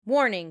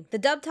Warning, the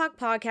Dub Talk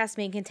podcast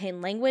may contain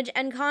language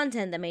and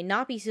content that may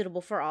not be suitable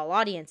for all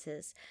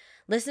audiences.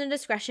 Listener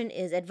discretion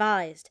is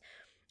advised.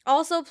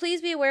 Also,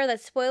 please be aware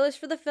that spoilers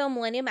for the film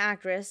Millennium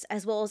Actress,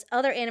 as well as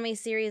other anime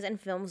series and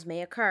films,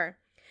 may occur.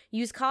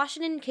 Use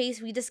caution in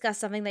case we discuss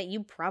something that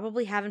you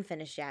probably haven't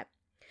finished yet.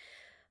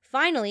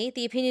 Finally,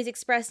 the opinions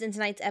expressed in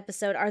tonight's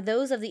episode are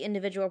those of the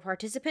individual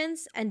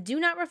participants and do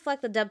not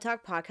reflect the Dub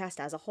Talk podcast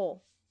as a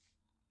whole.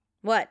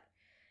 What?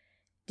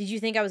 Did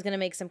you think I was going to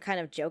make some kind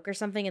of joke or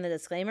something in the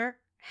disclaimer?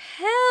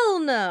 Hell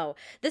no!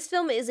 This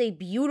film is a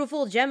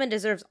beautiful gem and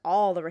deserves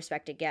all the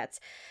respect it gets.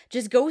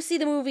 Just go see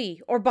the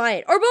movie, or buy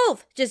it, or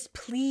both! Just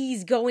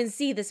please go and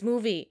see this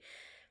movie.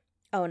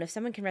 Oh, and if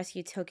someone can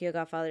rescue Tokyo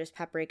Godfathers,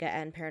 Paprika,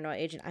 and Paranoia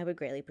Agent, I would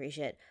greatly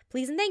appreciate it.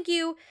 Please and thank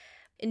you!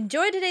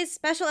 Enjoy today's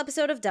special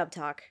episode of Dub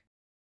Talk.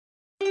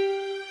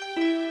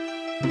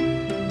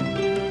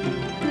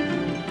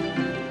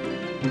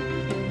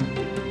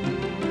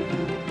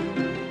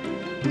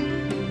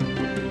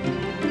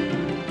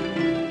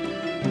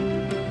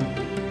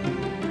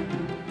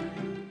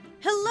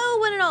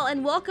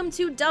 And welcome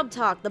to Dub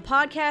Talk, the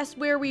podcast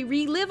where we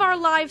relive our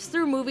lives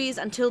through movies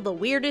until the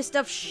weirdest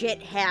of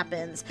shit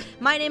happens.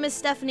 My name is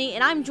Stephanie,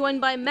 and I'm joined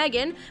by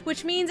Megan,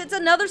 which means it's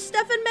another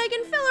Steph and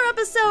Megan filler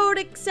episode,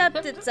 except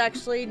it's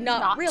actually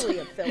not really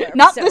a filler episode.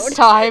 Not this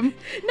time.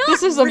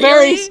 This is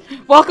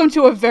welcome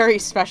to a very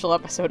special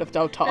episode of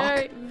Dub Talk.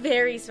 Very,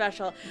 very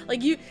special.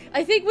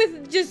 I think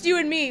with just you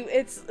and me,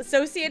 it's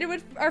associated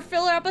with our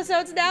filler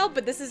episodes now,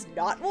 but this is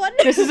not one.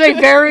 This is a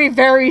very,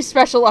 very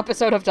special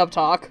episode of Dub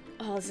Talk.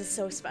 Oh, this is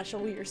so special.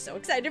 We are so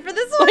excited for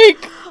this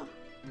one.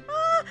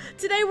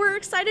 Today we're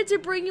excited to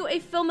bring you a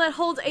film that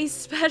holds a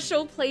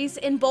special place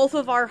in both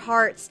of our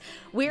hearts.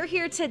 We're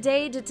here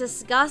today to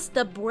discuss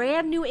the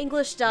brand new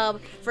English dub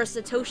for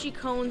Satoshi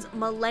Kon's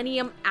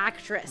Millennium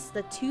Actress,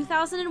 the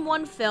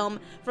 2001 film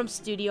from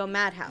Studio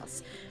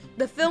Madhouse.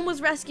 The film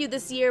was rescued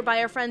this year by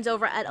our friends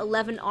over at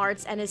 11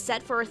 Arts and is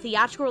set for a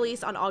theatrical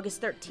release on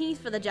August 13th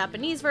for the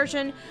Japanese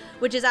version,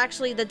 which is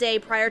actually the day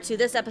prior to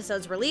this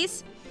episode's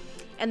release,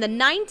 and the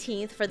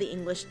 19th for the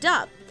English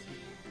dub.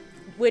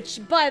 Which,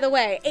 by the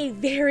way, a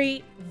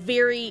very,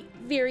 very,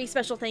 very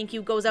special thank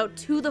you goes out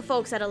to the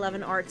folks at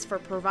 11 Arts for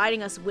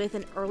providing us with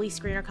an early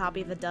screener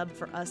copy of the dub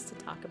for us to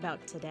talk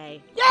about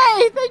today.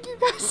 Yay! Thank you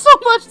guys so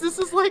much! This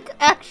is,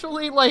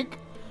 actually,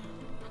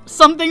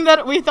 something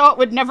that we thought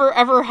would never,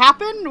 ever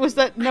happen, was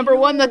that, number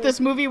one, that this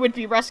movie would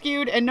be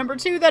rescued, and number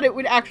two, that it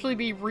would actually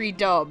be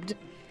redubbed.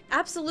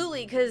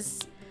 Absolutely, because...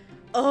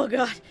 Oh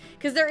god,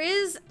 because there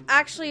is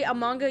actually a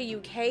Manga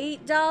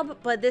UK dub,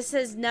 but this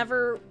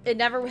never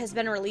has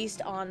been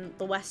released on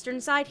the Western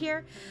side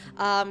here.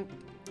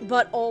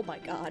 But oh my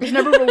god. It was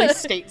never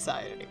released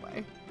stateside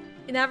anyway.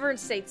 Never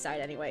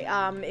stateside anyway.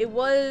 It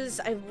was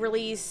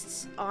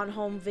released on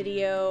home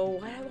video.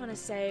 What I want to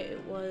say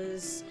it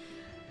was.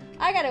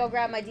 I gotta go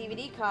grab my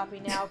DVD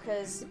copy now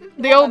because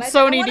the old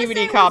Sony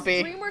DVD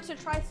copy. DreamWorks or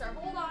TriStar.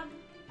 Hold on,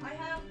 I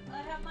have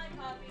my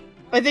copy.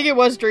 I think it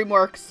was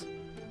DreamWorks.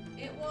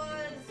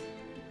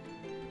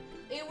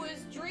 It was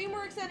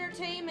DreamWorks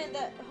Entertainment,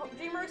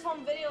 DreamWorks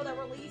Home Video that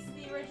released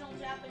the original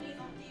Japanese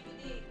on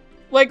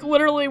DVD.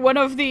 Literally one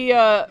of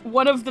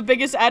the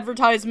biggest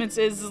advertisements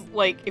is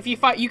if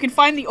you can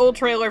find the old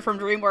trailer from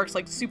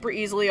DreamWorks super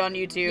easily on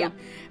YouTube. Yeah.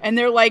 And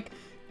they're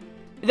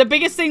the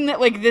biggest thing that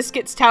this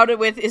gets touted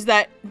with is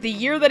that the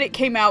year that it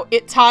came out,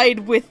 it tied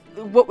with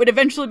what would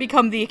eventually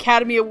become the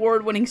Academy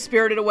Award winning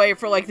Spirited Away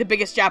for the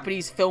biggest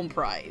Japanese film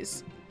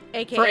prize.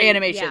 AKA, for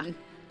animation. Yeah.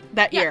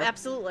 That year. Yeah,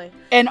 absolutely.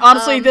 And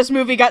honestly, this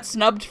movie got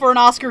snubbed for an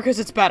Oscar because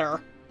it's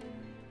better.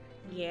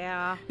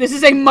 Yeah. This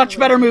is a much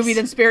better movie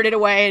than Spirited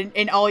Away,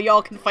 and all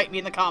y'all can fight me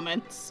in the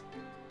comments.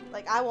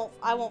 I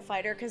won't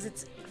fight her because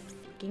it's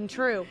fucking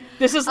true.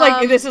 This is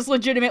this is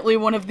legitimately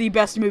one of the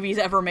best movies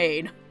ever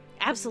made.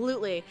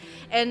 Absolutely.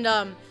 And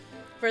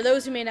for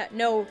those who may not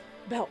know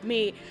about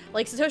me,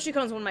 Satoshi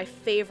Kon's one of my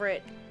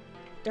favorite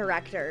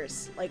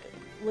directors,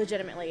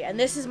 legitimately. And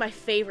this is my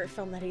favorite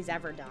film that he's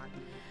ever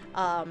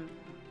done.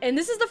 And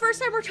this is the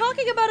first time we're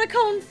talking about a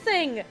Kon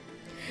thing.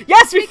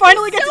 Yes, we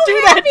finally get to do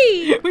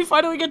that. We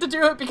finally get to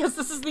do it because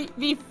this is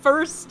the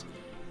first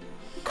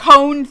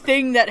Kon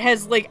thing that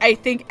has I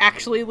think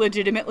actually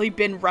legitimately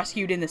been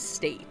rescued in the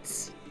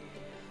States.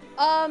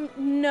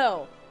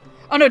 No.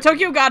 Oh no,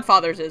 Tokyo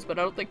Godfathers is, but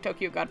I don't think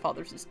Tokyo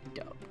Godfathers is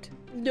dubbed.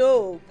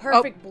 No,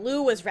 Perfect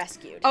Blue was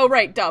rescued. Oh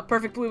right, duh.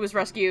 Perfect Blue was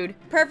rescued.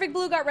 Perfect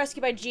Blue got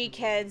rescued by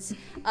G-Kids.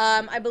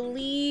 I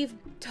believe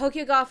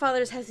Tokyo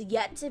Godfathers has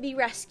yet to be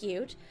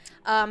rescued.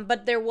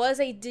 But there was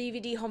a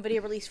DVD home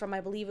video release from, I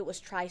believe it was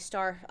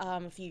TriStar,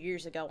 a few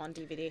years ago on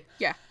DVD.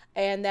 Yeah.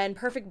 And then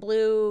Perfect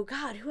Blue,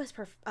 God, who has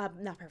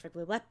not Perfect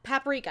Blue,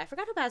 Paprika. I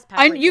forgot who has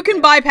Paprika. You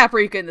can buy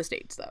Paprika in the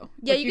States, though.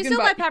 Yeah, you can still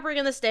buy Paprika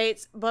in the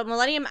States, but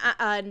Millennium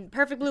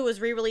Perfect Blue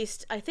was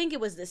re-released, I think it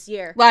was this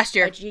year. Last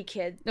year. By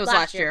G-Kids. It was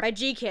last year. By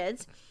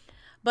G-Kids.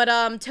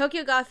 But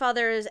Tokyo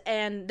Godfathers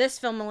and this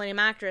film, Millennium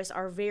Actress,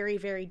 are very,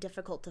 very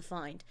difficult to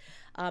find.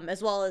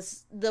 As well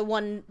as the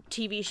one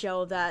TV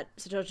show that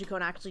Satoshi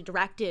Kon actually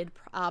directed,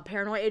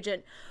 Paranoid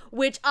Agent,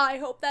 which I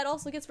hope that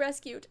also gets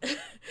rescued.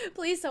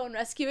 Please someone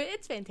rescue it.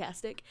 It's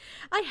fantastic.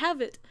 I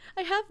have it.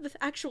 I have the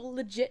actual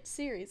legit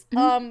series.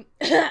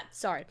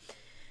 Sorry.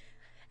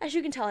 As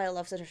you can tell, I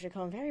love Satoshi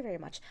Kon very, very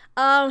much.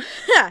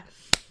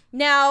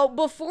 Now,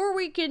 before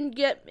we can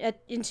get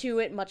into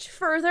it much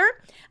further,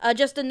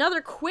 just another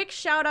quick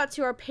shout out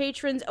to our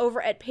patrons over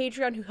at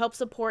Patreon who help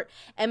support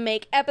and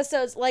make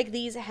episodes like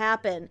these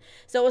happen.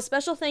 So a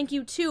special thank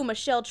you to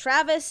Michelle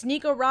Travis,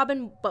 Nico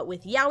Robin, but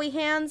with Yowie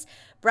hands,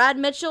 Brad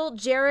Mitchell,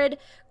 Jared,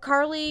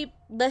 Carly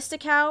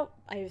Lesticow,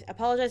 I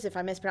apologize if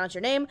I mispronounce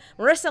your name,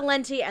 Marissa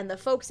Lenti, and the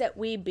folks at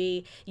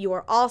WeBe. You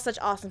are all such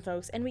awesome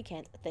folks, and we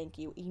can't thank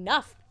you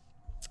enough.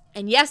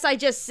 And yes, I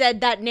just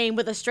said that name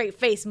with a straight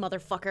face,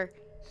 motherfucker.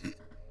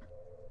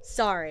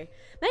 Sorry.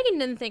 Megan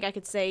didn't think I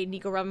could say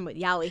Nico Robin with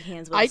Yowie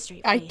hands with a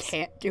straight face. I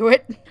can't do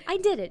it. I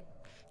did it.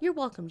 You're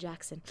welcome,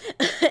 Jackson.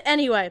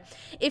 Anyway,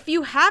 if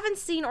you haven't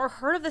seen or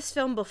heard of this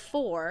film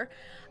before,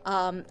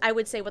 I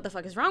would say what the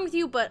fuck is wrong with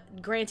you,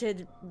 but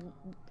granted,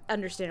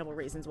 understandable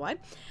reasons why.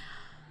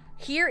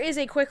 Here is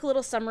a quick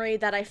little summary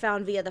that I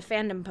found via the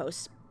Fandom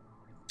Post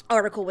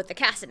article with the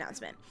cast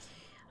announcement.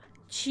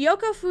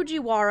 Chiyoko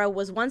Fujiwara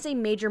was once a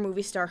major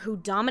movie star who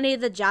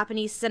dominated the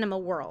Japanese cinema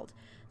world.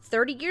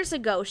 30 years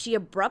ago, she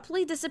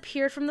abruptly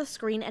disappeared from the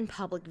screen and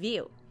public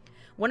view.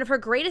 One of her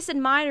greatest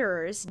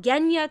admirers,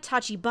 Genya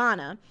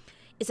Tachibana,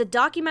 is a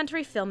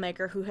documentary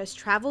filmmaker who has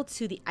traveled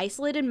to the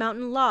isolated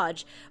mountain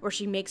lodge where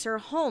she makes her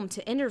home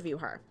to interview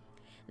her.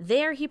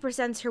 There, he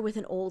presents her with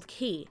an old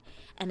key,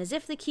 and as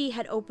if the key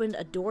had opened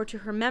a door to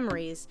her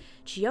memories,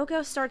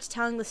 Chiyoko starts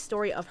telling the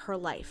story of her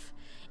life,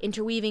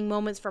 interweaving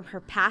moments from her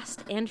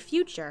past and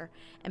future,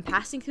 and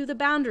passing through the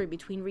boundary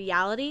between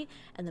reality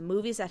and the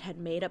movies that had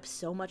made up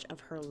so much of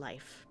her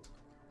life.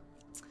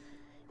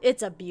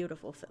 It's a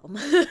beautiful film.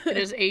 It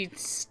is a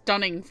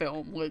stunning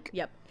film.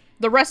 Yep.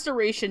 The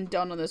restoration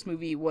done on this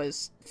movie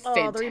was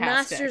fantastic. Oh, the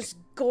remaster's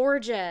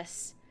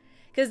gorgeous.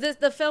 Because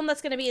the film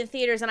that's going to be in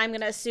theaters, and I'm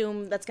going to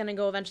assume that's going to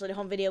go eventually to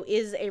home video,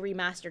 is a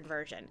remastered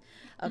version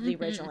of the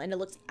original, and it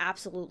looks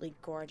absolutely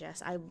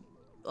gorgeous.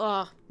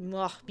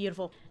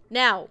 Beautiful.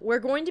 Now, we're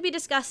going to be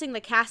discussing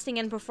the casting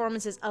and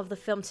performances of the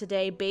film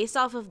today based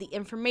off of the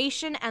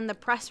information and the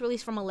press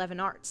release from 11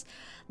 Arts.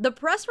 The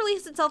press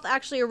release itself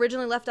actually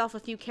originally left off a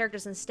few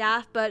characters and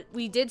staff, but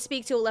we did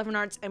speak to 11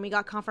 Arts and we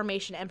got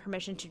confirmation and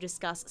permission to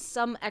discuss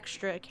some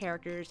extra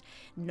characters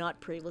not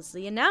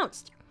previously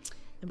announced.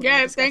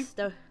 Yeah, thank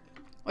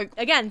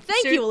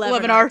you,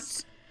 11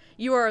 Arts.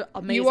 You are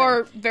amazing. You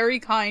are very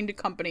kind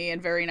company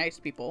and very nice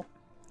people.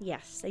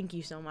 Yes, thank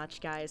you so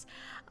much, guys.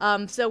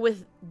 So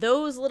with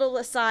those little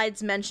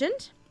asides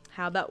mentioned,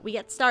 how about we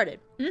get started?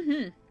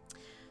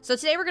 So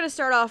today we're going to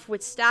start off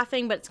with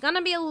staffing, but it's going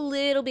to be a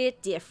little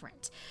bit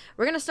different.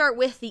 We're going to start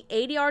with the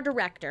ADR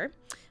director,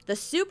 the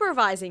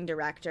supervising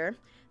director,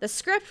 the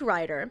script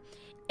writer,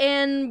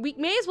 and we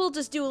may as well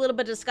just do a little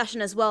bit of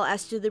discussion as well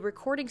as to the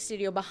recording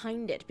studio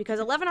behind it, because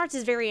 11 Arts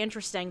is very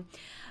interesting.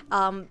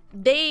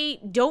 They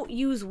don't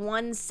use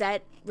one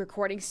set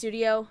recording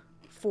studio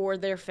for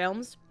their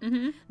films.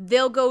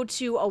 They'll go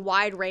to a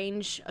wide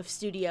range of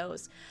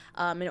studios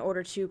in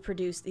order to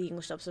produce the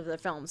English dubs of their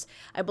films.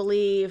 I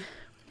believe,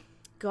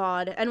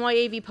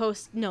 NYAV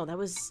Post, no, that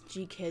was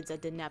G-Kids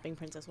that did Napping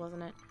Princess,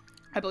 wasn't it?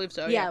 I believe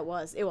so, yeah. It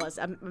was.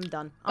 I'm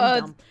done. I'm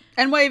dumb.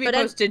 NYAV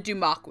Post did do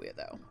Makuya,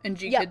 though, and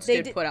G-Kids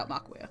did put out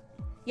Makuya.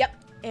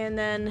 Yep, and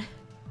then,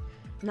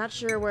 I'm not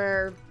sure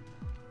where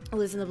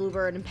Liz and the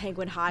Bluebird and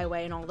Penguin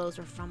Highway and all those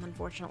are from,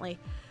 unfortunately.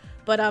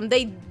 But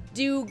they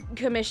do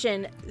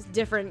commission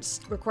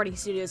different recording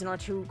studios in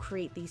order to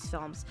create these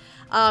films.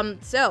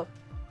 So,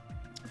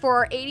 for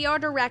our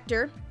ADR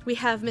director, we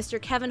have Mr.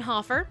 Kevin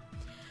Hoffer,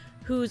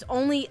 whose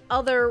only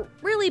other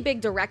really big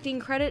directing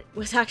credit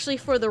was actually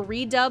for the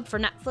redub for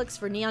Netflix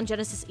for Neon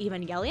Genesis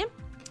Evangelion.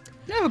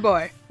 Oh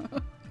boy.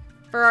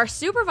 For our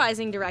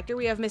supervising director,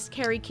 we have Miss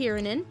Carrie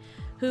Kiernan,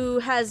 who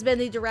has been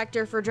the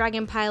director for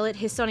Dragon Pilot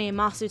Hisone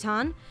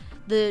Masutan,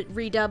 the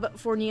redub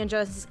for Neon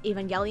Genesis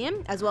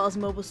Evangelion, as well as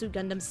Mobile Suit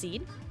Gundam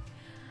Seed.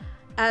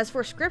 As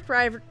for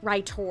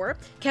scriptwriter,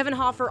 Kevin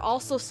Hoffer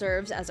also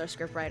serves as our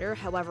scriptwriter.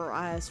 However,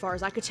 as far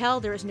as I could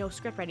tell, there is no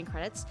scriptwriting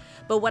credits.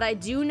 But what I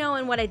do know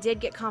and what I did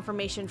get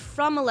confirmation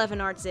from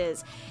 11 Arts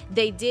is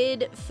they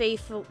did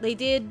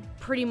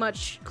pretty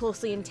much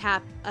closely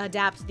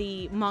adapt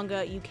the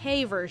manga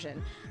UK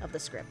version of the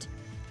script.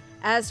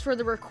 As for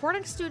the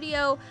recording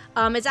studio,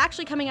 it's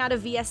actually coming out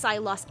of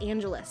VSI Los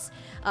Angeles.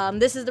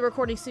 This is the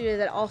recording studio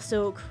that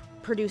also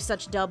produced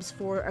such dubs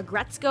for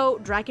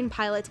Agretzko, Dragon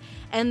Pilot,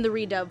 and the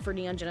redub for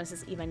Neon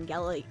Genesis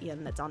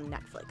Evangelion that's on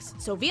Netflix.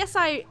 So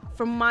VSI,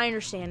 from my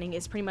understanding,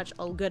 is pretty much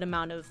a good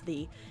amount of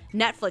the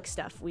Netflix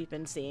stuff we've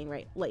been seeing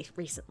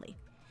recently.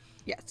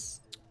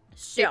 Yes.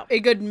 So a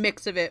good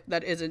mix of it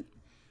that isn't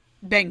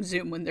Bang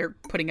Zoom when they're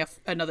putting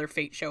another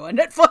Fate show on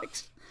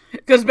Netflix.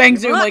 Because Bang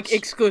Zoom,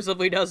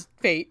 exclusively does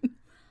Fate.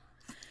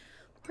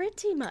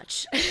 Pretty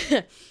much.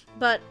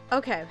 But,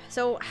 okay,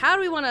 so how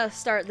do we want to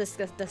start this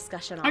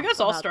discussion off? I guess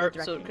I'll start,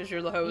 because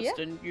you're the host,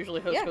 and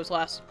usually host goes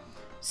last.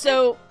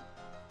 So,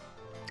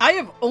 I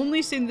have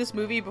only seen this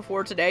movie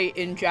before today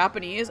in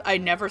Japanese. I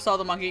never saw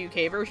the manga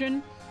UK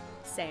version.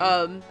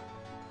 Same.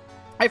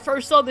 I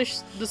first saw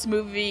this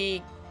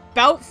movie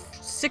about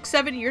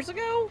 6-7 years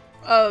ago.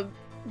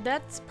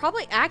 That's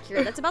probably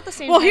accurate. That's about the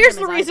same. Well, here's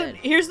the reason.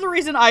 Here's the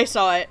reason I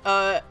saw it.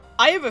 I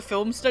have a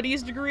film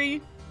studies degree.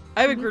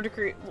 I have a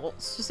degree, well,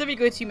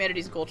 specifically it's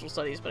humanities and cultural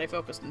studies, but I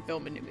focused in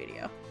film and new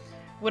media.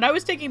 When I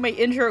was taking my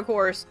intro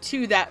course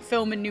to that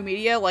film and new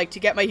media, like to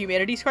get my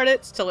humanities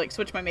credits to like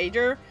switch my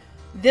major,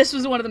 this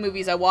was one of the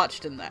movies I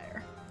watched in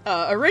there.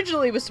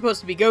 Originally it was supposed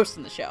to be Ghost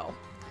in the Shell,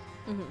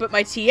 but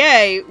my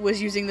TA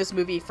was using this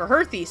movie for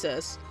her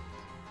thesis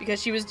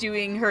because she was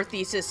doing her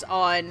thesis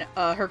on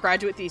her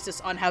graduate thesis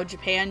on how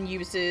Japan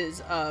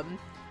uses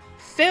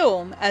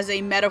film as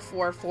a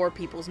metaphor for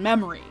people's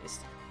memories.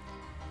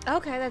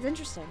 Okay, that's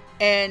interesting.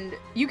 And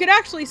you can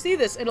actually see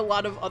this in a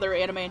lot of other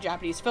anime and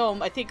Japanese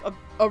film. I think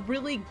a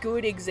really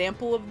good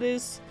example of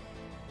this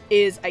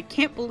is, I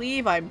can't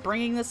believe I'm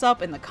bringing this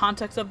up in the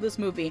context of this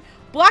movie,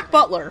 Black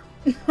Butler.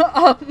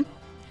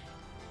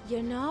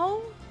 You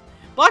know?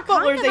 Black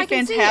Butler is a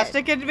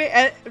fantastic...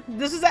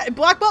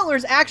 Black Butler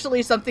is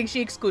actually something she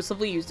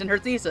exclusively used in her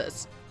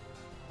thesis.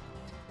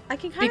 I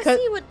can kind of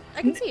see what...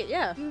 I can see it,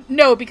 yeah.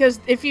 No, because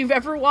if you've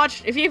never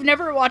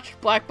watched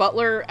Black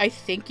Butler, I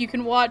think you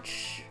can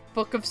watch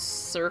Book of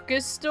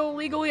Circus still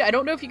legally. I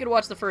don't know if you could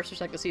watch the first or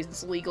second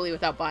seasons legally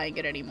without buying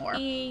it anymore.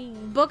 The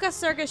Book of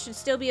Circus should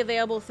still be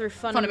available through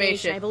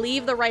Funimation. I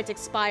believe the rights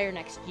expire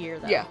next year,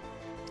 though. Yeah.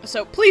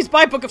 So please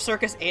buy Book of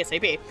Circus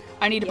ASAP.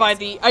 I need to buy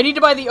the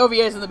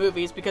OVAs and the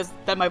movies because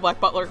then my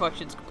Black Butler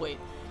collection is complete.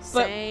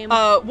 Same.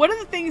 But one of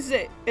the things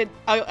that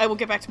I will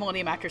get back to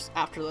Millennium Actress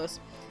after this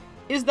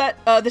is that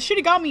the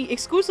Shinigami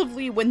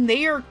exclusively, when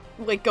they are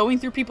like going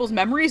through people's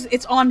memories,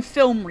 it's on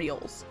film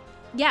reels.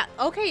 Yeah.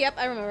 Okay. Yep.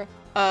 I remember.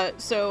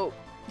 So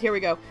here we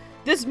go.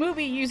 This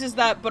movie uses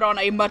that, but on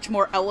a much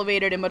more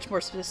elevated and much more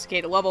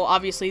sophisticated level.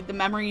 Obviously, the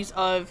memories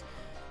of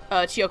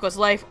Chiyoko's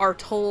life are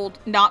told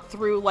not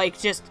through like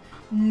just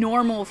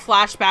normal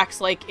flashbacks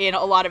like in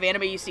a lot of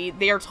anime you see.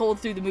 They are told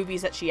through the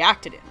movies that she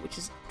acted in, which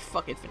is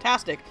fucking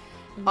fantastic.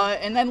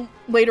 And then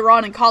later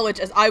on in college,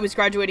 as I was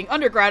graduating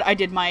undergrad, I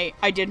did my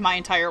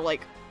entire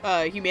like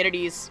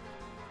humanities,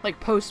 like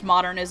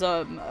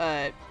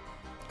postmodernism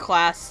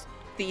class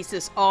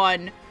thesis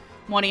on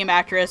Millennium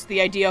Actress, the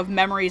idea of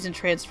memories and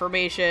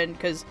transformation,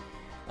 because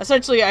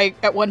essentially I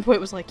at one point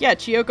was like, yeah,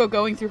 Chiyoko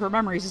going through her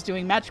memories is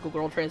doing magical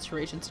girl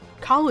transformations.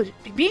 College,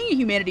 being a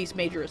humanities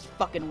major is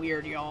fucking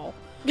weird, y'all.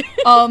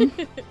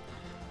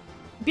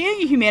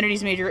 Being a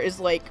humanities major is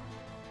like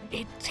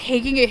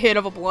taking a hit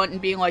of a blunt and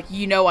being like,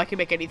 I can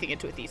make anything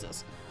into a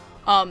thesis.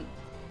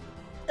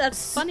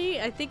 That's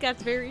funny. I think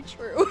that's very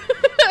true.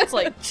 It's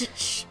like,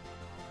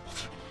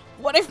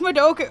 what if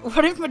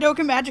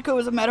Madoka Magico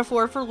is a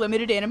metaphor for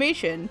limited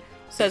animation?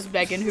 Says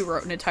Megan, who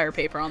wrote an entire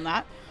paper on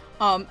that.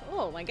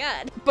 Oh my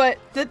god. But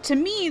to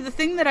me, the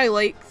thing that I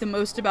like the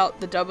most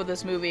about the dub of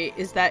this movie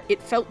is that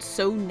it felt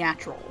so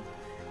natural.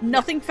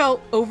 Nothing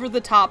felt over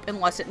the top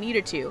unless it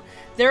needed to.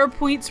 There are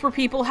points where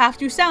people have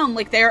to sound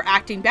like they are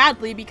acting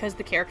badly because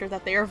the character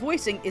that they are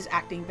voicing is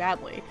acting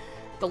badly.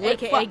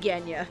 AKA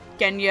Genya.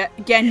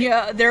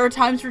 Genya. There are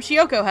times where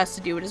Chiyoko has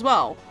to do it as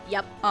well.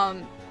 Yep.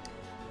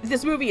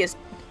 This movie is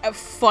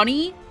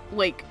funny.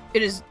 Like,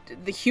 it is,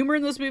 the humor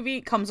in this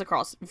movie comes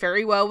across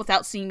very well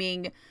without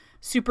seeming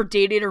super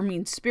dated or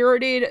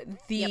mean-spirited.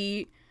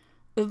 The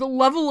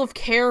level of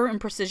care and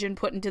precision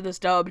put into this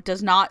dub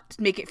does not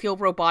make it feel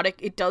robotic.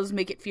 It does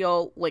make it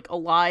feel, like,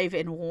 alive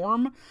and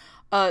warm.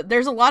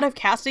 There's a lot of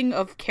casting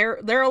of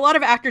there are a lot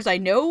of actors I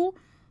know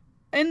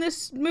in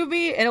this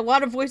movie, and a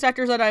lot of voice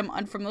actors that I'm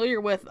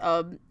unfamiliar with,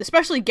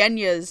 especially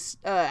Genya's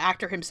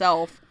actor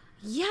himself.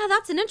 Yeah,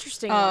 that's an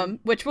interesting one.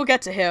 Which we'll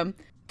get to him.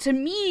 To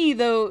me,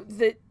 though,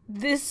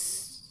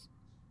 it's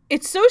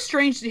so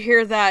strange to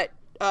hear that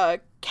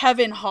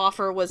Kevin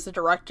Hoffer was the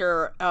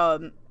director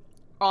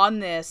on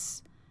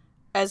this,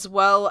 as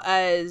well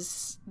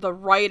as the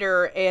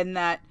writer, and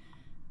that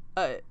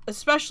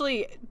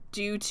especially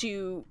due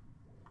to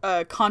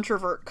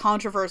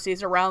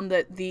controversies around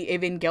the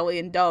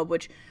Evangelion dub,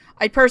 which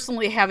I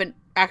personally haven't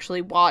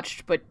actually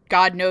watched, but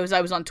God knows I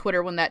was on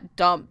Twitter when that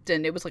dumped,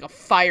 and it was like a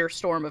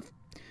firestorm of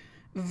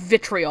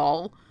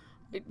vitriol.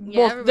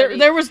 Yeah,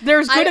 there's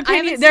good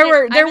opinions. There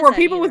were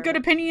people with good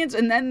opinions,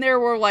 and then there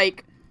were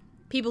like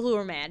people who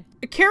were mad.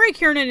 Carrie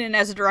Kiernan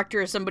as a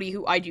director is somebody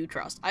who I do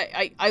trust.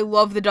 I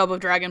love the dub of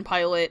Dragon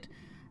Pilot.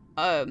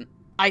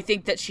 I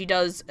think that she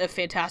does a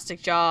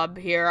fantastic job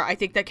here. I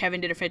think that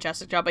Kevin did a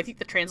fantastic job. I think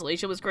the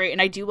translation was great,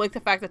 and I do like the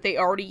fact that they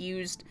already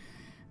used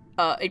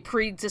a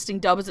pre-existing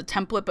dub as a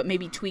template, but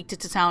maybe tweaked it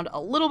to sound a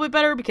little bit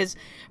better, because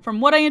from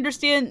what I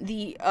understand,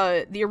 the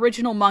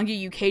original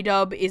manga UK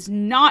dub is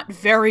not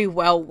very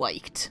well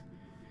liked.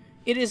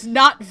 It is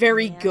not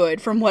very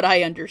good, from what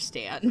I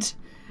understand.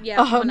 Yeah,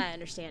 from what I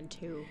understand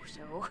too.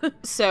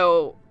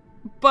 So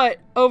But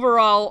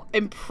overall,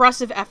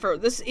 impressive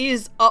effort. This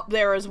is up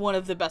there as one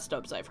of the best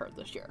dubs I've heard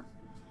this year.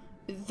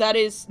 That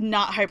is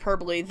not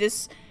hyperbole.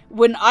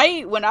 When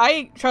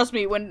trust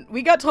me, when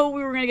we got told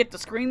we were going to get to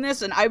screen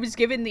this and I was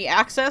given the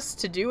access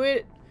to do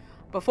it,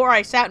 before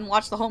I sat and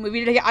watched the whole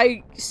movie today,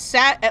 I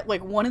sat at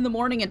like 1 a.m.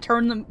 and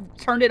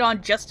turned it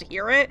on just to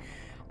hear it.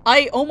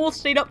 I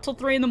almost stayed up till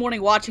 3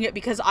 a.m. watching it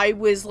because I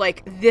was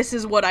like, this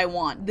is what I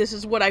want. This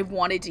is what I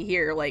wanted to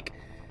hear. Like,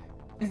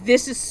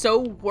 this is so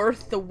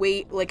worth the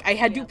wait. Like, I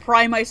had to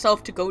pry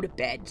myself to go to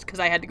bed because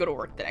I had to go to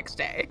work the next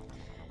day.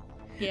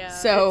 Yeah.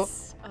 So,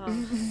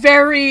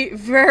 very,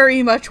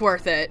 very much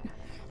worth it.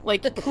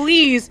 Like,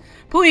 please,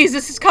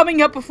 this is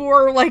coming up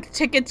before, like,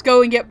 tickets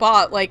go and get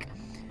bought. Like,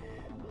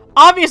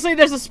 obviously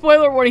there's a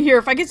spoiler warning here.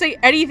 If I could say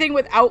anything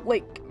without,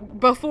 like,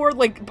 before,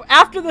 like,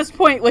 after this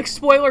point, like,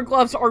 spoiler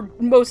gloves are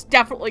most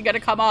definitely gonna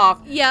come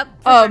off. Yep.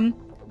 Sure.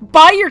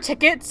 Buy your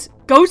tickets.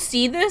 Go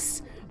see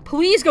this.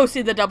 Please go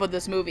see the dub of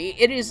this movie.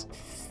 It is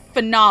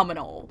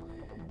phenomenal.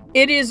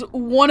 It is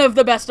one of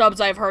the best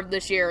dubs I've heard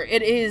this year.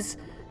 It is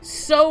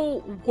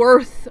so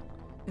worth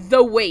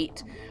the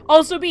wait.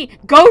 Also,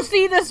 go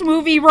see this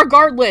movie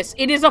regardless.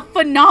 It is a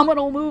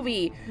phenomenal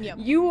movie. Yep.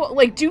 You,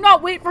 like, do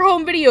not wait for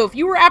home video. If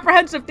you were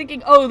apprehensive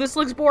thinking, oh, this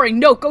looks boring,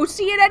 no, go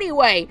see it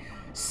anyway.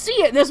 See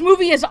it. This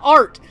movie is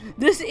art.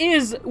 This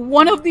is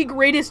one of the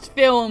greatest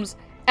films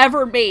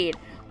ever made.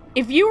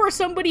 If you are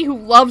somebody who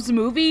loves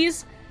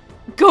movies,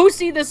 go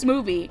see this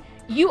movie.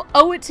 You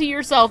owe it to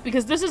yourself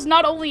because this is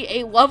not only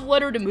a love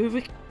letter to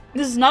movie,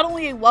 this is not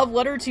only a love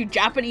letter to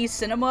Japanese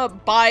cinema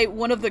by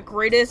one of the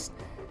greatest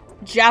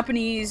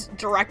Japanese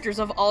directors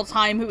of all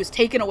time who was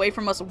taken away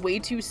from us way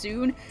too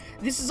soon.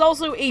 This is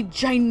also a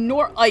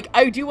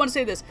I do want to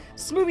say this.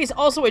 This movie is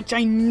also a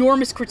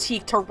ginormous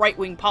critique to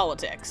right-wing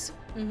politics.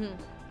 Mm-hmm.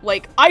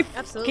 Like, I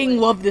fucking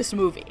love this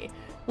movie.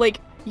 Like,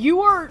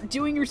 you are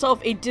doing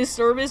yourself a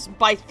disservice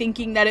by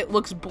thinking that it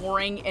looks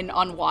boring and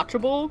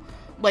unwatchable.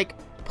 Like,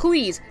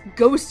 please,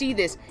 go see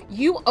this.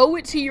 You owe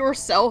it to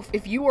yourself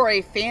if you are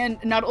a fan,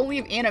 not only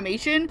of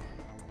animation,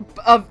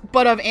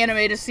 but of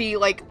anime, to see,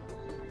 like,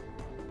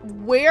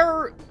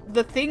 where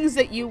the things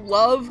that you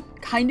love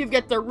kind of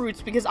get their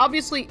roots, because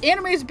obviously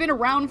anime's been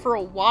around for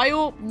a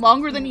while,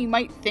 longer than you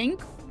might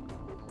think.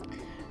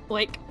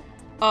 Like,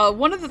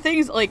 one of the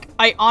things, like,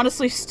 I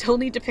honestly still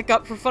need to pick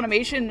up for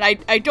Funimation, and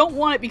I don't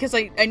want it because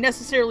I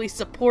necessarily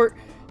support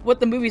what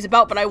the movie's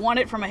about, but I want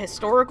it from a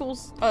historical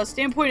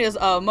standpoint, is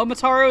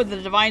Momotaro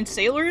the Divine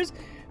Sailors,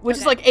 which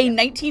is like a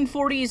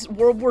 1940s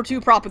World War II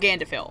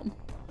propaganda film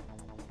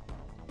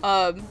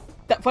that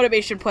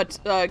Funimation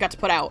got to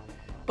put out.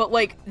 But,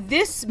 like,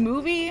 this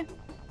movie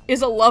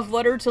is a love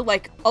letter to,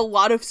 like, a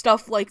lot of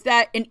stuff like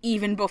that, and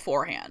even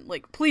beforehand.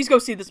 Like, please go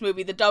see this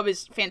movie. The dub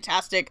is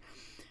fantastic.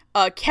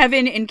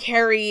 Kevin and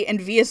Carrie and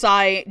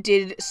VSI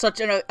did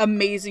such an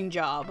amazing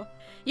job.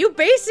 You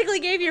basically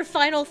gave your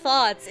final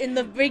thoughts in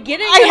the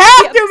beginning.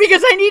 I have to,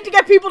 because I need to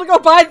get people to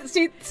go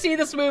see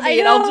this movie,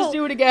 and I'll just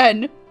do it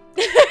again.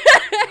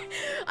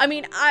 I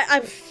mean,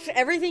 I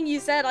everything you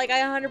said, like, I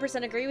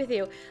 100% agree with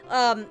you.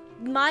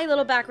 My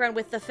little background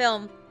with the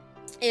film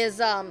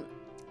is,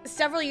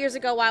 several years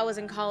ago while I was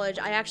in college,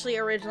 I actually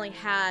originally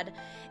had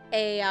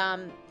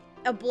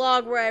a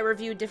blog where I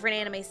reviewed different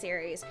anime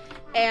series,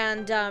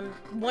 and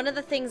one of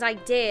the things I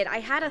did, I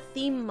had a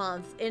theme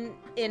month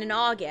in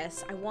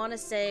August. I want to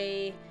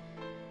say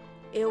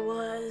it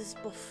was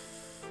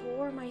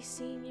before my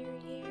senior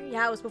year.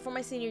 Yeah, it was before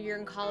my senior year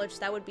in college.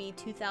 That would be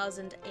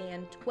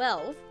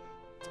 2012.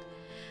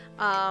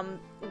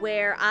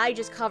 Where I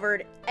just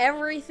covered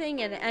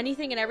everything and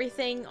anything and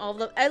everything,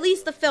 at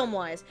least the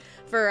film-wise,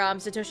 for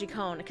Satoshi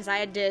Kon, because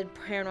I did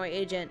Paranoid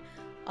Agent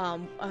a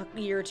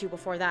year or two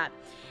before that.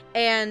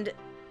 And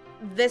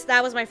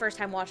that was my first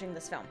time watching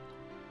this film.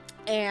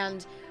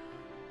 And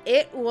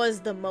it was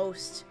the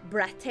most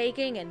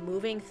breathtaking and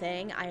moving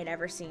thing I had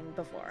ever seen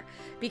before.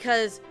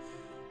 Because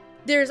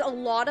there's a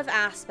lot of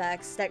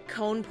aspects that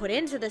Kon put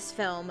into this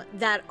film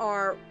that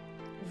are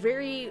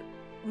very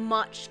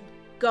much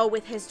go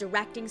with his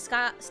directing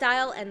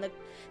style and the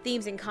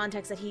themes and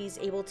context that he's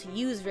able to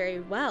use very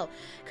well.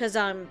 Because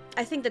I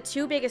think the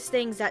two biggest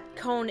things that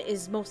Kon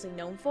is mostly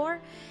known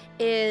for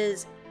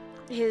is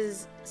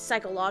his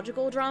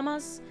psychological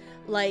dramas,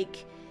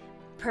 like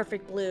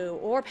Perfect Blue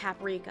or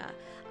Paprika,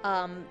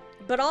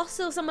 but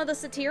also some of the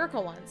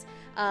satirical ones,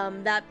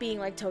 that being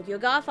like Tokyo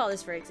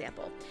Godfathers, for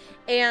example.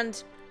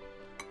 And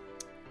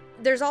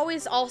there's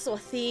always also a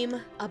theme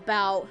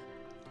about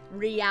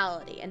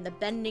reality and the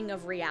bending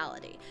of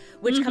reality,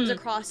 which comes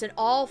across in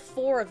all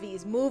four of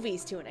these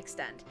movies to an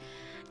extent.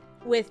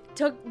 With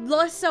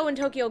less so in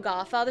Tokyo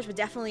Godfathers, but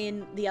definitely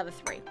in the other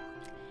three,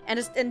 and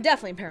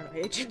definitely in Paranoid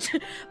Agent.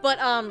 But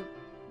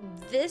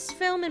this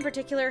film in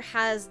particular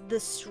has the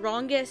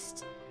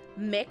strongest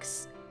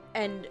mix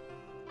and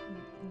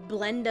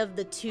blend of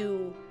the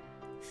two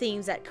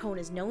themes that Kon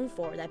is known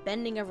for, that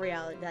bending of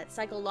reality, that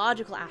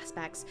psychological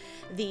aspects,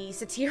 the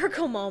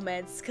satirical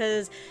moments,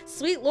 because,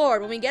 sweet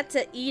lord, when we get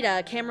to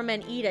Ida,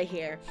 cameraman Ida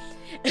here.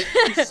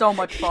 He's so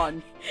much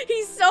fun.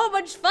 He's so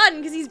much fun,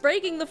 because he's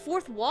breaking the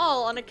fourth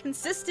wall on a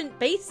consistent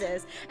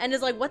basis, and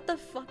is like, what the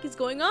fuck is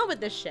going on with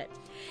this shit?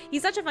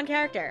 He's such a fun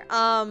character.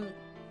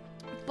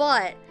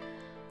 But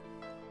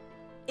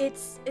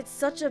it's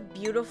such a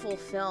beautiful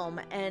film,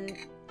 and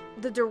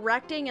the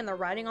directing and the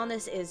writing on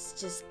this is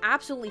just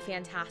absolutely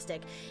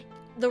fantastic.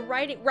 The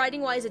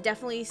writing wise, it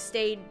definitely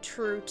stayed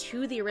true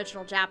to the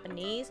original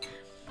Japanese.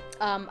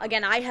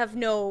 Again, I have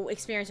no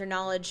experience or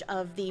knowledge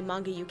of the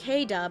manga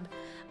UK dub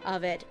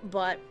of it,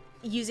 but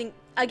using,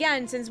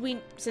 again, since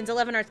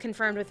 11 Earth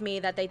confirmed with me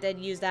that they did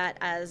use that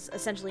as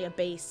essentially a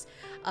base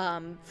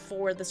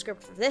for the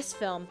script for this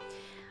film,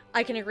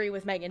 I can agree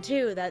with Megan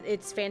too that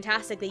it's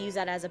fantastic they use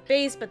that as a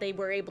base, but they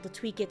were able to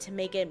tweak it to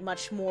make it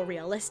much more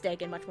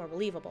realistic and much more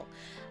believable,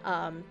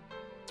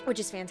 which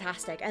is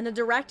fantastic. And the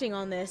directing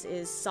on this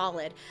is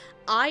solid.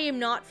 I am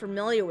not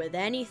familiar with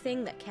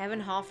anything that Kevin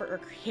Hoffer or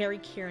Harry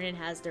Kiernan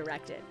has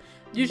directed.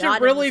 You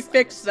should really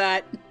fix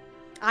that.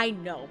 I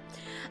know.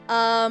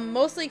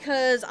 Mostly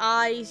because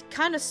I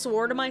kind of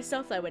swore to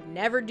myself that I would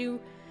never do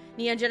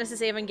Neon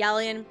Genesis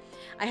Evangelion.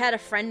 I had a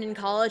friend in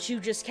college who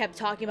just kept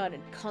talking about it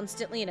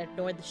constantly and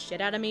annoyed the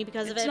shit out of me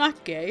because of it. It's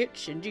not gay,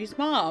 it's Shinji's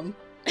mom.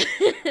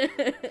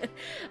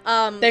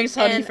 Thanks,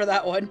 honey, for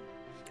that one.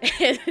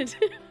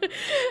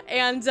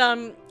 And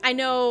I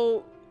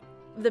know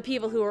the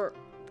people who are,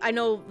 I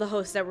know the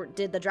hosts that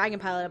did the Dragon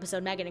Pilot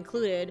episode, Megan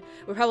included,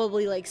 were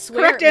probably like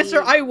swear. Correct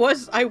answer, I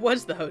was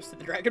the host of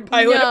the Dragon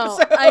Pilot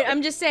episode.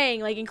 I'm just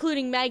saying, like,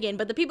 including Megan,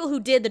 but the people who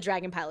did the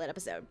Dragon Pilot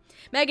episode,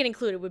 Megan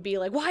included, would be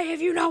like, why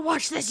have you not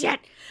watched this yet?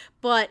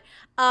 But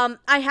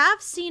I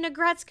have seen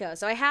Agretzko,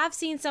 so I have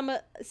seen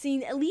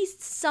at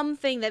least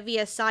something that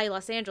VSI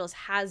Los Angeles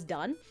has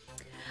done,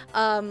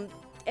 and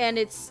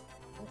it's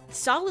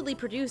solidly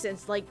produced. And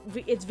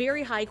it's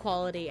very high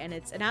quality, and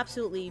it's an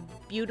absolutely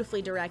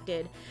beautifully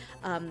directed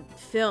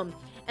film.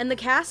 And the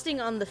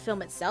casting on the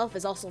film itself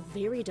is also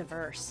very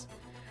diverse,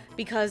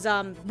 because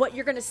what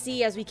you're gonna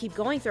see as we keep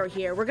going through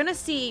here, we're gonna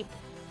see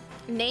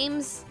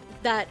names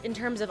that, in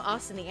terms of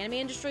us in the anime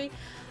industry,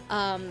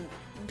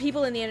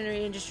 people in the anime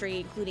industry,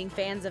 including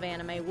fans of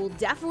anime, will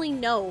definitely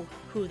know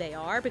who they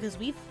are, because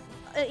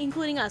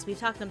including us, we've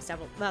talked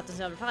about them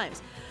several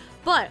times.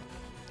 But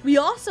we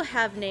also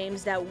have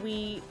names that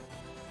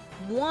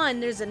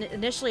there's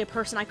initially a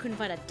person I couldn't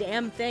find a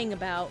damn thing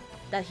about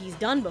that he's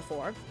done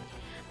before.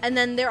 And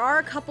then there are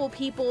a couple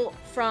people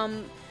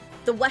from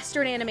the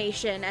Western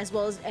animation as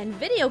well as and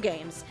video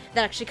games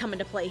that actually come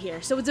into play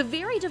here. So it's a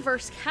very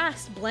diverse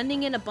cast,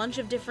 blending in a bunch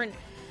of different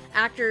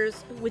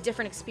actors with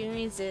different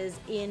experiences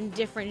in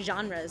different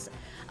genres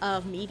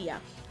of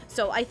media.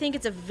 So I think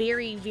it's a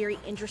very, very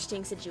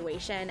interesting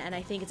situation, and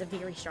I think it's a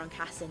very strong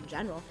cast in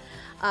general.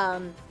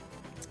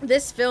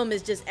 This film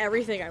is just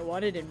everything I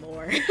wanted and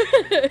more.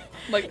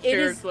 Like,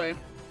 seriously.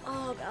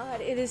 Oh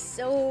god, it is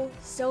so,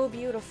 so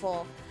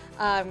beautiful.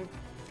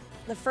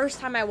 The first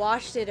time I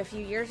watched it a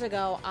few years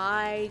ago,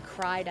 I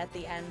cried at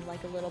the end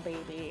like a little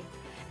baby.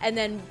 And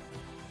then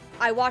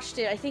I watched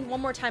it, I think,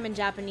 one more time in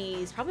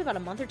Japanese, probably about a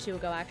month or two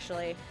ago,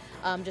 actually.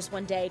 Just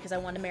one day, because I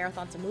wanted to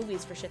marathon some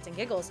movies for shits and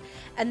giggles.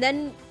 And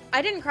then,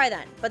 I didn't cry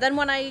then. But then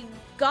when I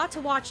got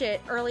to watch it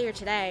earlier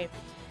today,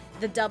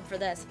 the dub for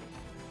this,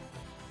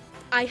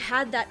 I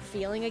had that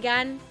feeling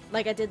again,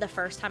 like I did the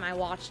first time I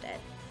watched it.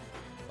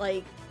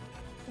 Like,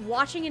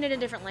 watching it in a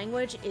different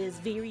language is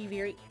very,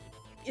 very,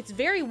 it's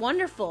very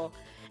wonderful,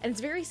 and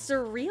it's very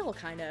surreal,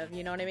 kind of,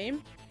 you know what I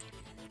mean?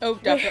 Oh,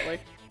 definitely.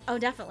 Oh,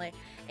 definitely.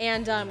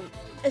 And,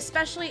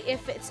 especially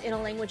if it's in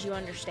a language you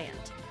understand.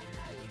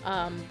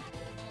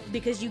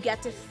 Because you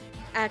get to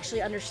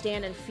actually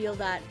understand and feel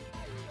that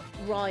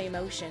raw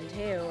emotion,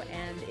 too,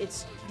 and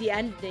it's, the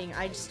ending,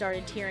 I just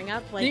started tearing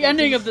up, like, the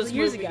ending of this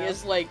movie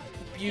is, like,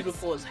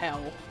 beautiful as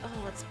hell.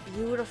 Oh, it's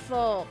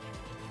beautiful.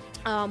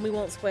 We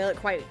won't spoil it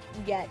quite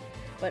yet,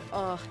 but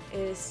it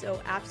is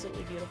so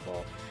absolutely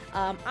beautiful.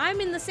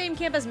 I'm in the same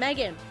camp as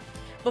Megan.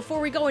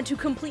 Before we go into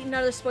complete and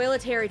utter spoiler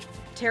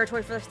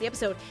territory for the rest of the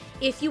episode,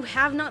 if you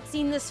have not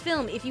seen this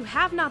film, if you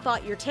have not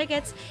bought your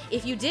tickets,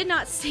 if you did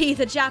not see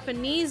the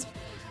Japanese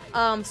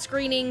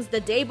screenings the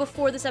day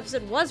before this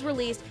episode was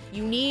released,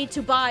 you need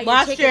to buy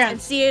your tickets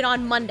and see it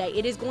on Monday.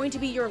 It is going to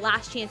be your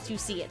last chance to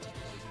see it.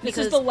 This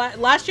is the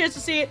last chance to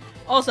see it.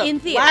 Also, in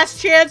theaters.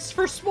 Last chance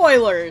for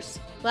spoilers.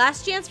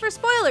 Last chance for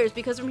spoilers,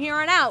 because from here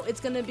on out, it's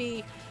gonna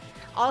be,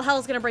 all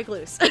hell's gonna break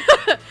loose.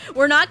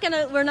 We're not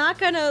gonna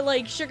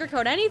like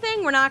sugarcoat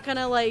anything. We're not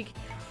gonna like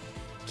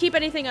keep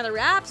anything under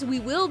wraps. We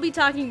will be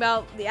talking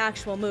about the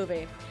actual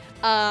movie.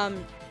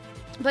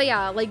 But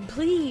yeah, like,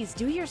 please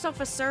do yourself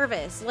a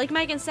service. Like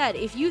Megan said,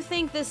 if you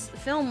think this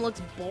film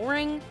looks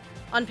boring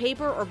on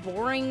paper or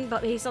boring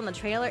but based on the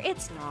trailer,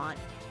 it's not.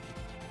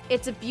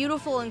 It's a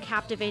beautiful and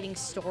captivating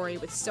story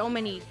with so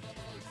many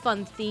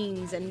fun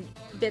themes and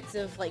bits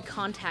of like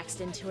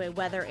context into it,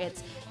 whether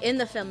it's in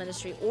the film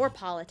industry or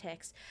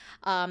politics,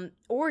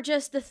 or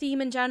just the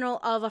theme in general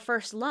of a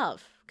first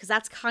love, because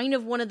that's kind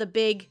of one of the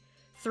big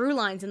through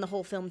lines in the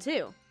whole film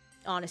too,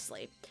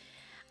 honestly.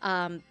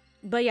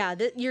 But yeah,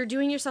 you're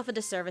doing yourself a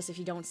disservice if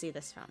you don't see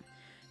this film.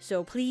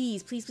 So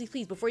please, please, please,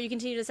 please, before you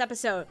continue this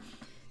episode,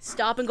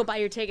 stop and go buy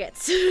your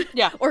tickets.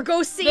 Yeah. Or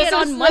go see it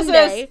on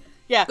Monday.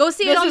 Yeah. Go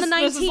see it on the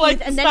 19th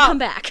like and then come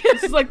back.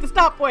 This is like the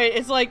stop point.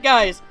 It's like,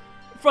 guys,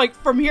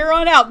 from here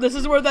on out, this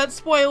is where that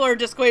spoiler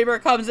disclaimer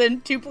comes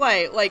into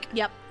play. Like,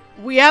 yep.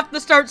 We have to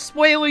start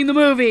spoiling the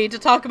movie to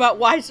talk about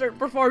why certain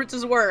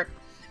performances work.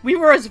 We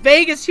were as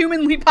vague as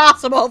humanly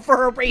possible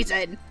for a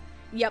reason.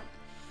 Yep.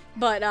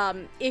 But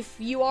if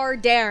you are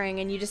daring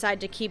and you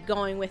decide to keep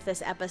going with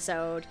this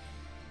episode,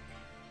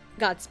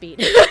 Godspeed.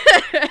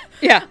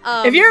 Yeah.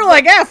 If you're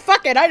like,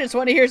 fuck it, I just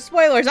want to hear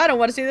spoilers, I don't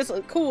want to see this.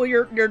 Cool,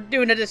 you're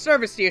doing a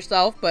disservice to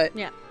yourself, but...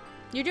 Yeah.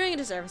 You're doing a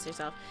disservice to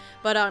yourself.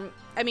 But,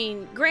 I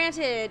mean,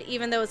 granted,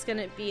 even though it's going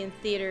to be in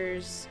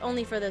theaters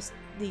only for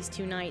these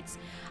 2 nights,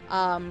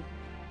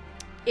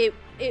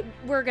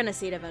 we're gonna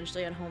see it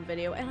eventually on home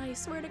video, and I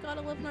swear to God,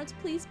 11 Arts,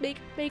 please make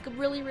a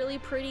really, really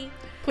pretty.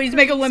 Please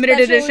make a limited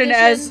edition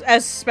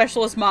as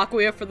Specialist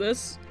Makuya for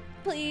this.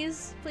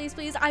 Please, please,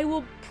 please. I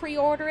will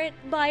pre-order it,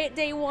 buy it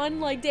day one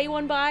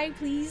buy,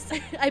 please.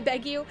 I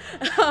beg you.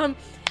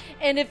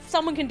 And if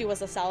someone can do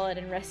us a solid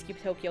and rescue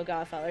Tokyo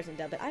Godfathers and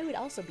dub it, I would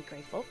also be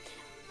grateful.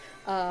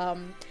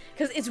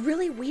 Because it's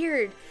really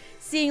weird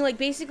seeing, like,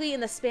 basically in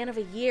the span of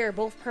a year,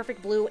 both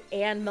Perfect Blue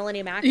and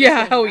Millennium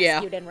Actress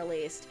rescued and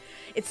released.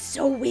 It's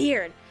so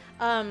weird.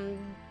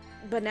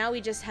 But now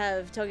we just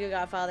have Tokyo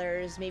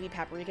Godfathers, maybe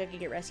Paprika could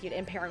get rescued,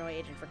 and Paranoid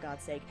Agent, for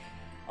God's sake.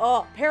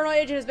 Oh, Paranoid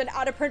Agent has been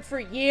out of print for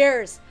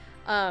years.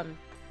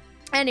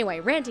 Anyway,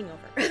 ranting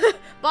over.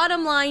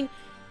 Bottom line,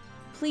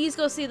 please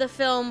go see the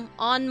film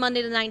on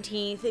Monday the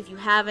 19th if you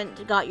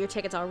haven't got your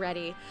tickets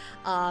already.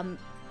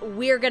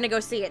 We're gonna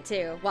go see it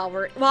too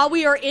while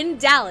we are in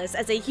Dallas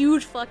as a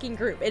huge fucking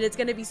group, and it's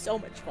gonna be so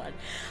much fun.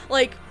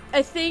 Like,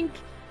 I think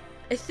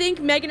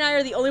Meg and I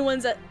are the only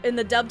ones in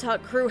the Dub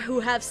Talk crew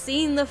who have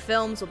seen the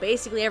film, so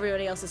basically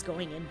everybody else is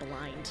going in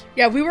blind.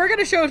 Yeah, we were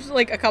gonna show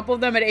like a couple of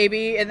them at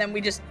AB, and then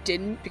we just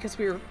didn't because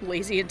we were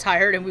lazy and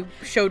tired, and we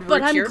showed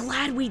But I'm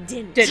glad we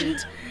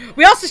didn't.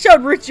 We also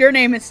showed Roots Your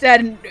Name instead,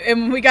 and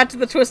when we got to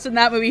the twist in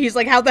that movie, he's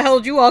like, "How the hell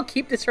did you all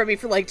keep this from me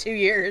for like 2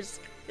 years?"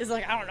 It's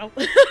like, I don't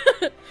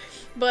know.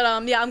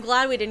 But yeah, I'm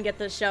glad we didn't get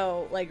to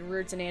show like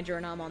Roots and Andrew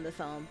and on the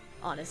film,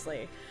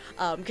 honestly.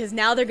 Because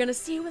now they're gonna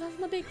see it with us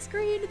on the big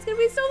screen. It's gonna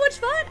be so much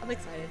fun. I'm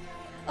excited.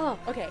 Oh,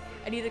 okay.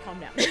 I need to calm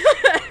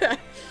down.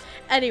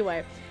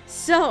 Anyway,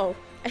 so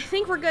I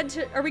think we're good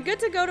to. Are we good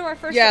to go to our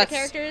first set of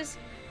characters?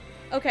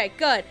 Okay,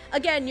 good.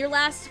 Again, your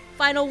last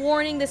final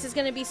warning. This is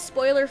gonna be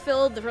spoiler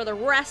filled for the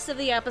rest of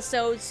the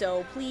episode.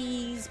 So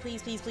please,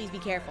 please, please, please be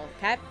careful.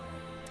 Okay.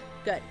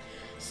 Good.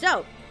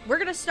 So we're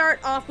gonna start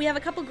off. We have a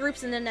couple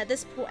groups, and then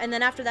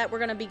after that, we're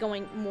gonna be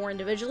going more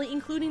individually,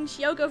 including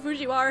Chioko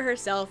Fujiwara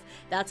herself.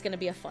 That's gonna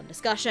be a fun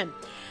discussion.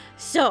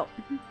 So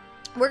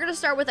we're gonna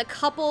start with a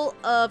couple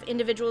of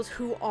individuals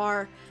who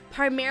are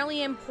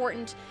primarily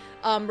important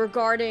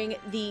regarding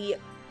the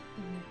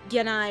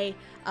Genai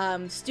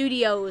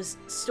Studios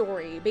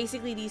story.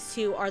 Basically, these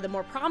two are the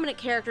more prominent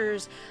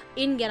characters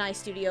in Genai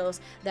Studios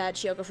that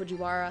Chioko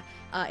Fujiwara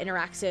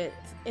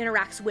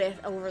interacts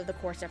with over the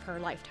course of her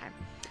lifetime.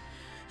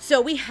 So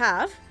we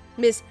have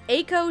Ms.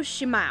 Eiko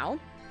Shimao,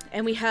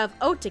 and we have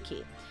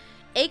Otaki.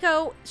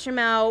 Eiko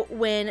Shimao,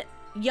 when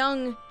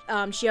young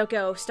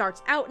Chioko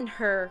starts out in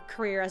her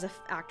career as an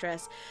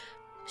actress,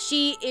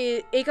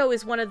 Eiko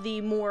is one of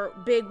the more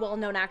big,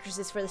 well-known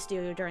actresses for the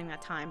studio during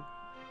that time,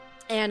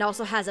 and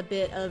also has a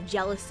bit of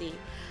jealousy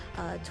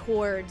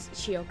towards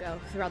Chioko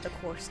throughout the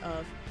course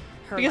of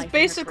her life. Because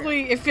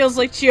basically, it feels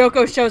like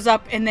Chioko shows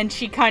up, and then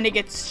she kind of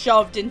gets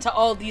shoved into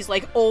all these,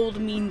 like, old,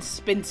 mean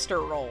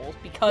spinster roles,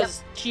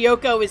 because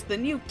Chioko is the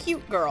new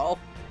cute girl.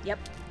 Yep.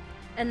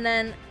 And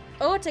then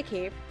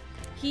Otaki,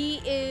 he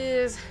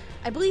is,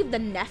 I believe, the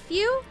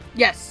nephew?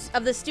 Yes.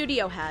 Of the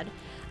studio head,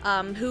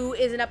 who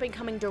is an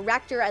up-and-coming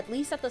director, at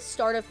least at the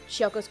start of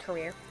Chioko's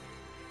career.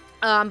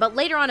 But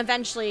later on,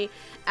 eventually,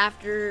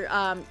 after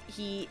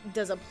he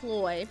does a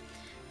ploy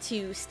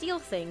to steal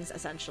things,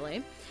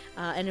 essentially,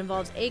 and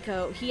involves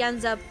Eiko, he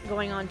ends up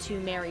going on to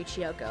marry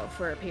Chioko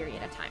for a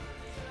period of time.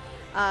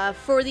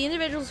 For the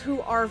individuals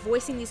who are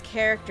voicing these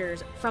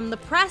characters, from the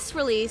press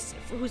release,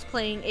 who's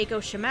playing Eiko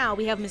Shimao,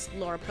 we have Miss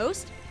Laura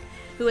Post,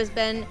 who has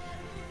been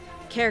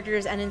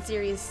characters and in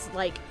series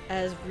like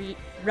as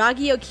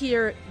Ragio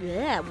Kira...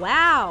 Yeah,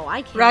 wow,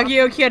 I can't...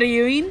 Ragio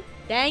Kiryuin?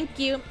 Thank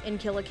you, in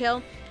Kill la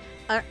Kill.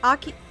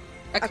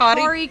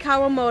 Akari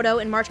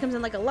Kawamoto in March Comes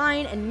in Like a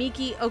Lion, and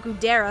Miki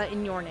Okudera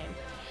in Your Name.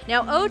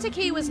 Now,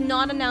 Otaki was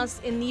not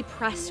announced in the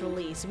press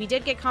release. We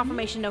did get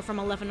confirmation, though, from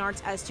 11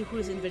 Arts as to who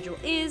this individual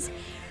is.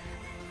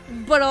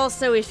 But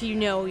also, if you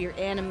know your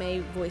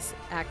anime voice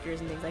actors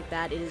and things like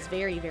that, it is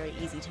very, very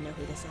easy to know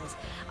who this is.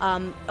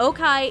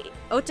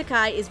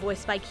 Otakai is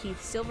voiced by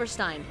Keith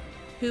Silverstein.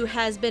 who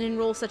has been in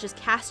roles such as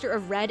Caster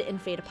of Red in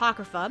Fate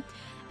Apocrypha,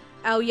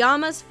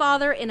 Aoyama's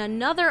father in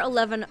another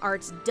 11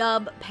 Arts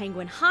dub,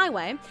 Penguin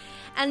Highway,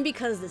 and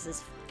because this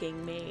is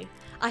fucking me,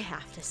 I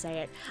have to say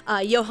it,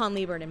 Johann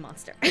Liebert in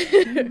Monster.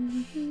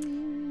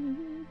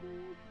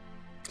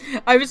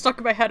 I was stuck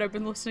in my head. I've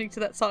been listening to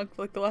that song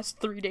for like the last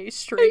 3 days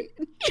straight.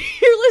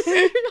 You're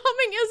listening to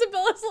humming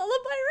Isabella's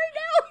Lullaby right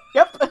now?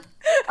 Yep.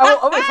 I will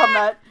always hum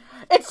that.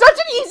 It's such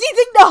an easy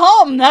thing to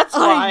hum, that's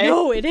why. I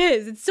know it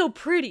is. It's so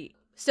pretty.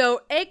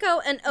 So, Eiko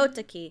and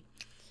Otaki.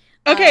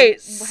 Okay,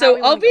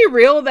 so I'll be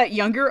real, that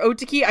younger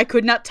Otaki, I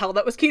could not tell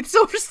that was Keith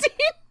Silverstein.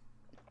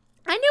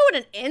 I knew in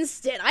an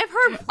instant. I've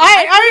heard.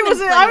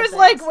 I was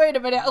like, wait a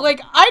minute.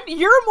 Like,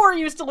 you're more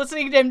used to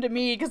listening to him to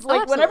me because,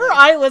 like, whenever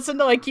I listen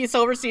to like Keith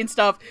Silverstein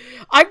stuff,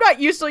 I'm not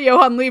used to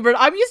Johann Liebert.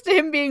 I'm used to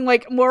him being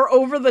like more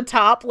over the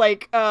top,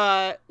 like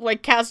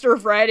Caster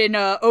of Red in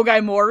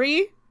Ogai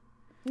Mori.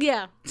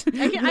 Yeah,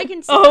 I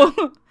can see.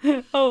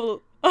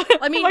 Oh.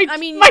 I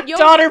mean, my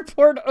daughter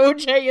poured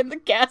OJ in the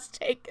gas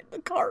tank and the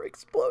car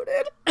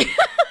exploded.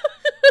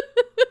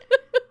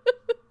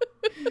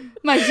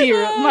 My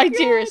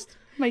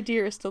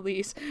dearest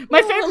Elise.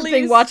 My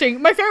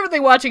favorite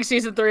thing watching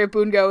season 3 of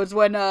Bungo is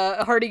when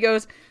Hardy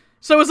goes,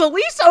 "So is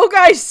Elise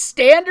Ogai's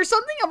stand or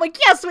something?" I'm like,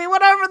 "Yes, we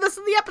went over this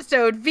in the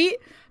episode.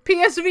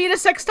 PS Vita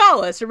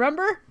Sextalis,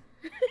 remember?"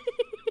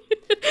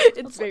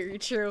 It's very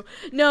true.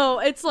 No,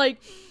 it's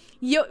like,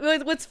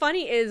 what's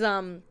funny is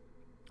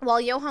while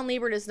Johann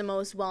Liebert is the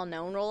most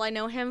well-known role I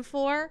know him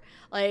for,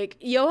 like,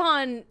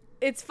 Johann,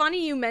 it's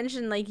funny you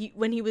mentioned, like,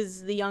 when he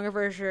was the younger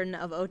version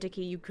of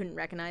Otaki, you couldn't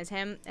recognize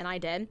him, and I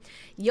did.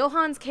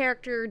 Johann's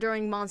character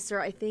during Monster,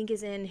 I think,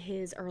 is in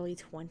his early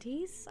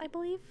 20s, I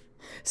believe.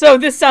 So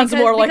this sounds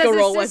more like a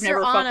role I've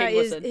never fucking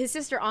listened. His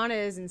sister Anna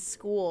is in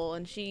school,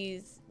 and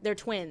they're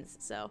twins,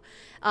 so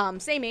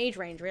same age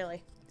range,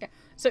 really. Yeah.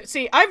 So,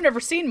 see, I've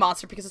never seen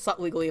Monster because it's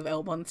not legally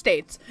available in the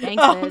States.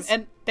 Thanks, Fizz.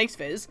 And thanks,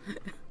 Fizz.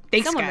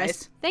 Thanks,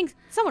 guys.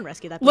 Someone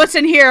rescue that.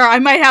 Listen here, I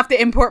might have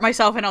to import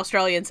myself an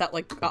Australian set.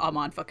 Like, I'm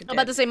on fucking. I'm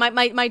about to say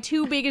my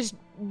two biggest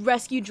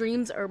rescue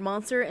dreams are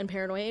Monster and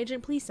Paranoia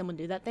Agent. Please, someone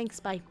do that. Thanks.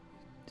 Bye.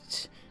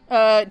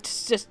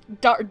 Just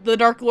the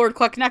Dark Lord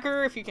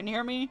Clucknecker, if you can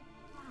hear me.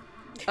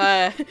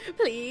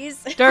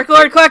 Please. Dark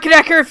Lord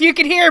Clucknecker, if you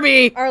can hear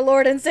me. Our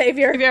Lord and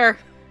Savior.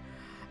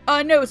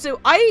 No, so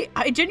I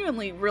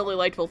genuinely really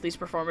liked both these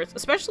performers,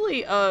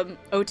 especially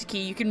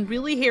Otaki. You can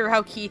really hear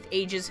how Keith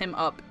ages him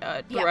up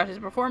throughout his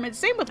performance.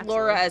 Same with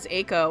Laura as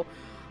Eiko.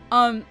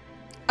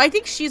 I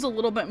think she's a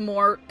little bit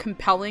more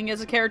compelling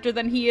as a character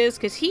than he is,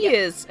 because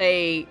he's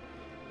a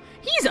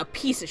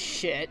piece of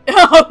shit. He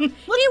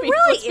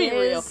really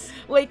is.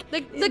 Like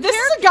this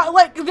is a guy,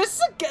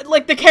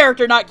 like the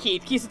character, not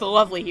Keith. Keith's the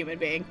lovely human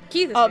being.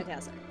 Keith is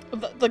fantastic.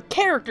 The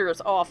character is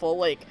awful.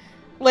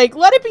 Like,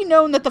 let it be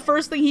known that the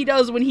first thing he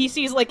does when he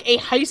sees, like, a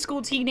high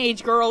school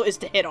teenage girl is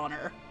to hit on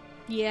her.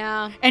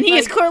 Yeah. And he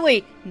is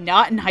clearly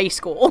not in high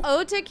school.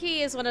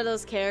 Otaki is one of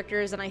those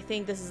characters, and I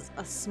think this is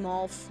a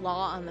small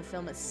flaw on the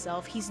film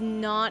itself. He's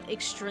not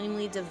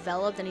extremely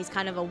developed, and he's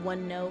kind of a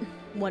one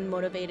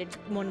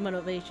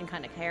motivation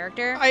kind of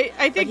character.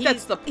 I think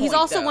that's the point, he's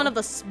also though. one of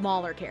the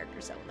smaller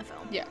characters, though, in the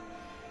film. Yeah.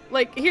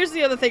 Like, here's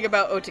the other thing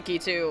about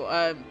Otaki, too.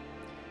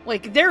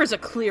 Like, there is a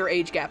clear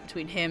age gap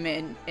between him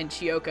and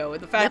Chiyoko,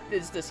 and the fact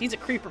is this, he's a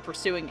creeper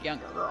pursuing a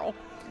younger girl.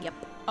 Yep.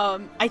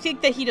 I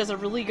think that he does a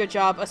really good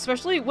job,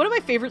 especially, one of my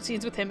favorite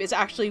scenes with him is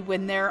actually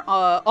when they're,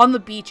 on the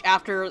beach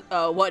after,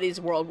 what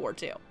is World War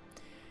II.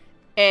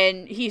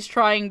 And he's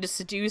trying to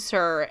seduce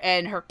her,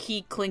 and her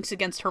key clinks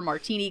against her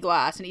martini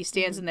glass, and he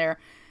stands in there.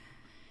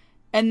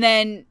 And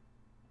then,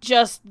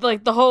 just,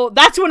 like,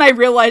 that's when I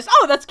realized,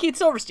 oh, that's Keith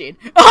Silverstein.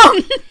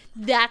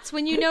 That's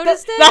when you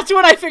noticed it? That's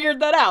when I figured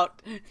that out.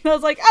 I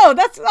was like,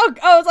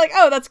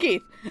 that's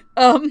Keith.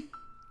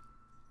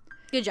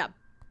 Good job.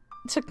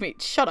 It took me,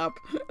 shut up.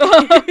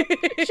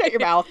 Shut your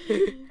mouth.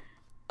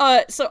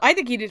 So I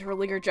think he did a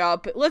really good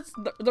job, but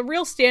the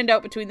real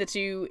standout between the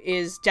two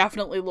is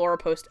definitely Laura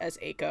Post as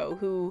Eiko,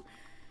 who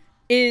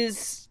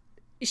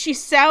she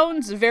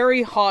sounds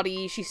very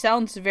haughty, she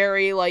sounds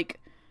very like,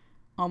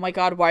 oh my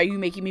god, why are you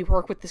making me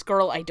work with this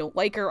girl? I don't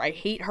like her, I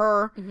hate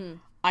her. Mm-hmm.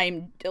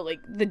 I'm, like,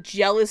 the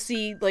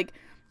jealousy, like,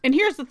 and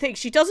here's the thing,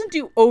 she doesn't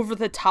do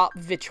over-the-top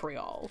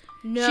vitriol.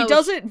 No. She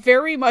does it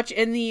very much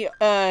in the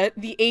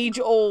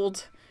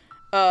age-old,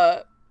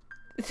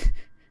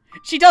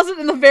 she does it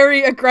in the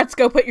very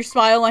Agretzko put your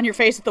smile on your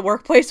face at the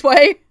workplace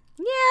way.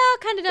 Yeah,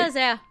 kinda does,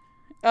 yeah.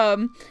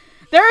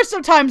 There are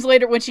some times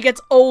later when she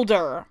gets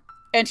older,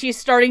 and she's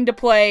starting to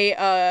play,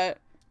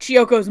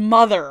 Chiyoko's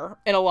mother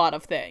in a lot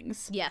of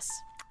things. Yes.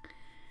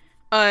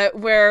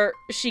 Where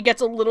she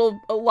gets a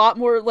lot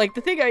more, like,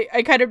 the thing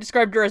I kind of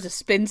described her as a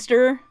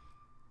spinster.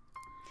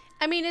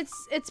 I mean,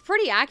 it's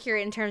pretty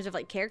accurate in terms of,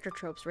 like, character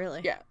tropes,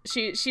 really. Yeah,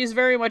 she's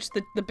very much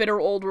the bitter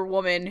older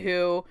woman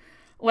who,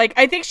 like,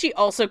 I think she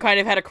also kind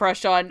of had a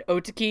crush on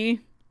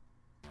Otaki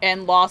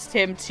and lost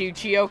him to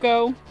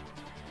Chiyoko.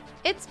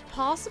 It's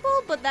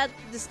possible, but that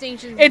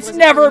distinction it's wasn't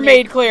never really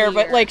made clear.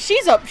 But like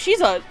she's a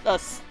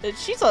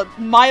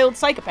mild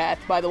psychopath,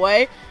 by the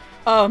way.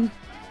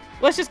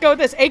 Let's just go with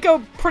this.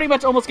 Eiko pretty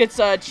much almost gets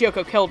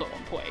Chiyoko killed at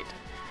one point.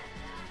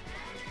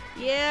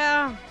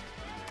 Yeah.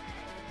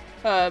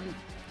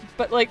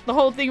 But like the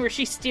whole thing where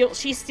she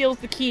steals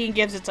the key and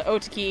gives it to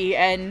Otaki,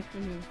 and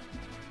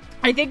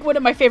I think one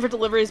of my favorite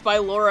deliveries by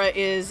Laura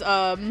is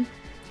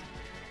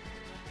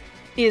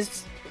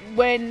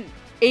when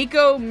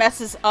Eiko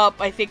messes up,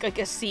 I think, like,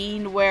 a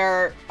scene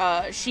where,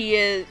 where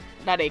Chiyoko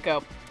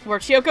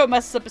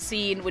messes up a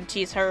scene when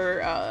she's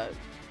her,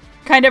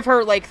 kind of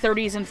her, like,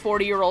 30s and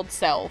 40-year-old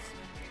self.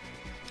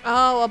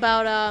 Oh,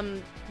 about,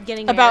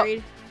 getting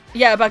married?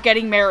 Yeah, about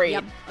getting married.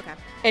 Yep, okay.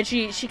 And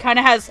she kind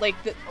of has, like,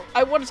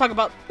 I want to talk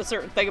about a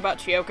certain thing about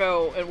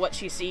Chiyoko and what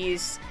she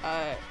sees,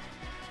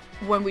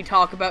 when we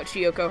talk about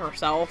Chiyoko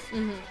herself.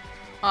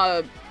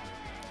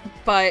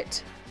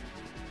 But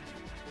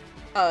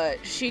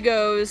she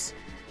goes,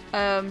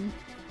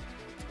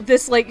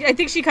 this, like, I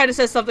think she kind of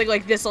says something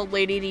like, this old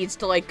lady needs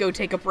to, like, go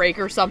take a break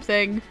or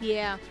something.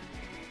 Yeah.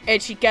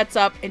 And she gets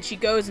up, and she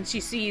goes, and she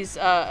sees,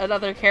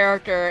 another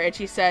character, and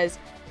she says,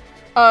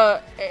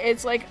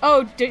 it's like,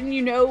 oh, didn't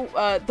you know,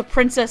 the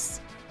princess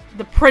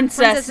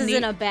is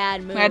in a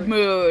bad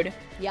mood.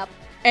 Yep.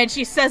 And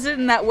she says it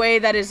in that way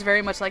that is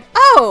very much like,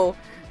 oh!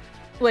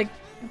 Like,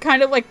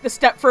 kind of like the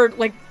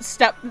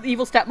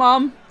evil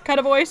stepmom kind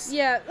of voice.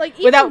 Yeah, like,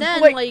 even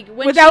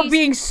without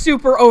being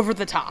super over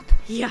the top.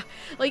 Yeah,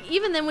 like,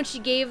 even then when she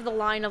gave the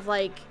line of,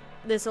 like,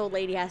 this old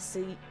lady has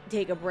to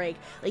take a break,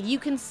 like, you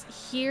can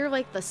hear,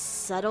 like, the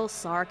subtle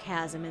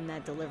sarcasm in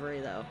that delivery,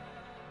 though.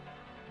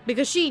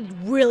 Because she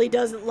really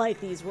doesn't like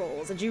these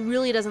roles, and she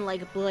really doesn't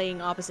like playing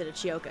opposite of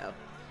Chiyoko.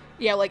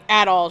 Yeah, like,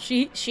 at all.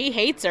 She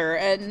hates her,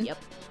 and yep.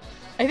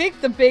 I think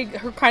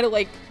her kind of,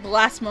 like, the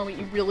last moment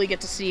you really get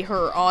to see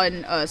her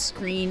on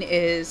screen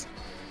is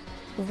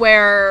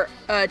where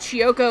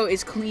Chiyoko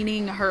is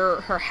cleaning her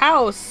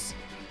house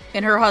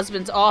in her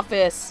husband's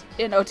office,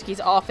 in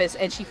Otaki's office,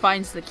 and she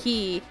finds the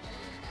key,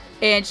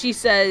 and she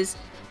says,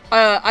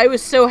 I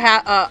was so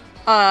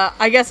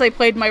I guess I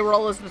played my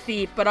role as the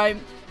thief, but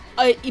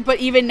but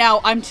even now,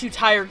 I'm too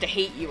tired to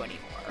hate you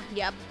anymore.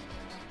 Yep.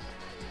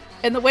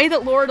 And the way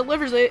that Laura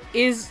delivers it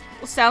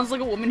sounds like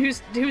a woman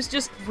who's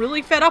just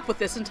really fed up with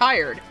this and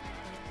tired.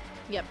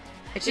 Yep.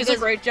 And she does a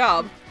great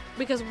job.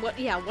 Because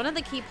one of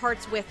the key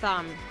parts with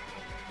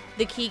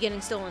the key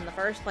getting stolen in the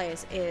first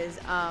place is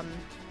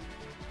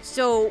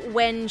so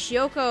when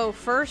Chiyoko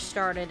first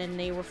started and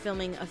they were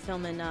filming a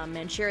film in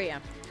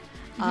Manchuria,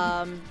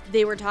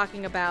 they were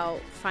talking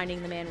about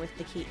finding the man with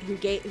the key who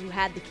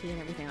had the key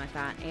and everything like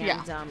that. And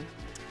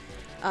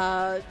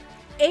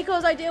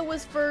Eiko's idea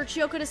was for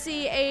Chiyoko to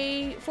see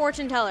a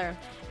fortune teller,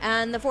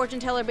 and the fortune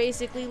teller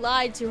basically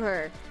lied to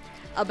her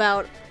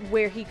about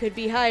where he could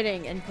be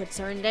hiding and puts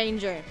her in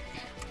danger.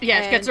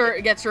 Yeah,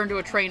 it gets her into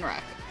a train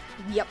wreck.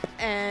 Yep,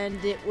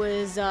 and it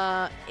was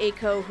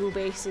Eiko who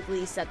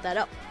basically set that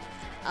up,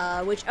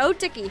 which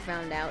Otaki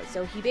found out.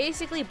 So he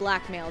basically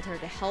blackmailed her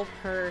to help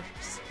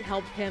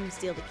him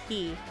steal the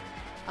key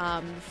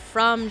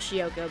from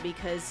Chiyoko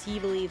because he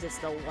believes it's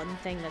the one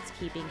thing that's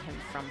keeping him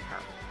from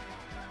her.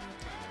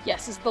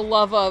 Yes, it's the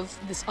love of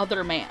this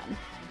other man.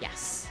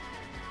 Yes.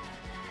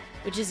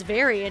 Which is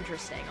very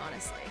interesting,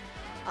 honestly.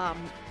 I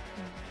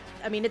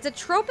mean, it's a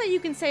trope that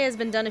you can say has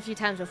been done a few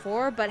times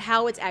before, but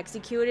how it's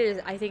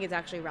executed, I think it's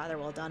actually rather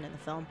well done in the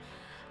film.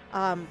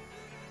 Are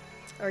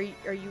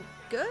you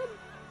good?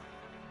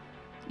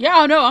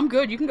 Yeah, no, I'm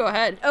good. You can go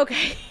ahead.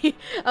 Okay.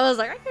 I was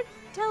like, I could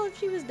tell if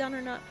she was done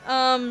or not.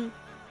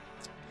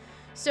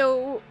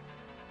 So,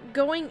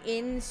 going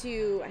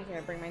into... I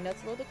gotta bring my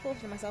notes a little bit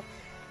closer to myself.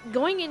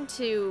 Going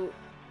into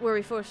where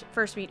we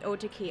first meet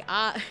Otaki,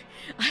 I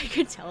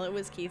could tell it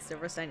was Keith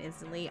Silverstein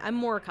instantly. I'm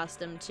more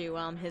accustomed to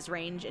his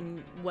range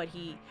and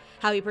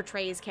how he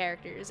portrays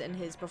characters and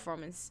his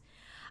performance.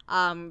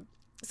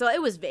 So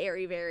it was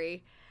very,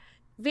 very,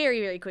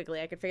 very, very quickly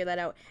I could figure that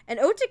out. And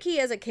Otaki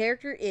as a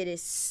character,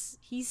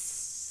 he's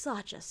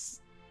such a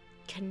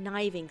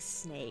conniving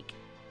snake.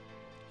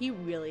 He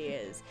really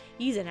is.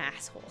 He's an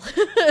asshole.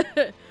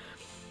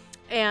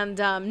 And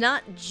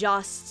not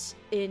just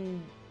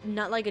in...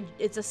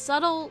 it's a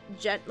subtle,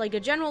 like a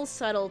general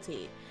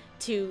subtlety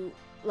to,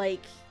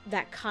 like,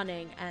 that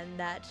cunning and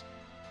that,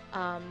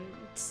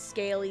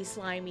 scaly,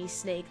 slimy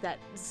snake, that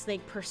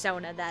snake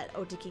persona that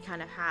Otaki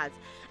kind of has.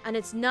 And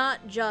it's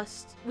not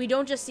just, we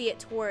don't just see it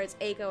towards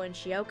Eiko and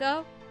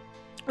Chiyoko,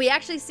 we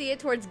actually see it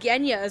towards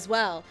Genya as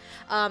well,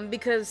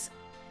 because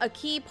a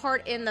key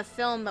part in the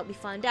film that we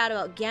find out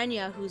about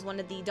Genya, who's one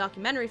of the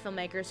documentary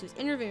filmmakers who's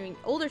interviewing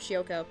older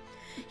Chiyoko,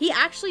 he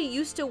actually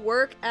used to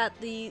work at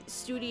the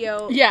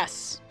studio.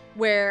 Yes.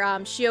 Where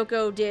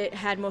Chiyoko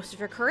had most of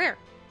her career.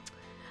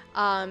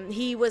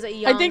 He was a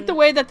young... I think the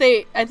way that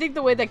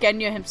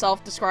Genya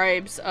himself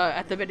describes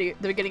at the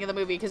beginning of the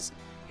movie, because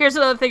here's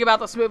another thing about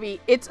this movie.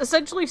 It's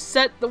essentially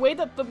set... The way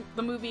that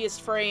the movie is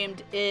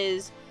framed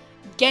is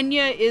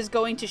Genya is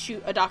going to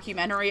shoot a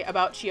documentary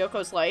about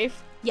Chiyoko's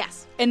life.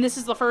 Yes. And this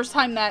is the first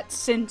time that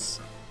since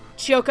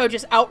Chiyoko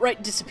just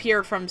outright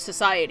disappeared from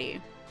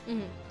society.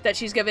 Mm-hmm. That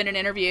she's given an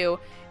interview.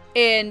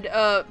 And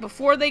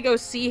before they go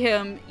see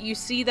him, you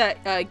see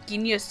that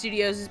Ginyu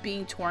Studios is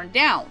being torn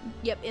down.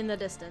 Yep, in the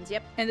distance.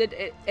 Yep.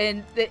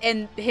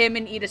 And him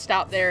and Ida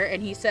stop there,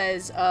 and he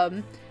says,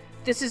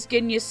 "This is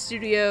Ginyu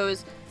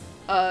Studios."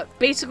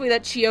 Basically,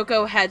 that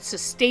Chiyoko had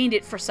sustained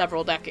it for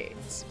several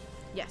decades.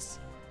 Yes.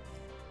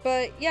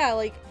 But yeah,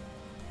 like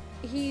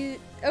Keith's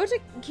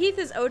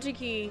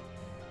Otaki,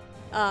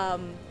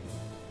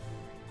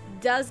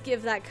 does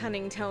give that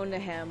cunning tone to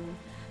him.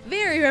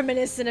 Very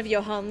reminiscent of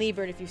Johann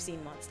Liebert if you've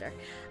seen Monster.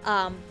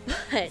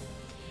 But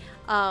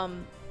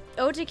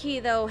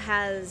Otaki, though,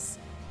 has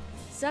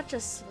such a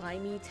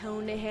slimy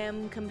tone to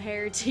him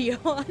compared to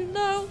Johann,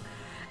 though.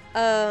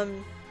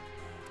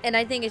 And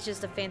I think it's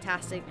just a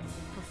fantastic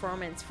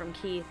performance from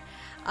Keith.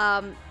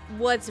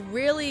 What's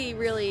really,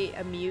 really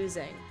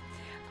amusing,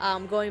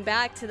 going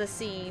back to the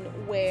scene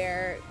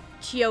where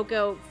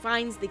Chiyoko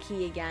finds the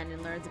key again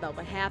and learns about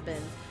what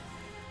happened,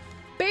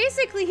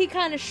 basically he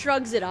kind of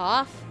shrugs it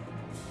off.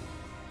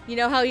 You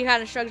know how he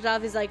kind of shrugs it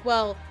off? He's like,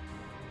 well,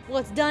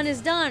 what's done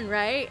is done,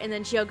 right? And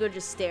then Chiyoko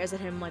just stares at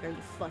him like, are you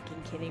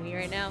fucking kidding me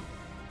right now?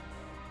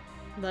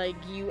 Like,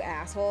 you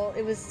asshole.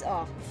 It was,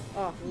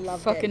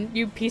 loved fucking it.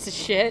 You piece of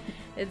shit.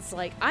 It's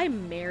like, I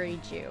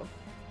married you.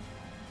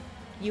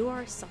 You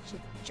are such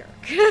a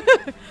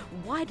jerk.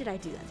 Why did I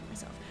do that to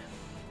myself?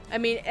 I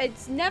mean,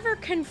 it's never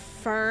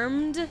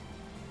confirmed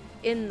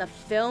in the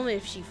film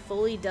if she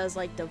fully does,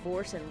 like,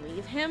 divorce and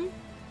leave him.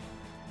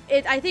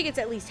 I think it's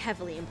at least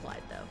heavily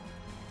implied, though,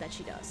 that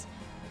she does.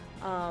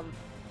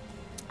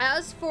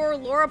 As for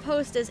Laura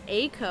Post as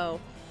Eiko,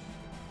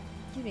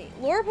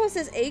 Laura Post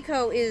as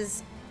Eiko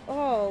is,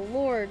 oh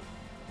lord,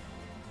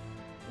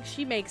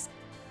 she makes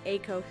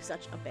Eiko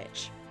such a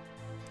bitch.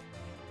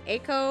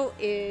 Eiko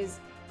is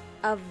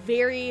a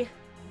very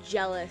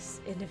jealous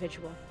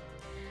individual,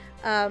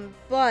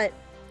 but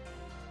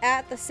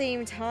at the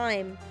same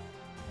time,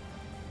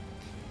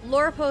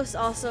 Laura Post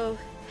also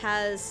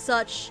has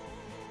such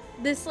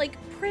this, like,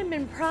 prim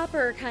and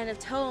proper kind of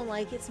tone,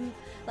 like, it's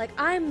like,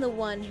 I'm the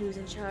one who's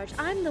in charge,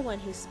 I'm the one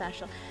who's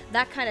special,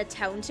 that kind of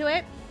tone to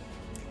it,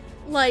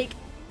 like,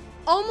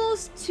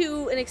 almost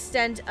to an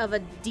extent of a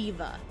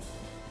diva,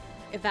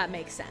 if that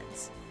makes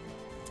sense.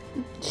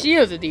 She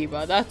is a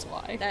diva, that's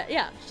why.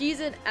 Yeah,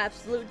 she's an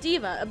absolute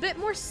diva, a bit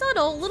more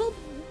subtle, a little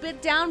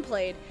bit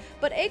downplayed,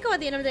 but Eiko at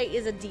the end of the day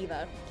is a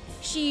diva.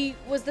 She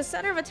was the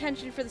center of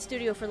attention for the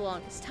studio for the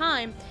longest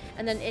time,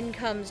 and then in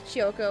comes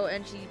Chiyoko,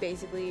 and she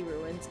basically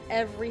ruins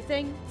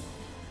everything.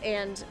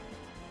 And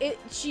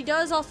she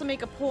does also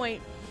make a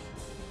point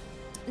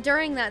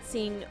during that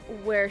scene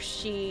where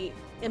she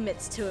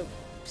admits to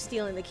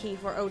stealing the key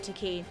for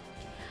Otaki,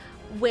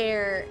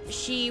 where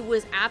she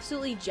was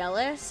absolutely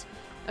jealous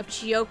of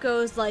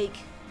Chiyoko's, like,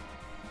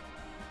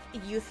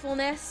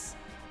 youthfulness,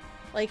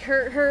 like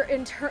her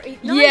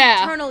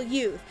internal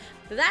youth.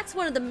 That's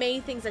one of the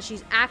main things that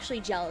she's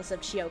actually jealous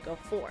of Chiyoko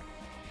for.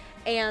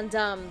 And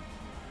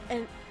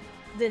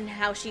then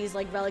how she's,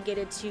 like,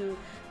 relegated to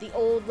the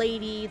old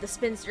lady, the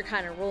spinster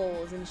kind of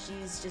roles, and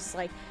she's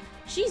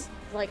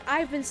like,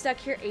 I've been stuck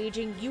here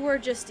aging, you are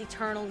just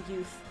eternal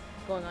youth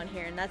going on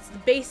here, and that's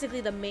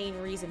basically the main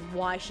reason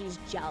why she's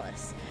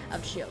jealous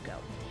of Chiyoko.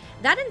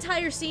 That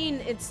entire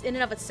scene, it's in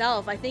and of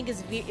itself, I think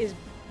is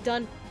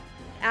done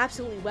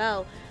absolutely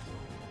well.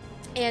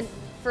 And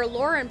for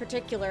Laura in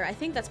particular, I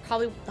think that's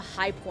probably the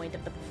high point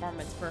of the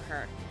performance for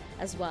her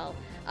as well.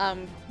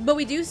 But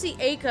we do see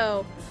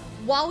Eiko,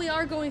 while we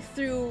are going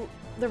through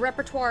the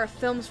repertoire of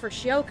films for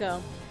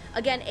Chiyoko,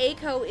 again,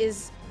 Eiko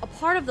is a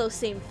part of those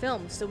same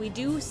films, so we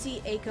do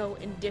see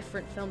Eiko in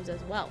different films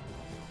as well.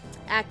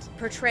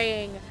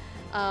 Portraying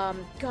a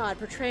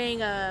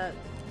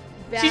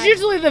bad... She's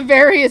usually the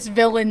various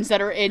villains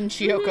that are in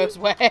Chiyoko's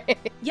way.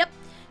 Yep.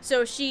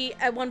 So she,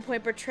 at one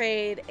point,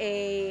 portrayed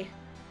a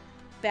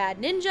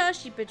bad ninja.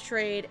 She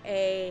portrayed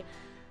a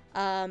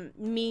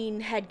mean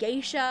head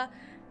geisha.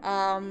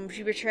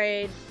 She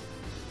portrayed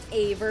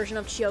a version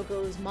of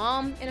Chiyoko's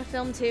mom in a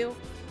film too,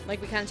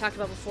 like we kind of talked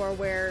about before,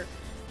 where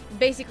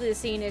basically the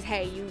scene is,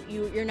 hey,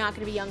 you're not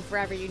going to be young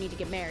forever, you need to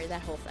get married,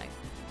 that whole thing.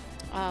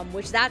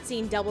 Which that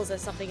scene doubles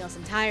as something else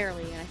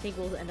entirely, and I think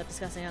we'll end up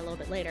discussing that a little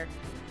bit later.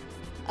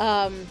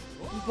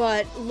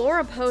 But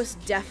Laura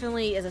Post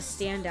definitely is a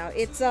standout.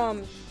 It's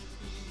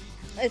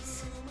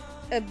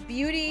a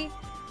beauty.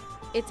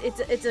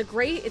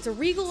 It's a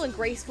regal and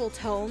graceful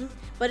tone,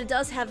 but it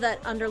does have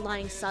that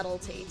underlying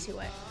subtlety to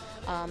it,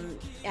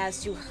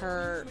 as to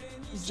her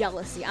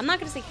jealousy. I'm not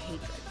gonna say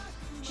hatred.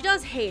 She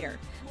does hate her,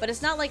 but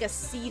it's not like a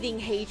seething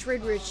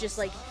hatred where it's just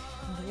like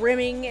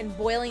brimming and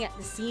boiling at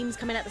the seams,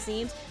 coming at the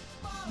seams.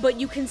 But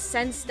you can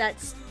sense that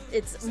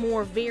it's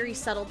more very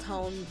subtle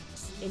tone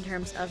in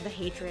terms of the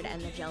hatred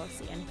and the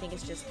jealousy, and I think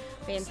it's just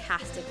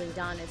fantastically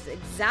done. It's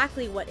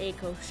exactly what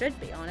Eiko should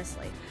be,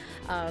 honestly.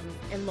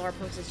 And Laura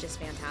Post is just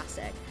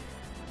fantastic.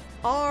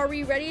 Are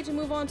we ready to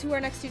move on to our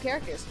next two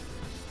characters?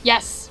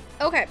 Yes.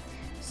 Okay,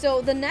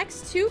 so the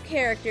next two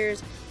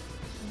characters,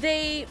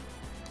 they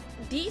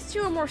these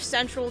two are more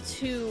central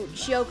to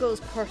Chiyoko's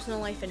personal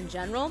life in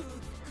general,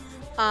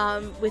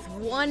 with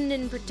one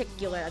in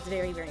particular that's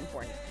very, very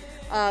important.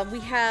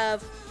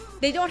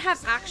 They don't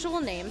have actual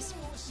names.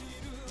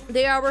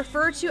 They are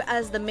referred to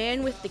as the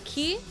man with the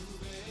key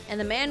and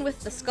the man with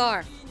the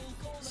scar.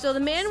 So the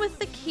man with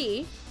the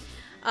key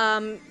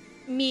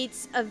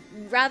meets a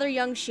rather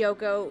young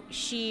Chiyoko.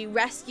 She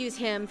rescues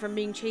him from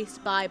being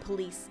chased by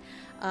police,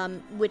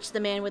 which the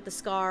man with the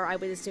scar, I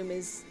would assume,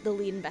 is the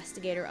lead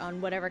investigator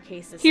on whatever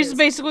case this is. He's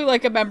basically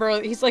like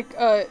he's like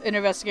an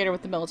investigator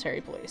with the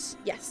military police.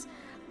 Yes.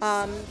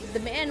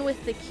 The man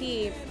with the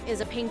key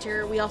is a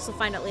painter. We also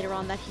find out later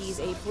on that he's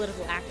a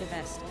political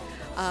activist,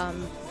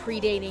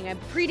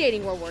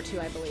 predating World War II,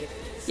 I believe.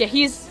 Yeah,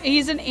 he's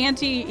an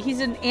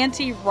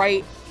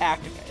anti-right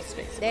activist,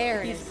 basically.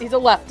 There it is. He's a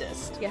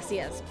leftist. Yes, he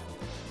is.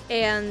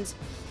 And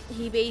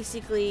he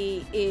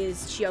basically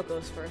is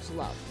Chiyoko's first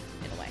love,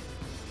 in a way.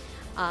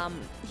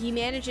 He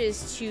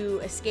manages to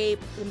escape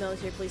the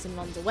military police and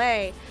runs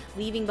away,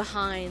 leaving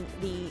behind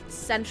the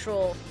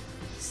central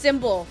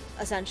symbol,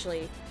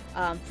 essentially,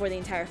 for the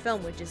entire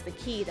film, which is the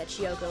key that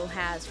Chiyoko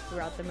has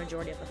throughout the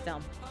majority of the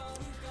film.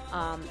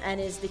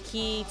 And is the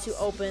key to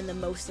open the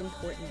most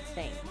important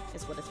thing,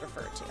 is what it's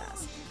referred to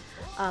as.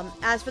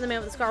 As for the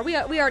man with the scar, we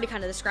already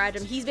kind of described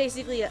him. He's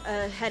basically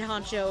a head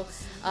honcho,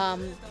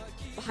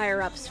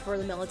 higher-ups for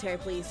the military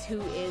police who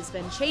has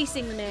been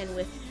chasing the man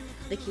with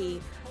the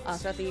key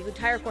throughout the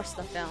entire course of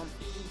the film.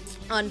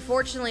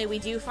 Unfortunately, we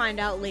do find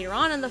out later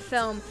on in the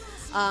film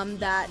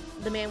that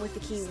the man with the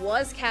key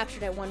was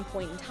captured at one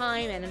point in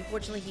time, and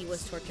unfortunately he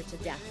was tortured to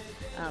death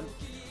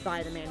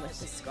by the man with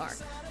the scar.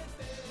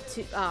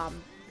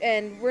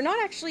 And we're not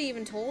actually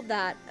even told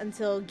that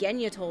until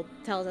Genya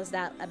tells us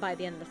that by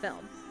the end of the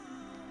film.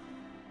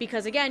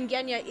 Because again,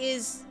 Genya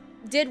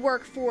did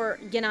work for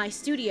Genai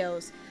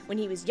Studios when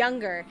he was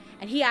younger,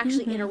 and he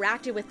actually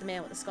interacted with the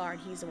man with the scar,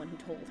 and he's the one who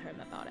told him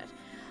about it.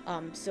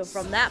 So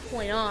from that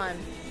point on,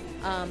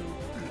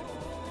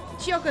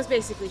 Chiyoko's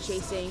basically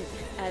chasing,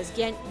 as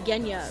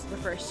Genya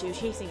refers to,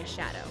 chasing a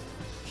shadow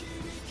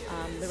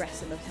the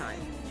rest of the time,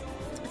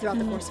 throughout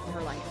the course of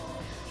her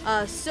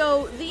life.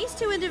 So these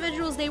two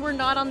individuals, they were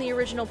not on the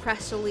original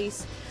press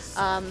release.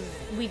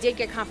 We did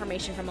get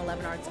confirmation from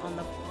 11 Arts on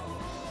the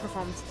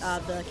performance,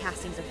 the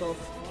castings of both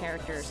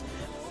characters.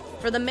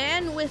 For the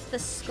man with the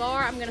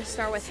scar, I'm going to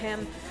start with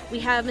him. We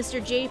have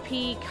Mr.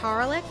 J.P.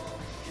 Karlik,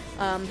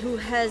 who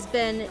has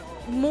been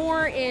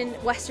more in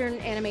Western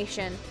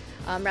animation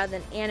rather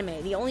than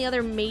anime. The only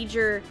other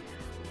major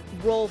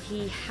role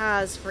he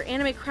has for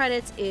anime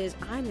credits is,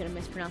 I'm going to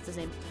mispronounce his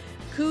name,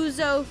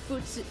 Kuzo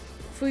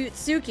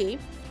Fuyutsuki,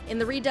 in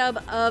the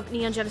redub of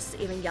Neon Genesis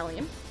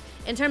Evangelion.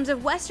 In terms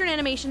of Western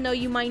animation, though,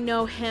 you might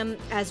know him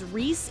as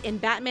Reese in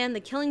Batman: The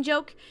Killing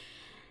Joke.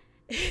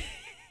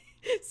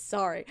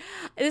 Sorry.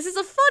 This is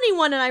a funny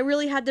one, and I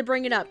really had to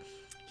bring it up.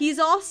 He's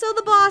also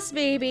the Boss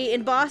Baby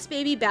in Boss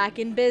Baby Back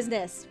in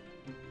Business.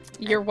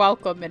 You're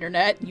welcome,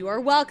 Internet. You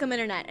are welcome,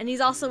 Internet. And he's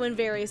also in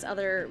various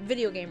other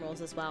video game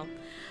roles as well.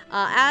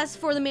 As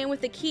for the man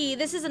with the key,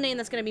 this is a name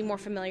that's going to be more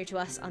familiar to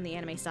us on the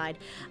anime side.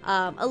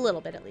 A little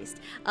bit, at least.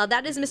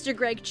 That is Mr.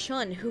 Greg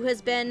Chun, who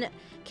has been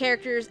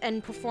characters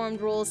and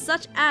performed roles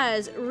such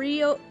as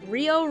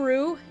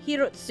Ryoru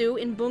Hirotsu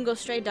in Bungo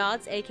Stray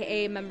Dogs,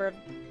 a.k.a. a member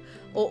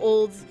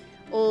of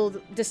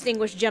old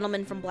distinguished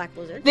gentleman from Black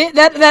Blizzard.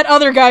 That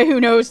other guy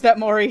who knows that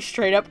Mori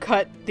straight up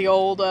cut the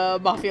old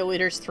mafia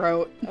leader's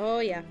throat. Oh,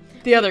 yeah.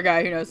 The other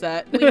guy who knows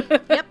that.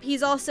 Yep,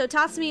 he's also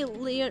Tatsumi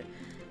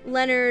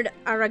Leonard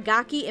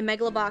Aragaki in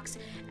Megalobox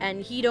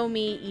and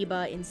Hidomi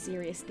Iba in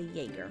Sirius the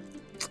Jaeger.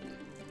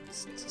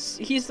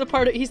 He's the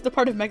part of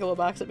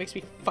Megalobox that makes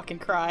me fucking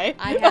cry.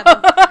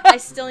 I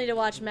still need to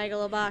watch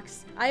Megalobox.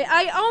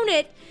 I own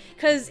it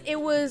because it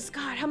was,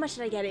 God, how much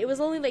did I get it? It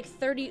was only like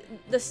 30,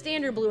 the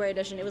standard Blu-ray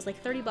edition. It was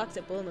like $30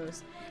 at Blue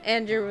Moose.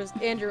 Andrew,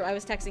 I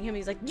was texting him.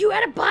 He's like, you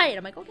had to buy it.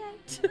 I'm like, okay.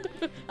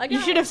 You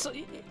should have.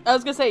 I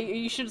was gonna say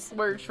you should have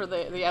splurged for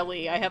the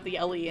LE. I have the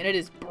LE, and it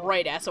is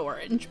bright ass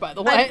orange, by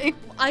the way.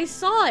 I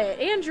saw it.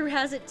 Andrew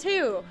has it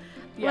too.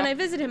 Yeah. When I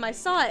visited him, I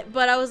saw it,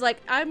 but I was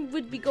like, I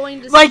would be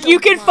going to. Like, you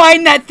can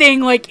find that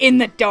thing like in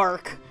the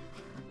dark.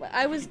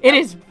 It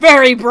is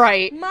very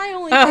bright. My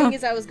only thing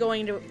is I would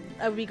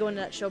be going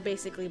to that show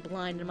basically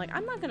blind. I'm like,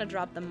 I'm not gonna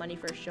drop the money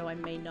for a show I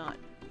may not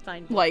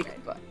find.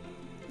 But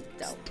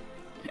dope.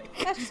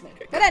 That's just me.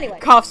 But anyway.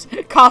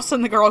 Coughs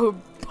on the girl who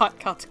bought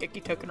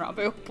Katsukiki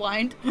Tokenrambu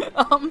blind.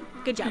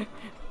 Good job.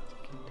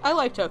 I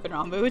like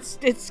Tokenrambu.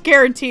 It's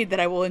guaranteed that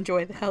I will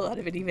enjoy the hell out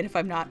of it, even if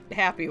I'm not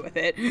happy with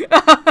it.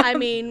 I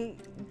mean,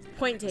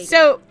 point taken.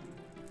 So,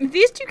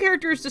 these two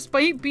characters,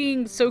 despite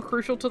being so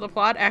crucial to the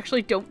plot,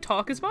 actually don't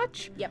talk as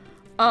much. Yep.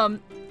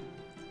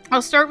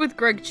 I'll start with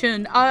Greg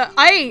Chun.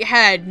 I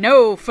had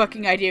no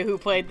fucking idea who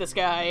played this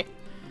guy.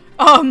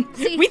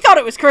 We thought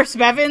it was Chris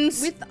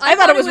Bevins. I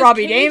thought it was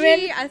Robbie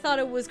Daymond. I thought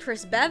it was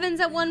Chris Bevins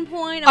at one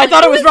point. I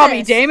thought it was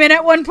Robbie Daymond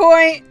at one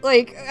point.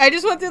 Like, I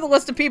just went through the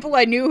list of people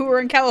I knew who were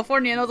in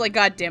California, and I was like,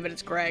 God damn it,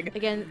 it's Greg.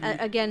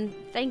 Again,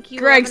 thank you,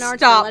 Greg, Arts,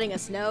 stop. for letting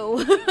us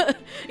know.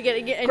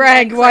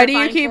 Greg, why do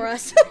you keep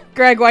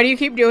Greg? Why do you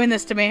keep doing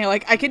this to me?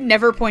 Like, I could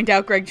never point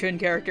out Greg Chun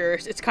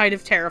characters. It's kind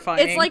of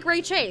terrifying. It's like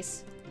Ray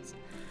Chase.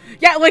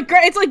 Yeah, like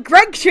it's like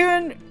Greg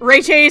Chun,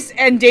 Ray Chase,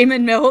 and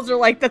Damon Mills are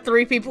like the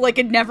three people I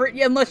could never,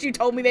 unless you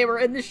told me they were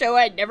in the show,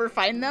 I'd never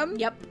find them.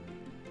 Yep.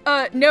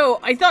 No,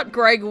 I thought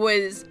Greg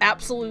was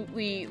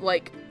absolutely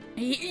like,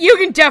 you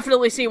can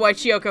definitely see why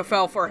Chiyoko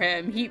fell for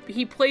him.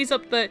 He plays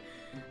up the,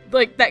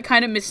 like, that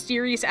kind of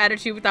mysterious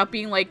attitude without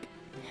being like,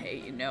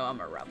 hey, you know, I'm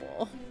a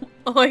rebel.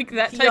 Like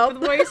that type of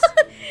voice.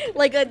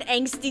 Like an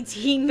angsty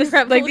teen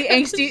rebel. Like the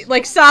angsty,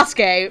 like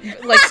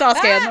Sasuke. Like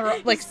Sasuke on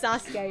the, like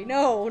Sasuke.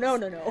 No.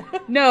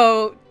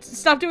 No,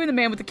 stop doing the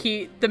man with the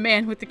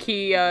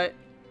key, a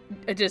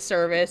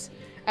disservice.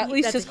 At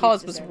least his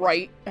cause was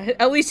right.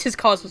 At least his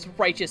cause was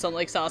righteous,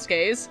 unlike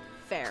Sasuke's.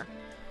 Fair.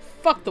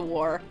 Fuck the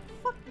war.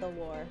 Fuck the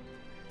war.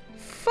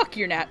 Fuck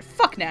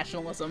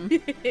nationalism.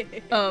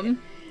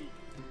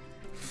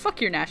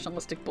 Fuck your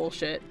nationalistic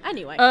bullshit.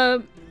 Anyway.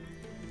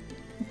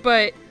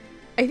 But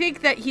I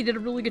think that he did a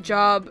really good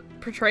job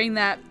portraying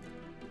that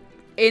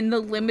in the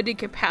limited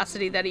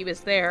capacity that he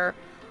was there.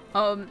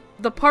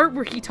 The part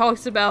where he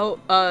talks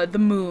about the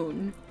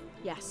moon.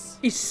 Yes.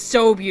 Is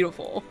so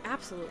beautiful.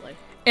 Absolutely.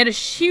 And a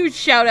huge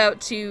shout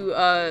out to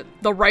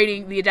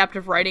the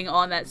adaptive writing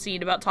on that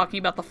scene about talking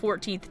about the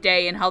 14th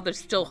day and how there's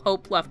still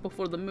hope left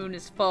before the moon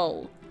is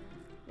full.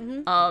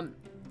 Mm-hmm.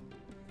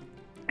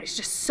 It's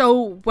just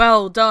so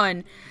well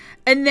done.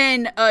 And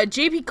then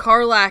J.P.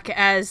 Carlack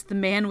as the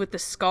man with the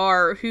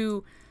scar,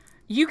 who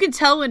you can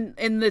tell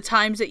in the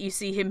times that you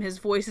see him, his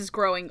voice is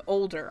growing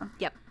older.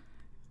 Yep.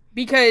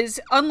 Because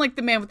unlike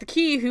the man with the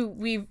key,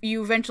 who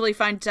you eventually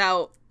find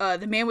out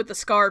the man with the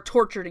scar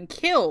tortured and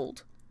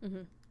killed.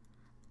 Mm-hmm.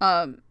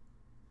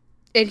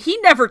 And he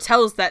never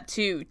tells that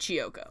to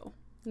Chiyoko.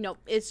 Nope,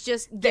 it's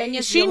just Genya.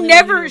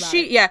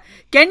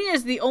 Genya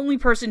is the only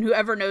person who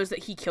ever knows that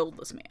he killed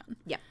this man.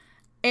 Yeah.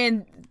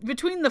 And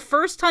between the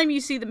first time you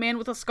see the man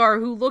with a scar,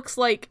 who looks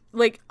like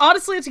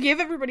honestly, to give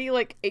everybody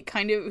like a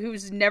kind of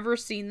who's never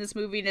seen this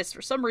movie and is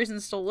for some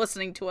reason still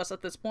listening to us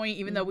at this point,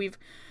 even though we've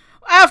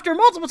after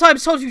multiple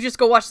times told you just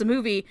go watch the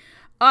movie.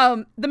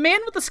 The man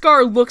with the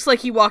scar looks like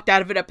he walked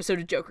out of an episode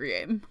of Joker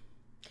Game.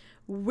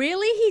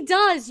 Really, he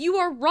does. You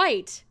are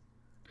right.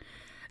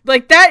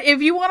 Like that, if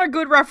you want a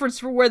good reference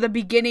for where the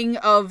beginning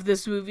of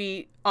this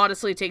movie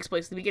honestly takes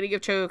place, the beginning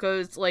of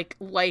Chiyoko's like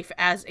life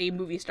as a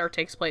movie star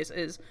takes place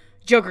is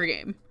Joker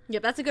Game.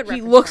 Yep, that's a good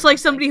reference. He looks like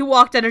somebody who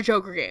walked out of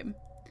Joker Game.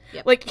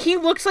 Yep. Like, he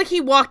looks like he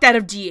walked out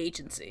of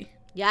D-Agency.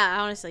 Yeah,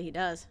 honestly, he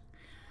does.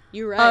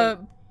 You're right.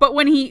 But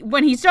when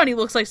he's done, he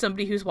looks like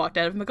somebody who's walked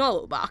out of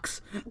Megalobox.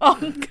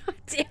 God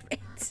damn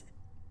it.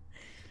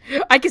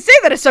 I can say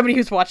that as somebody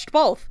who's watched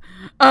both.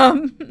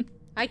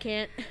 I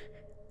can't.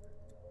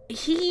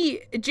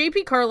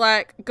 J.P.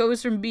 Carlack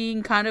goes from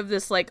being kind of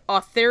this, like,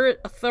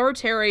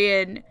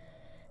 authoritarian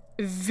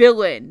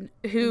villain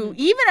who,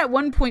 even at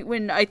one point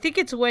when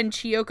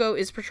Chiyoko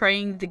is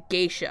portraying the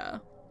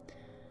geisha.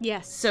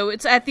 Yes. So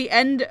it's at the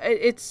end,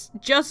 it's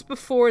just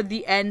before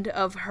the end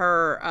of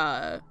her,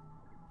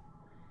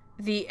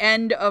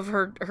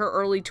 her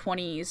early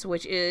 20s,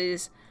 which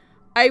is,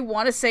 I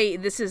want to say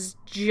this is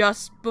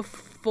just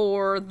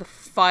before the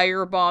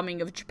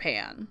firebombing of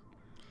Japan.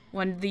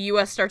 When the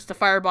U.S. starts to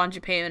firebomb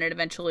Japan, and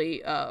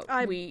eventually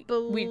we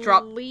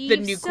drop the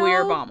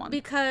nuclear bomb on.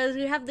 Because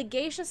we have the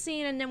geisha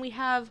scene, and then we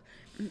have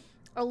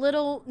the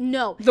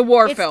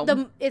war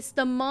film. It's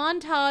the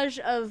montage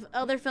of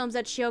other films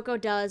that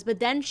Chiyoko does, but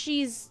then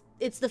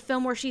it's the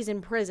film where she's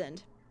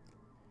imprisoned.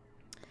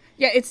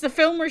 Yeah, it's the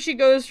film where she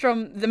goes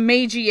from the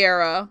Meiji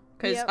era,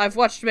 because I've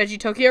watched Meiji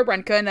Tokyo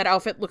Renka, and that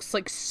outfit looks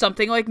like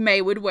something like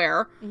Mei would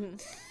wear. Mm-hmm.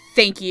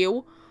 Thank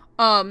you.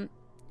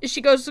 She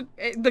goes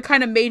the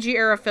kind of Meiji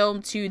era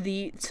film to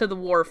the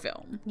war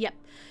film. Yep.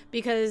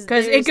 Because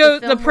it goes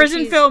the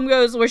prison film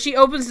goes where she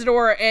opens the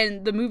door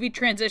and the movie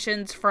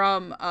transitions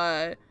from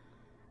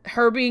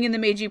her being in the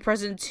Meiji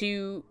prison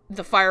to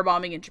the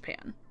firebombing in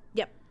Japan.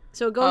 Yep.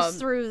 So it goes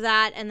through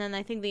that, and then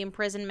I think the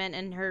imprisonment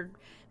and her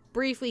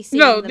briefly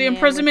seeing the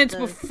imprisonment's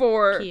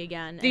before key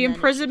again. The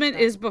imprisonment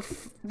is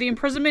before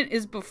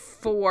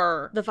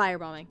the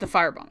firebombing. The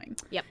firebombing.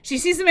 Yep. She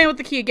sees the man with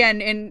the key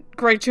again, and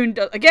Greg Chun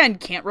again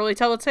can't really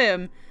tell it's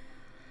him.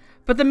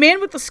 But the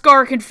man with the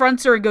scar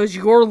confronts her and goes,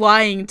 "You're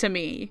lying to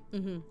me,"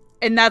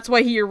 and that's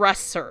why he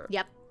arrests her.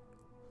 Yep.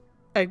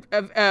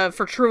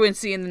 For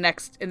truancy in the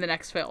next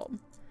film,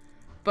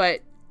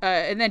 but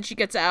and then she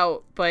gets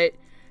out, but.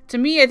 To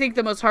me, I think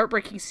the most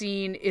heartbreaking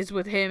scene is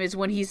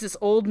when he's this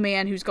old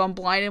man who's gone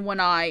blind in one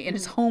eye and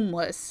is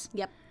homeless.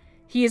 Yep.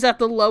 He is at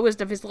the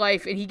lowest of his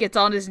life, and he gets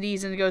on his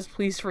knees and goes,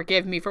 "Please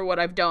forgive me for what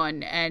I've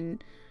done."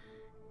 And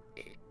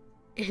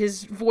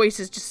his voice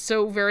is just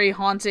so very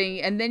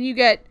haunting. And then you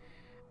get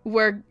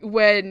where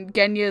when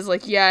Genya's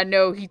like, yeah,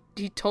 no,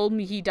 he told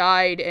me he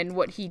died and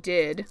what he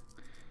did.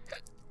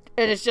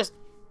 And it's just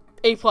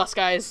A+,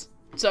 guys.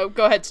 So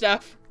go ahead,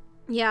 Steph.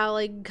 Yeah,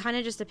 like, kind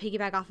of just to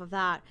piggyback off of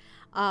that,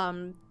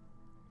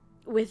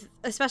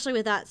 especially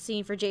with that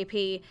scene for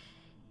JP,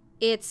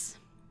 it's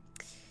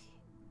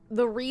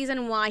the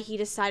reason why he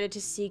decided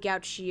to seek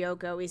out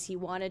Chiyoko is he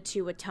wanted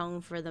to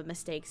atone for the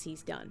mistakes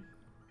he's done.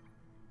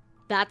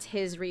 That's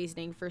his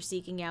reasoning for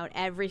seeking out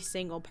every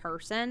single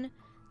person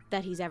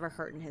that he's ever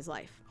hurt in his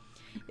life,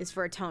 is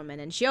for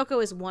atonement. And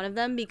Chiyoko is one of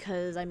them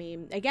because, I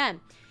mean,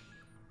 again,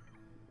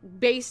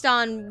 based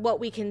on what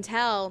we can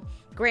tell,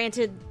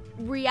 granted,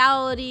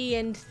 reality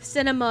and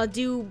cinema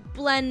do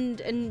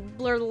blend and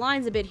blur the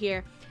lines a bit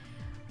here.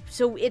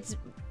 So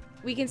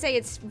we can say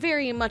it's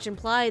very much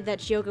implied that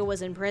Chiyoko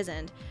was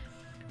imprisoned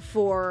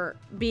for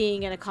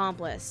being an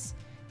accomplice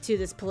to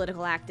this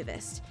political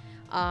activist.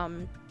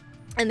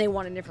 And they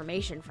wanted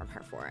information from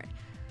her for it.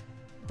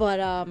 But,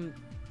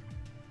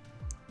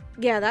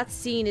 yeah, that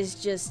scene is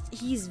just,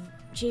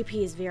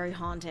 JP is very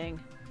haunting.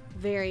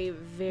 Very,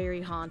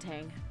 very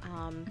haunting,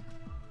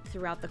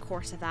 throughout the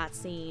course of that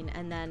scene.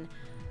 And then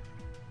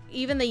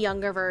even the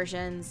younger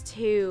versions,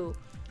 too,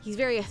 he's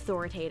very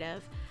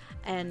authoritative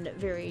and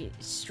very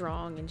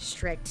strong and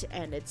strict,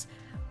 and it's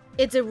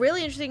a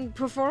really interesting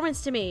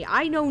performance to me.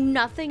 I know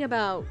nothing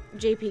about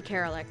JP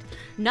Carolick.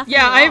 Nothing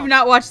Yeah, at all. I have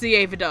not watched the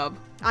Ava dub.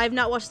 I have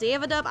not watched the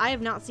Ava dub. I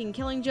have not seen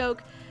Killing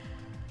Joke.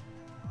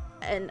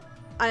 And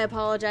I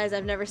apologize,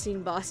 I've never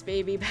seen Boss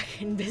Baby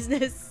back in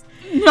business.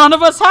 None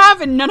of us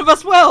have, and none of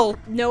us will.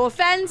 No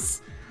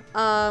offense.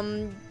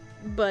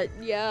 But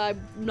yeah,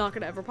 I'm not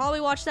gonna ever probably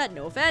watch that.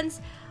 No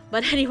offense.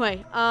 But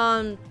anyway,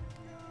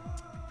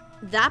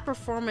 that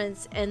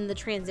performance and the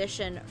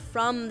transition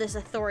from this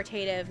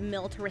authoritative,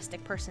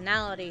 militaristic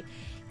personality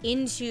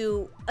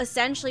into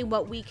essentially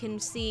what we can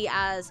see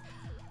as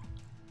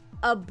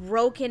a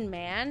broken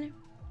man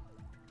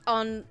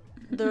on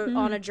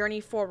a journey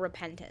for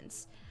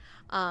repentance,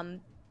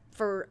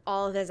 for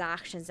all of his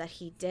actions that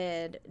he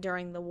did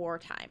during the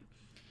wartime.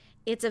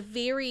 It's a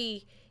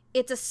very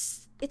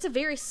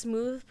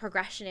smooth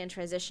progression and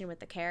transition with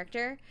the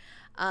character,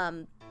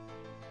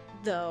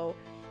 though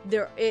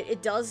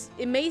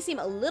it may seem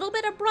a little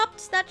bit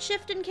abrupt, that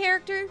shift in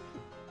character,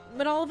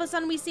 when all of a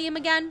sudden we see him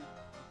again.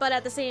 But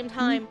at the same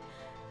time,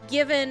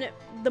 given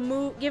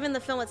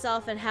the film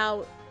itself and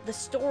how the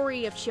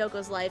story of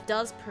Chiyoko's life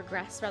does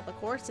progress throughout the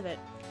course of it,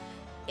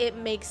 it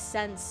makes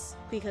sense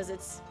because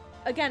it's,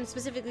 again,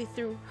 specifically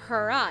through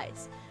her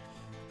eyes,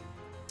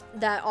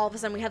 that all of a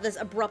sudden we have this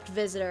abrupt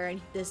visitor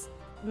and this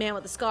man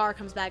with the scar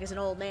comes back as an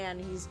old man.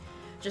 He's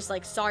just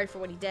like sorry for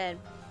what he did.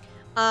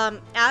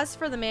 As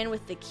for the man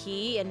with the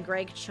key and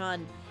Greg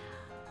Chun,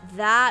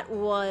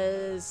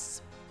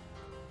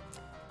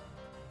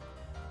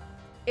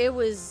 it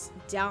was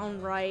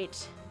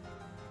downright,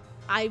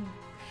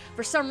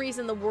 for some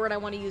reason the word I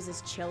want to use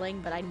is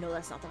chilling, but I know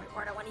that's not the right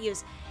word I want to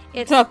use.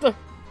 It's not the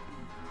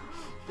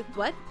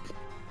what?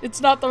 It's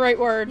not the right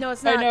word. No,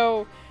 it's not. I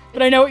know,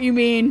 but I know what you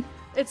mean.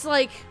 It's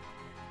like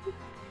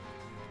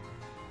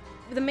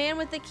the man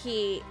with the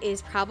key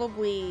is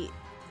probably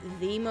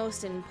the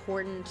most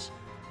important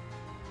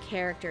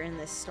character in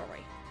this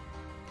story.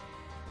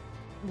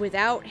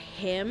 Without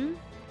him,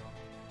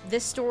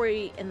 this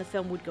story in the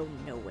film would go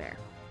nowhere.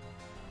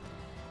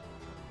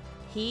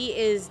 He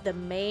is the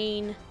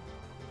main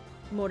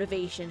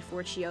motivation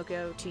for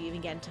Chiyoko to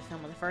even get into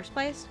film in the first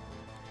place.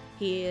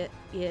 He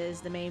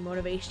is the main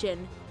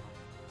motivation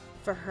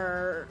for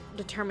her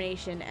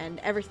determination and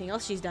everything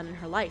else she's done in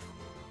her life,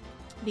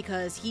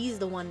 because he's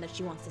the one that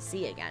she wants to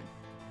see again.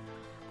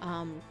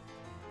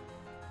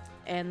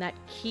 And that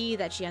key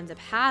that she ends up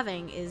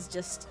having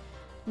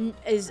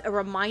is a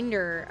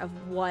reminder of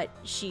what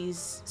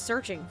she's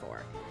searching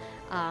for.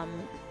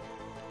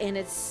 And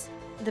it's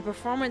the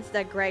performance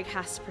that Greg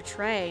has to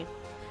portray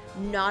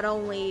not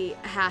only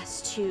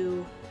has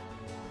to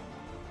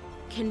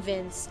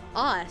convince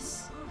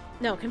Chiyoko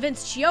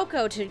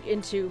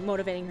into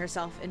motivating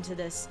herself into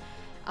this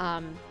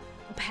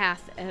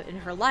path in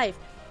her life,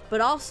 but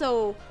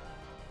also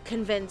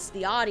convince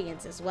the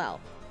audience as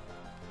well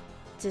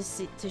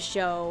to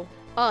show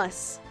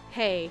us,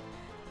 hey,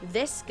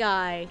 this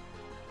guy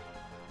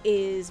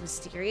is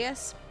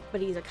mysterious,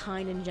 but he's a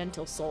kind and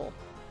gentle soul,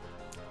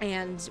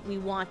 and we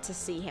want to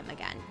see him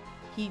again.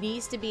 He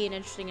needs to be an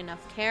interesting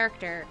enough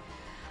character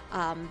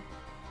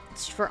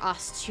for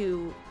us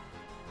to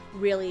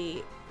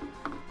really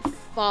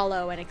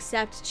follow and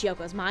accept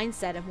Chiyoko's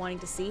mindset of wanting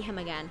to see him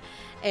again.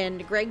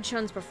 And Greg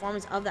Chun's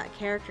performance of that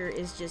character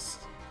is just,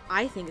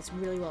 I think it's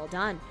really well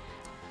done.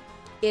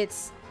 It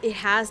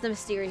has the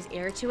mysterious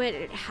air to it.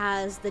 It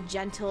has the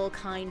gentle,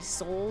 kind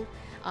soul.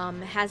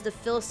 It has the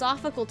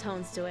philosophical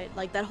tones to it.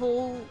 Like that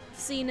whole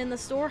scene in the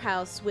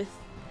storehouse with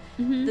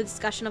the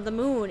discussion of the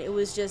moon.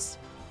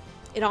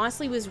 It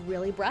honestly was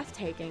really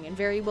breathtaking and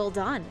very well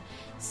done.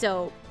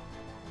 So,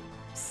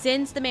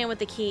 since The Man with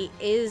the Key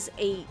is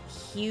a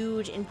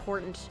huge,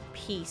 important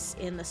piece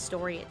in the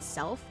story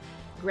itself,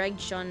 Greg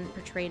Chun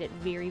portrayed it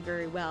very,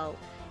 very well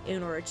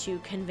in order to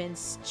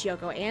convince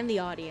Chiyoko and the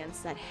audience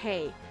that,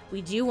 hey,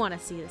 we do want to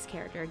see this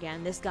character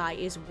again. This guy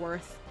is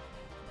worth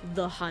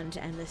the hunt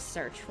and the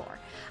search for.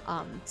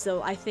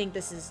 So I think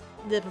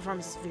the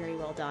performance is very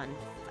well done.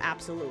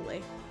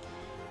 Absolutely.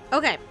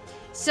 Okay,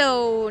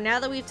 so now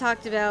that we've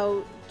talked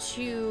about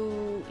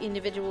two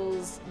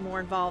individuals more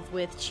involved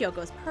with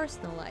Chiyoko's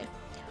personal life,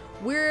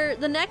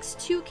 the next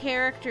two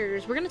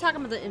characters, we're going to talk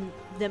about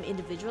them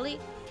individually,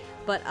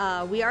 but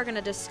we are going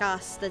to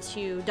discuss the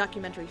two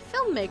documentary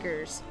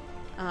filmmakers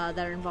that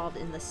are involved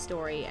in the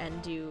story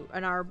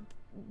and are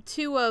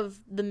two of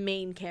the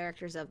main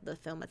characters of the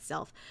film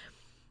itself.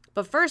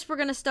 But first, we're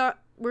going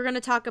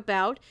to talk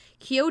about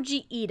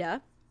Kyoji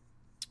Ida,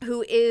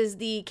 who is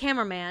the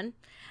cameraman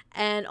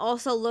and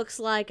also looks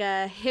like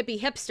a hippie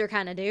hipster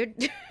kind of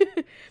dude.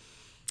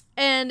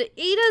 And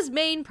Ida's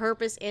main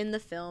purpose in the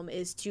film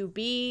is to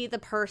be the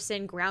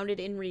person grounded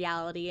in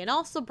reality and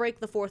also break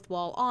the fourth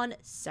wall on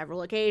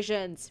several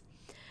occasions.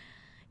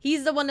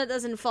 He's the one that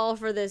doesn't fall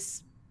for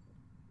this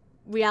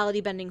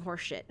reality-bending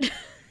horseshit.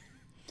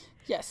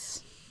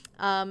 Yes.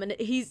 And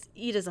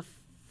Ida's a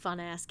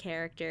fun-ass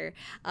character.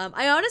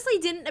 I honestly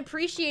didn't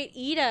appreciate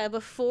Ida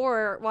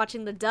before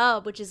watching the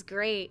dub, which is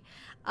great.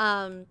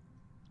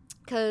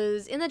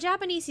 Because in the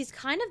Japanese, he's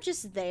kind of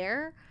just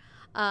there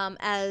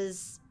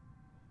as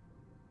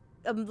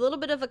a little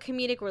bit of a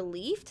comedic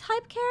relief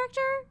type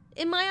character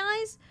in my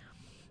eyes.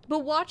 But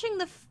watching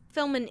the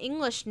film in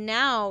English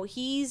now,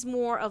 he's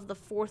more of the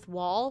fourth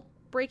wall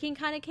breaking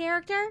kind of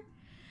character.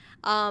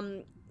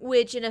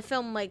 Which in a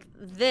film like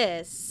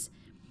this,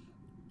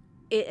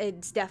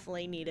 it's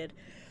definitely needed.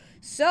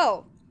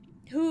 So,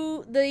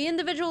 the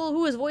individual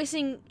who is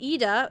voicing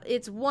Ida,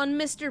 it's one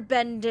Mr.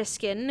 Ben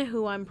Diskin,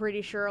 who I'm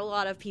pretty sure a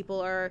lot of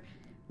people are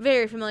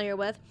very familiar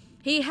with.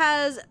 He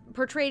has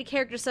portrayed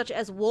characters such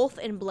as Wolf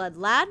in Blood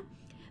Lad,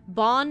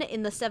 Bon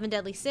in The Seven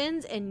Deadly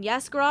Sins, and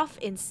Yesgroff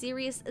in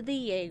Sirius the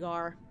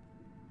Jaeger.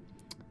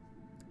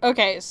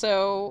 Okay,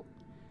 so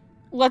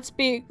let's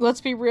be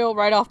real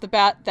right off the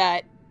bat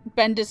that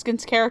Ben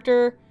Diskin's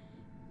character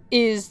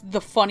is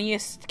the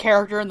funniest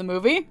character in the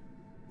movie.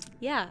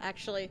 Yeah,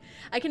 actually.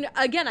 I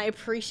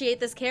appreciate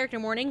this character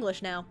more in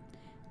English now.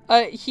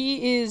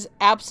 He is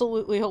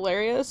absolutely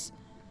hilarious.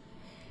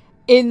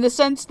 In the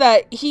sense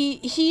that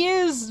he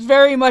is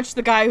very much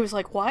the guy who's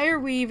like, why are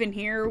we even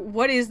here?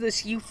 What is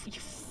this? You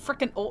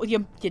freaking old,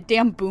 you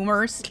damn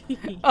boomers.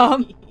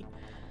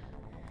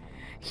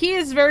 He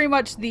is very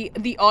much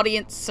the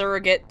audience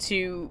surrogate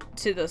to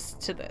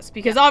this.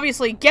 Because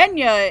obviously,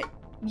 Genya,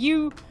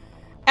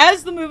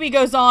 as the movie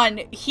goes on,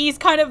 he's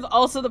kind of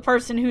also the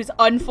person who's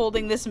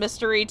unfolding this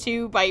mystery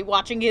too by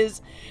watching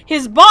his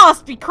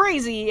boss be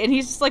crazy, and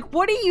he's just like,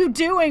 what are you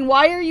doing?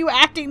 Why are you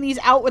acting these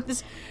out with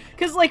this?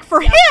 Because like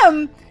for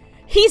him,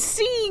 he's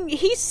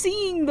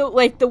seeing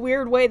the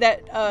weird way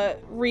that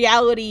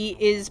reality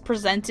is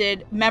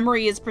presented,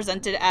 memory is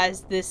presented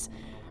as this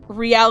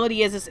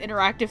reality, as this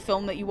interactive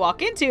film that you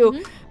walk into.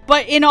 Mm-hmm.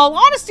 But in all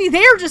honesty,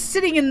 they are just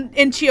sitting in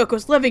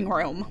Chiyoko's living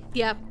room.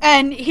 Yeah,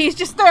 and he's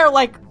just there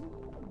like,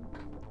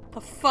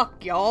 the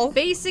fuck, y'all?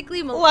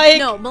 Basically,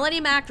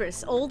 Millennium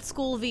Actress. Old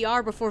school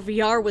VR before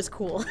VR was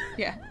cool.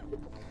 Yeah.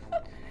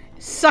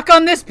 Suck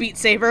on this, Beat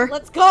Saber.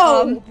 Let's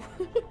go!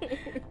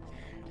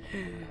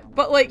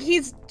 But, like,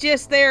 he's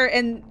just there,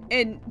 and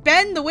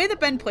Ben, the way that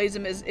Ben plays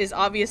him is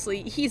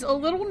obviously, he's a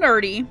little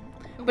nerdy,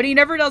 but he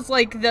never does,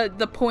 like,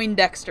 the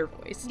Poindexter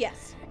voice.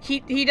 Yes.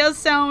 He does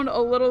sound a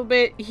little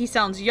bit, he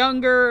sounds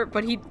younger,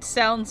 but he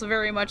sounds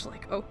very much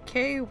like,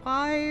 okay,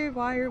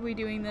 why are we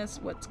doing this?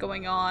 What's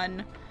going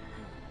on?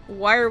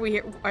 Why are we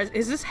here?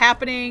 Is this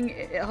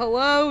happening?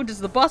 Hello? Does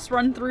the bus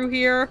run through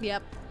here?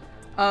 Yep.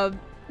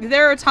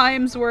 There are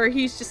times where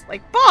he's just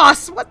like,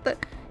 boss, what the?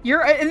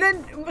 And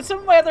then some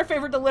of my other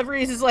favorite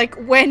deliveries is like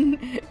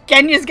when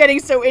Genya's getting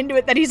so into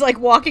it that he's like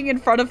walking in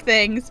front of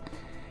things.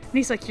 And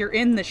he's like, you're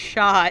in the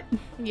shot.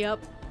 Yep.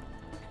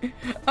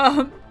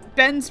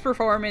 Ben's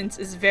performance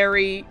is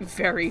very,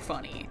 very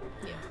funny.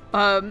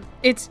 Yeah.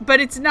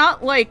 It's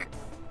not like,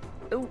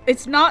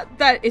 it's not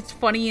that it's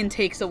funny and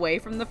takes away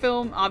from the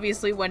film.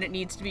 Obviously, when it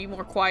needs to be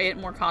more quiet,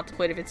 more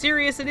contemplative and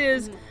serious, it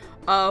is.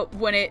 Mm-hmm.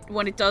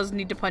 When it does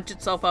need to punch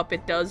itself up,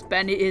 it does.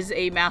 Ben is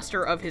a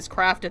master of his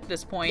craft at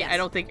this point. Yes. I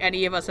don't think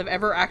any of us have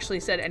ever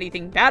actually said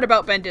anything bad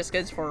about Ben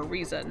Diskin for a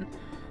reason.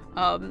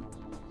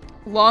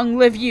 Long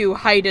live you,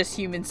 Hydus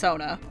Human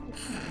Sona.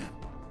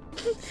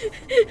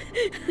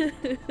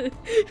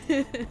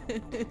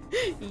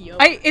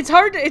 It's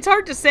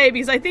hard to say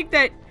because I think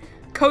that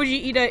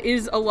Koji Ida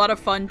is a lot of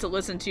fun to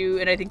listen to,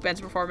 and I think Ben's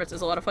performance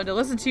is a lot of fun to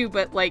listen to,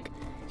 but, like,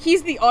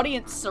 he's the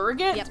audience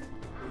surrogate, yep.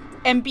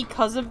 And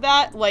because of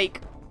that,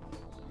 like,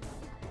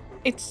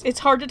 it's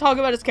hard to talk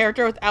about his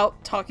character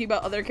without talking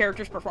about other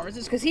characters'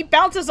 performances, because he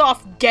bounces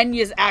off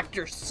Genya's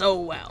actor so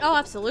well. Oh,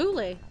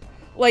 absolutely.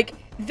 Like,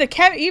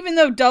 even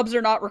though dubs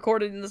are not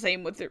recorded in the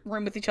same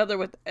room with each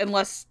other,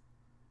 unless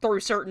through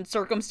certain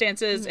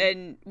circumstances,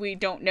 and we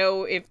don't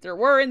know if there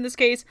were in this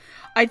case.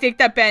 I think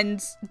that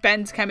Ben's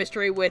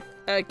chemistry with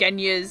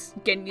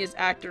Genya's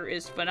actor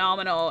is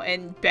phenomenal,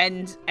 and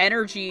Ben's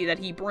energy that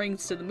he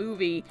brings to the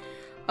movie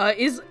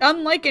is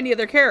unlike any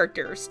other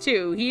characters,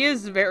 too. He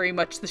is very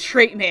much the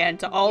straight man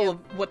to all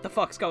of what the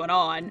fuck's going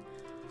on.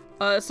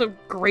 So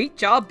great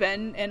job,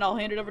 Ben, and I'll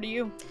hand it over to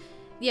you.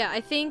 Yeah,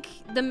 I think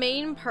the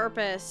main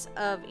purpose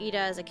of Ida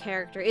as a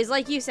character is,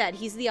 like you said,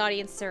 he's the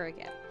audience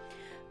surrogate.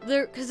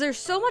 Because there's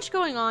so much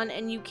going on,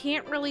 and you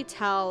can't really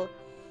tell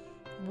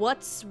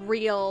what's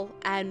real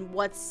and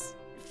what's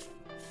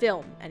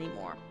film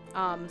anymore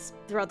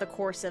throughout the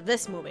course of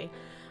this movie.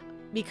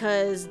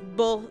 Because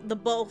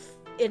both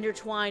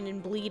intertwine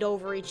and bleed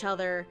over each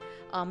other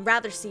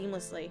rather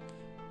seamlessly.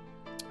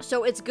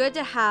 So it's good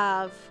to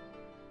have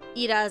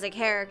Ida as a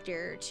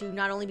character to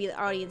not only be the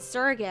audience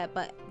surrogate,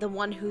 but the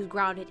one who's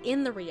grounded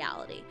in the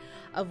reality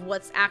of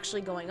what's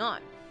actually going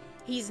on.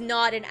 He's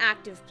not an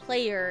active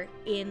player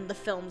in the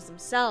films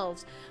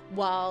themselves,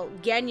 while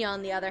Genya,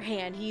 on the other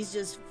hand, he's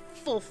just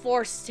full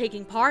force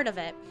taking part of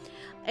it.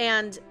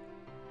 And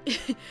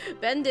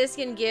Ben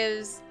Diskin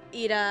gives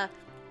Ida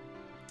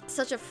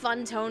such a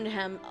fun tone to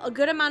him. A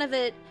good amount of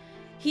it,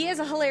 he is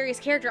a hilarious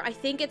character. I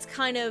think it's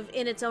kind of,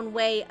 in its own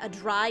way, a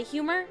dry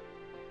humor.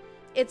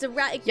 It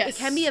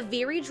can be a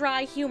very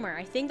dry humor.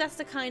 I think that's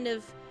the kind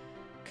of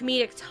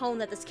comedic tone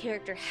that this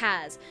character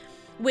has,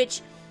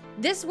 which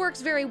this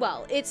works very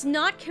well. It's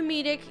not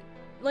comedic,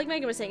 like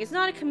Megan was saying, it's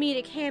not a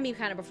comedic, hammy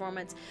kind of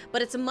performance,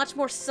 but it's a much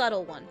more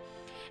subtle one.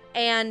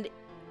 And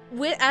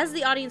as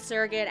the audience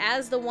surrogate,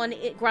 as the one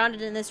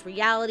grounded in this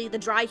reality, the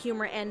dry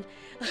humor, and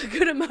a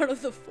good amount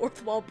of the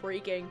fourth wall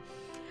breaking.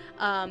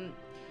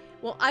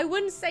 Well, I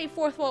wouldn't say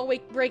fourth wall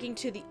breaking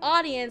to the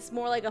audience,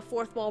 more like a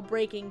fourth wall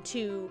breaking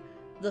to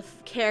the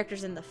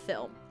characters in the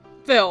film,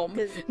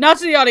 not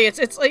to the audience.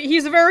 It's like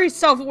he's very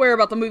self-aware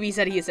about the movies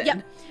that he's in.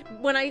 Yeah,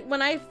 when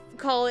I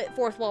call it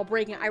fourth wall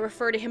breaking, I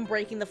refer to him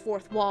breaking the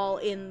fourth wall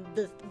in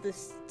the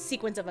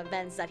sequence of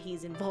events that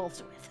he's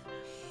involved with.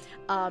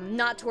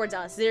 Not towards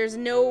us. There's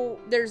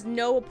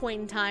no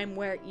point in time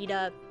where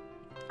Ida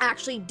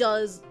actually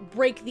does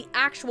break the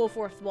actual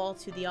fourth wall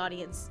to the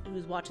audience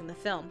who's watching the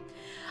film.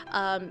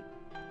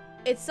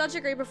 It's such a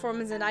great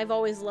performance, and I've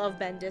always loved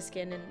Ben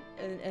Diskin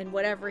and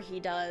whatever he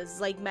does.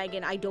 Like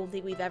Megan, I don't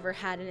think we've ever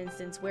had an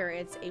instance where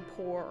it's a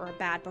poor or a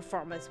bad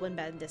performance when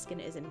Ben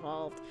Diskin is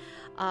involved.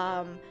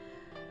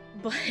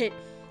 But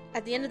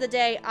at the end of the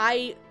day,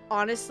 I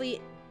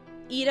honestly,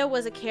 Ida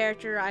was a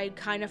character I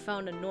kind of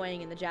found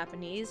annoying in the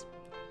Japanese.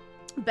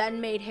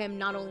 Ben made him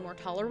not only more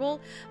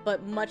tolerable,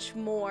 but much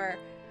more,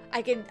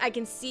 I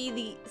can see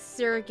the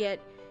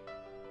surrogate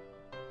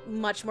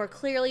much more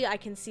clearly. I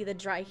can hear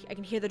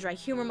the dry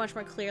humor much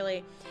more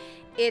clearly.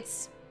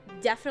 It's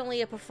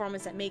definitely a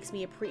performance that makes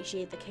me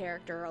appreciate the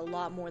character a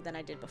lot more than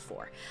I did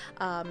before.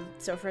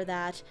 So for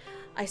that,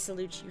 I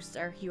salute you,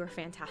 sir. You are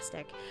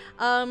fantastic.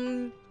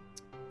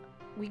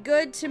 We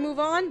good to move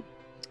on?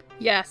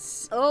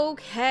 Yes.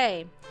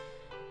 Okay.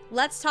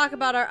 Let's talk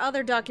about our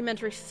other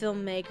documentary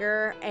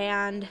filmmaker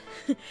and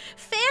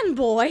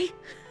fanboy,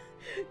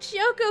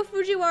 Chiyoko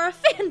Fujiwara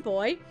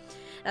fanboy.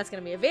 That's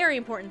going to be a very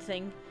important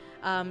thing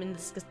in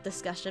this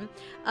discussion.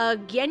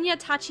 Genya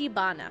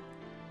Tachibana.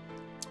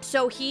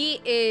 So he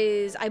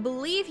is, I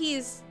believe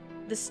he's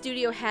the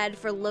studio head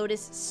for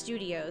Lotus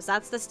Studios.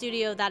 That's the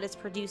studio that is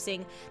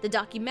producing the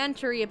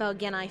documentary about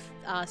Genai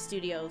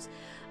Studios.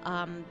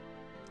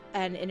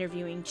 And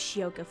interviewing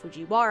Chiyoko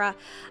Fujiwara.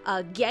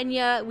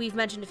 Genya, we've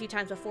mentioned a few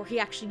times before, he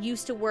actually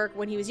used to work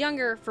when he was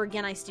younger for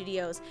Genai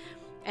Studios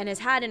and has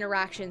had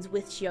interactions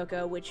with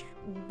Chiyoko, which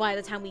by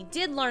the time we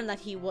did learn that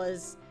he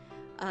was,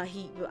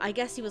 I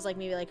guess he was like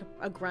maybe like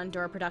a grunt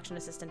or a production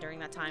assistant during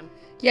that time.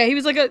 Yeah, he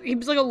was like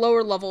a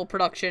lower level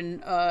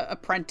production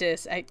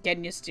apprentice at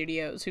Genya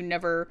Studios who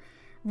never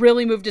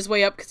really moved his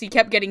way up because he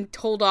kept getting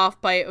told off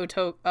by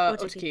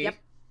Otoki.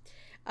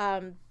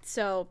 Yep.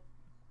 So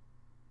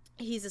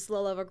he's this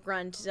low level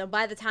grunt. So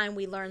by the time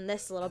we learn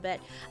this a little bit,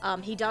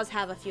 he does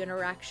have a few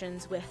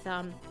interactions with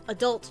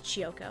adult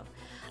Chiyoko.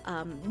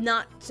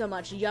 Not so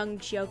much young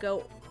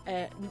Chiyoko.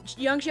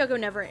 Young Chiyoko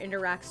never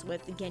interacts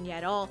with Genya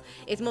at all.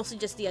 It's mostly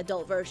just the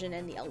adult version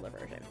and the elder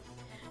version.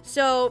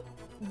 So,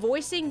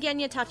 voicing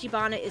Genya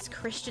Tachibana is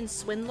Christian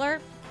Swindler.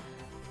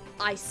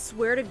 I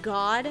swear to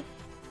God,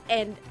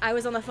 and I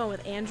was on the phone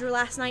with Andrew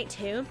last night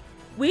too,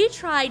 we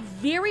tried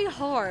very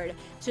hard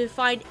to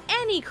find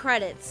any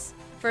credits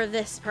for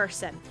this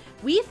person.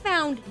 We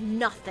found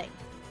nothing.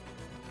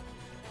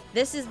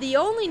 This is the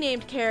only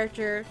named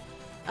character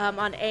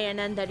on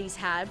ANN that he's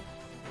had.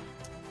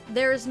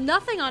 There's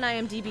nothing on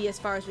IMDb as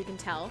far as we can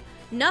tell.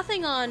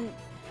 Nothing on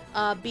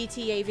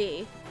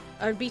BTAV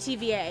or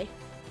BTVA.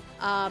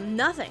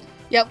 Nothing.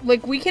 Yeah,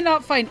 like we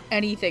cannot find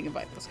anything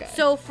about this guy.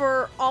 So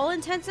for all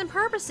intents and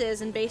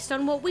purposes, and based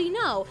on what we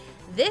know,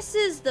 this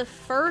is the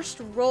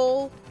first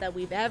role that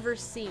we've ever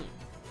seen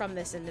from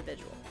this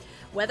individual.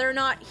 Whether or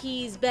not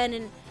he's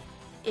been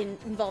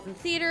involved in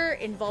theater,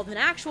 involved in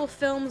actual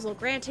films, well,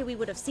 granted, we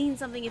would have seen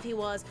something if he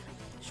was.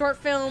 short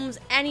films,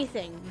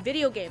 anything,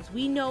 video games.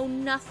 We know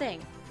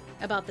nothing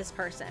about this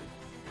person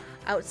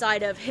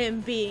outside of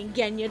him being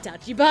Genya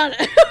Tachibana.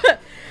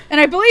 And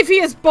I believe he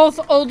is both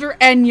older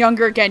and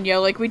younger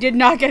Genya. Like, we did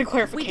not get a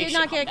clarification. We did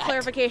not get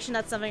clarification.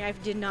 That's something I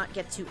did not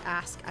get to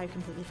ask. I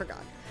completely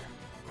forgot.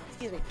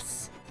 Excuse me.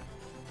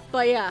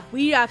 But yeah,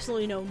 we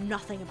absolutely know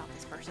nothing about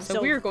this person.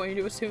 So we're going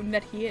to assume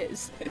that he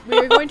is.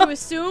 We're going to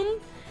assume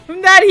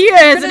that he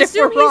is, and if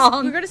we're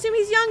wrong... We're going to assume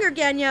he's younger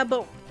Genya,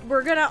 but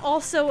we're going to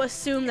also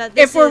assume that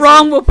this If we're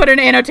wrong, we'll put an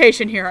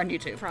annotation here on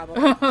YouTube.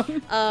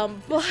 Probably.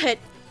 But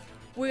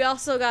we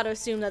also got to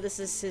assume that this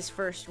is his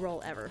first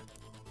role ever.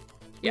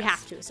 Yes. We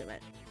have to assume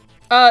it.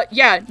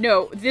 Yeah,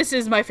 no, this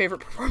is my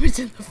favorite performance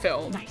in the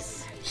film.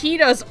 Nice. He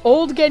does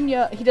old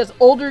Genya, he does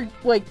older,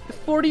 like,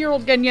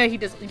 40-year-old Genya, he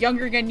does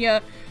younger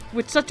Genya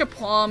with such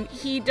aplomb.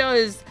 He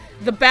does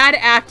the bad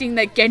acting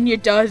that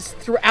Genya does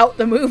throughout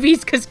the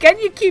movies, because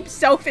Genya keeps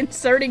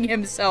self-inserting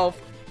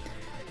himself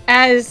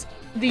as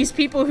these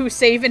people who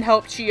save and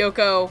help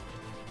Chiyoko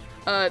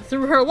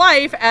through her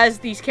life as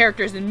these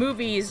characters in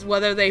movies,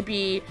 whether they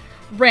be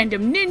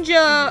random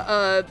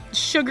ninja,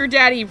 sugar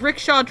daddy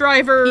rickshaw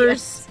drivers.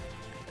 Yes.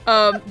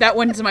 That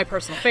one's my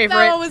personal favorite.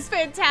 That one was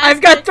fantastic.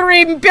 I've got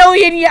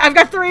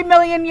 3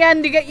 million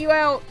yen to get you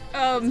out.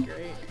 That's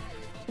great.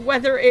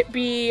 Whether it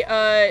be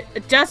a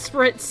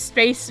desperate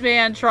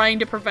spaceman trying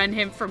to prevent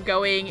him from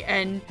going,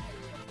 and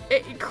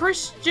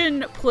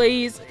Christian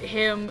plays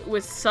him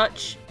with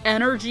such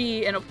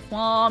energy and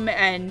aplomb,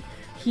 and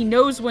he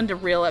knows when to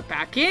reel it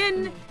back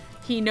in.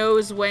 He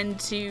knows when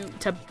to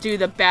do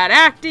the bad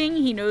acting.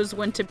 He knows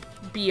when to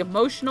be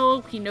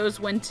emotional. He knows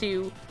when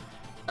to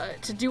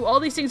do all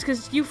these things,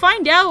 because you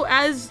find out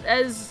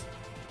as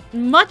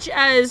much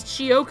as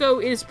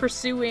Chiyoko is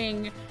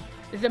pursuing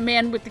the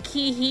man with the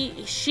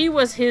key, she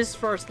was his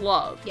first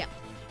love. Yeah,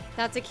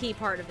 that's a key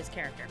part of his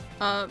character.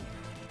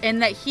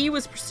 And that he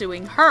was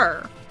pursuing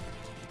her.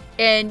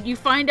 And you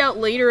find out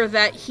later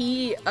that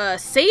he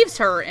saves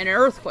her in an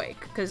earthquake,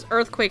 because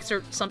earthquakes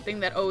are something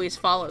that always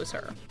follows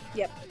her.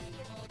 Yep.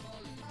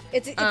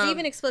 It's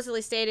even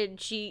explicitly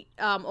stated.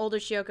 Older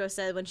Chiyoko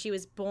said when she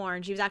was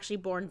born, she was actually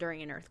born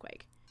during an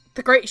earthquake.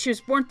 She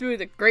was born through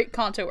the Great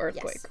Kanto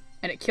earthquake, yes.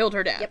 And it killed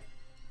her dad.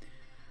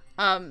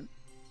 Yep.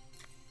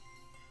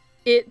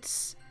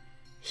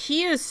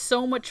 He is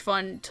so much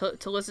fun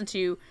to listen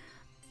to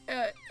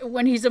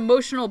when he's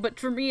emotional, but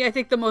for me, I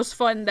think the most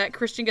fun that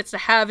Christian gets to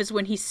have is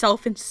when he's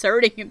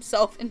self-inserting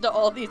himself into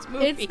all these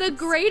movies. It's the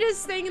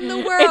greatest thing in the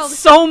world.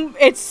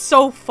 It's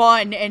so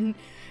fun, and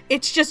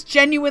it's just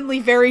genuinely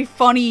very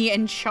funny,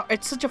 and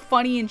it's such a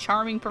funny and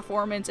charming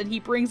performance, and he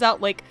brings out,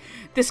 like,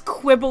 this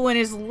quibble in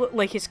his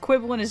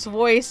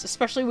voice,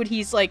 especially when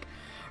he's, like,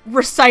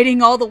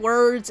 reciting all the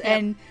words. Yep.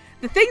 And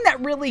the thing that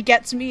really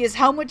gets me is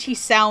how much he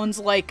sounds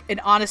like an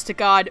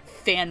honest-to-God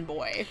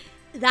fanboy.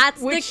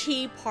 That's the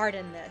key part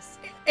in this.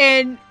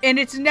 And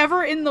it's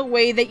never in the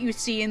way that you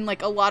see in,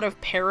 like, a lot of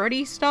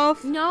parody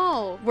stuff.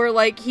 No. Where,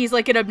 like, he's,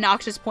 like, an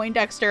obnoxious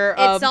Poindexter.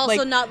 It's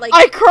also not, like...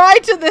 I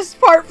cried to this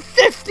part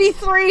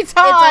 53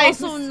 times!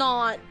 It's also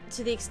not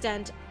to the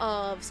extent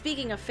of,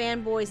 speaking of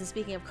fanboys and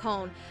speaking of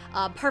Cone,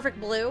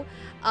 Perfect Blue,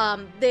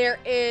 there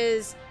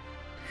is...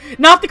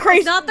 Not the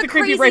creepy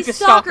crazy rapist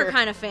stalker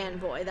kind of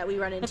fanboy that we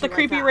run into. Not the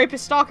creepy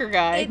rapist stalker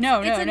guy.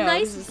 It's a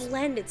nice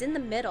blend. It's in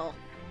the middle.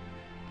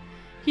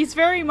 He's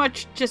very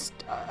much just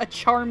a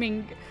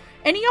charming,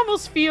 and he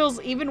almost feels,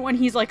 even when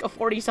he's like a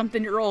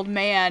 40-something-year-old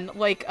man,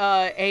 like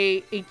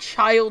a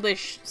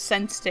childish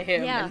sense to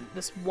him, and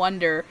this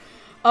wonder.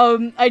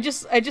 I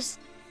just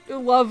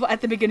love at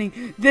the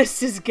beginning,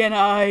 this is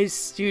Genai's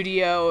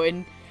studio,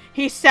 and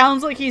he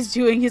sounds like he's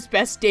doing his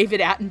best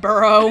David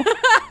Attenborough.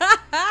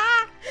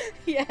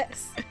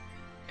 Yes.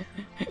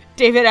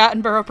 David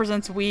Attenborough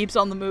presents Weebs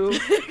on the Move.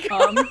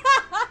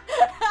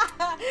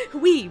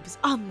 Weebs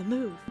on the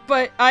Move.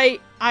 But I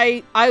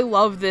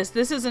love this.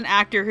 This is an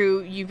actor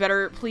who you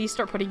better please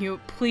start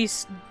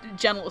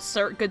gentle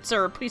sir, good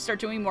sir, please start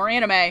doing more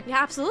anime.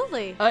 Yeah,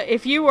 absolutely.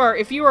 If you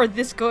are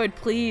this good,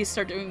 please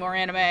start doing more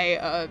anime.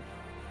 I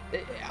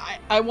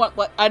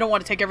don't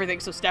want to take everything,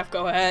 so Steph,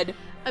 go ahead.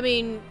 I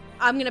mean,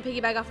 I'm gonna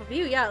piggyback off of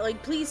you. Yeah,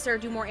 like, please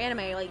start do more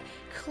anime. Like,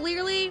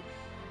 clearly,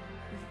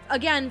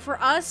 again, for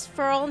us,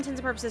 for all intents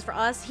and purposes, for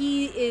us,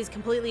 he is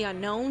completely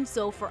unknown.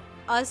 So for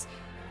us,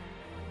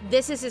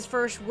 this is his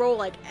first role,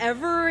 like,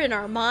 ever in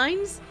our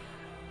minds.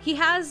 He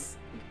has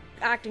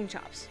acting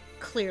chops,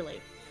 clearly.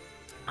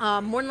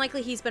 More than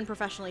likely, he's been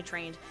professionally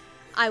trained.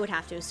 I would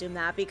have to assume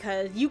that,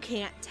 because you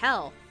can't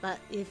tell that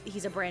if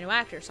he's a brand new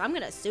actor. So I'm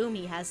gonna assume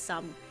he has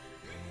some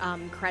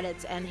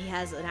credits and he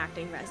has an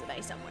acting resume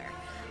somewhere.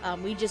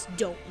 We just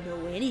don't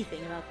know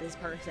anything about this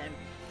person.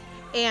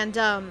 And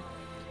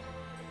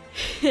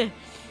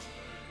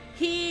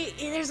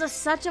there's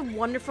such a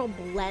wonderful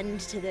blend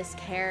to this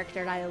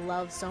character that I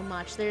love so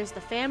much. There's the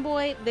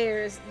fanboy,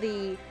 there's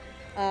the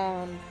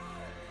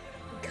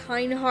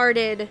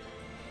kind-hearted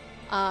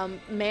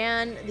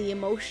man, the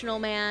emotional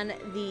man,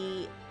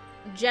 the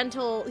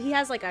gentle. He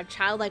has like a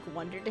childlike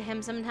wonder to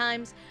him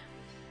sometimes,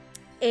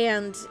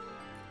 and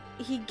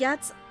he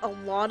gets a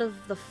lot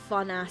of the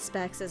fun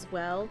aspects as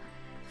well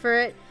for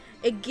it.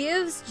 It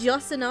gives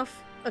just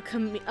enough of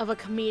a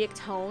comedic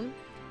tone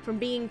from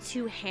being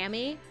too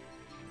hammy,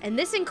 and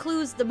this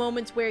includes the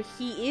moments where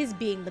he is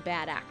being the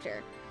bad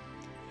actor.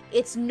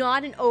 It's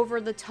not an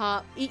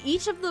over-the-top...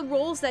 Each of the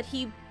roles that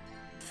he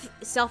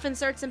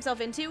self-inserts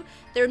himself into,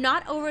 they're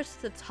not over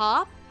the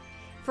top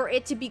for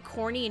it to be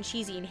corny and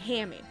cheesy and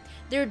hammy.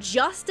 They're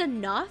just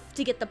enough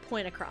to get the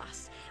point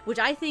across, which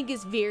I think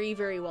is very,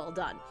 very well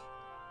done.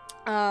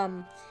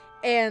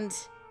 And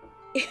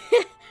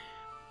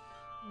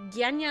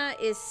Genya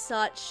is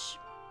such...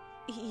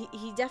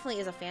 He definitely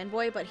is a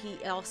fanboy, but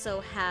he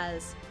also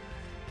has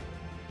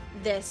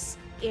this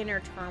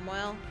inner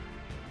turmoil.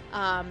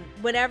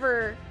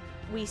 Whenever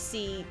we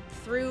see,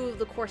 through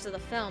the course of the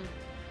film,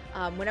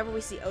 whenever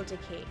we see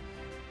Otake,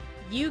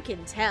 you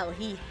can tell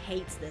he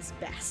hates this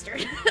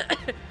bastard.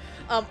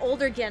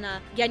 Older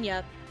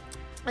Genya,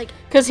 like...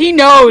 Because he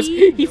knows!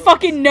 He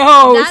fucking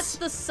knows! That's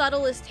the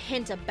subtlest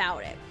hint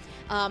about it.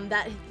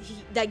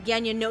 That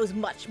Genya knows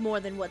much more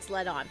than what's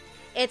let on.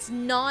 It's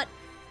not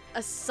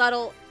a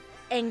subtle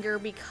anger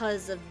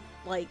because of,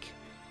 like,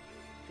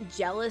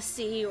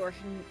 jealousy or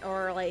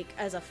like,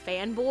 as a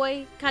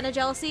fanboy kind of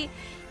jealousy.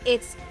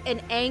 It's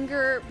an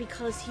anger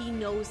because he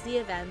knows the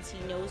events,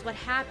 he knows what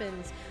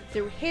happens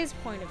through his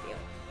point of view,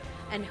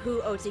 and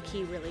who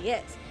Otake really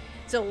is.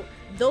 So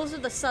those are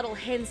the subtle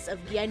hints of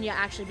Genya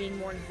actually being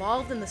more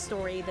involved in the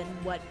story than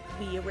what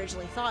we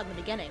originally thought in the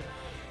beginning.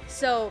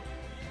 So,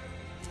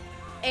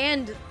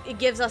 and it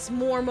gives us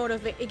more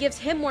it gives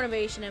him more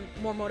motivation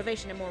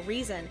and more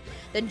reason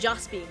than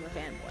just being the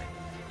fanboy,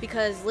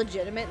 because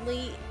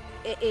legitimately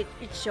it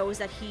shows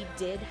that he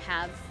did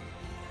have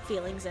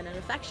feelings and an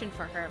affection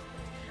for her,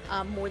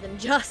 more than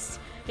just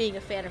being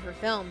a fan of her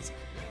films.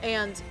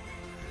 And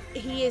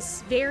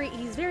he's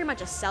very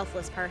much a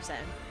selfless person,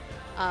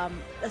 a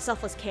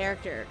selfless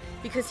character,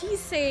 because he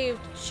saved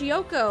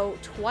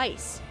Chiyoko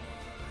twice.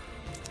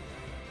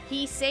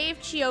 He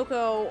saved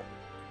Chiyoko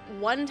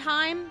one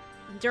time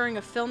during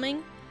a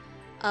filming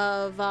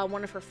of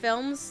one of her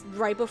films,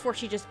 right before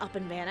she just up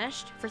and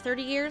vanished for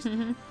 30 years.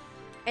 Mm-hmm.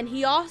 And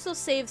he also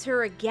saves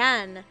her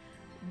again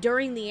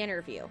during the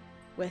interview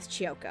with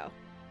Chiyoko.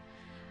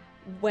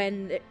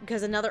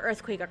 Because another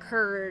earthquake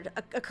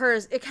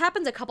occurs. It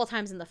happens a couple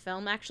times in the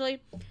film,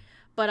 actually.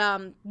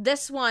 But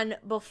this one,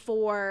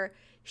 before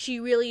she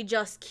really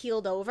just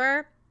keeled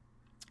over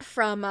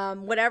from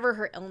whatever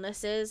her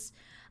illness is,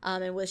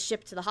 and was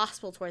shipped to the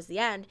hospital towards the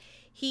end,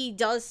 he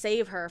does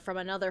save her from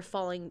another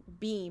falling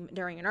beam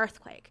during an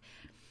earthquake.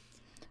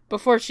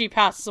 Before she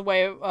passes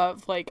away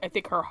of, like,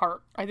 she's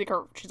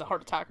a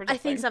heart attack or something. I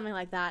think something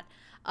like that.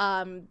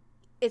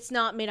 It's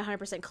not made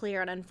 100%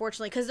 clear, and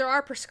unfortunately, because there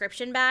are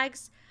prescription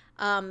bags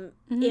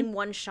in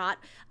one shot,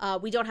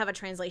 we don't have a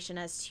translation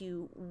as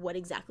to what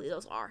exactly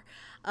those are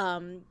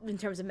in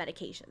terms of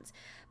medications.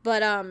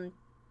 But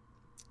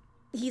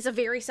he's a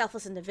very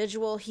selfless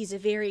individual. He's a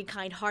very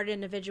kind-hearted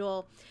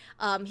individual.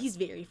 He's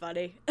very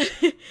funny.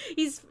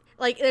 He's,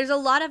 like, there's a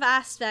lot of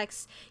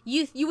aspects.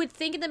 You would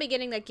think in the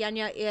beginning that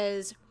Genya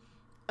is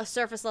a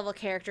surface-level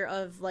character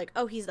of, like,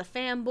 oh, he's the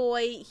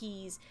fanboy,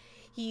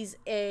 he's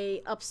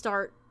a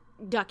upstart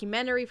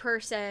documentary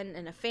person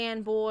and a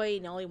fanboy,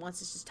 and all he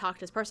wants is just talk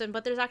to this person.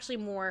 But there's actually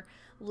more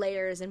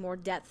layers and more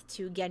depth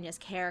to Genya's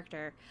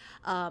character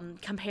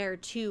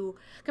compared to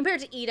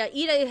Ida.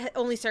 Ida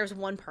only serves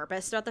one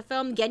purpose throughout the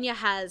film. Genya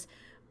has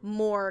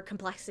more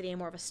complexity and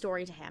more of a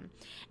story to him.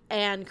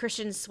 And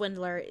Christian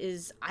Swindler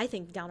is, I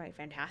think, downright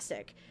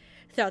fantastic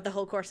throughout the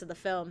whole course of the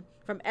film,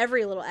 from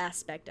every little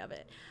aspect of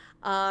it.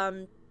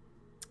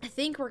 I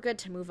think we're good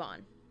to move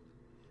on.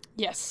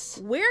 Yes.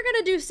 We're going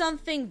to do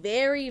something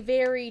very,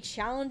 very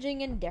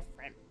challenging and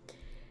different.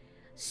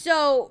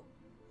 So,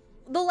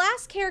 the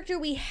last character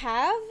we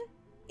have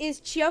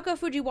is Chiyoko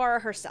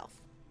Fujiwara herself.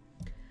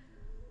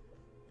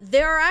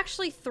 There are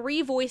actually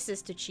 3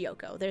 voices to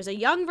Chiyoko. There's a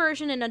young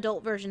version, an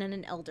adult version, and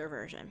an elder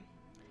version.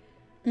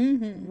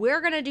 Mm-hmm.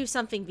 We're going to do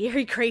something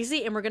very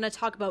crazy, and we're going to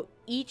talk about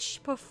each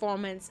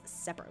performance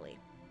separately.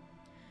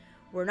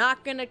 We're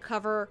not going to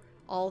cover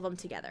all of them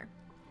together,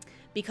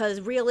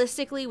 because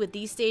realistically, with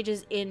these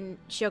stages in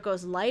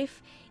Chiyoko's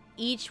life,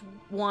 each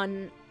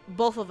one,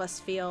 both of us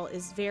feel,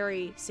 is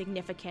very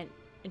significant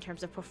in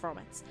terms of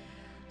performance.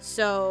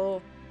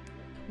 So,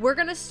 we're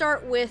going to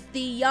start with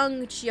the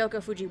young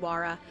Chiyoko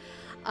Fujiwara,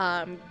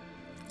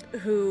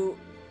 who,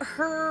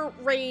 her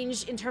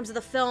range in terms of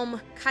the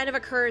film kind of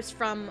occurs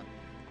from,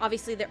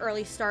 obviously, the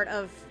early start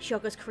of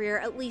Chiyoko's career,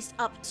 at least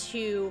up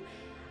to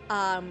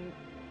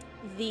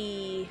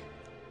the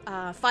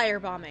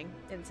firebombing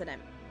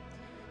incident.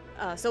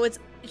 So younger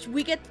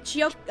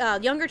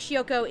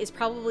Chiyoko is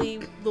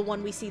probably the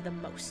one we see the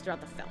most throughout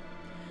the film.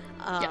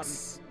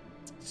 Yes.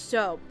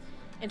 So,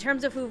 in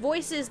terms of who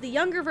voices the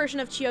younger version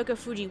of Chiyoko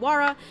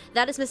Fujiwara,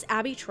 that is Miss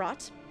Abby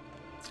Trott,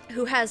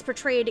 who has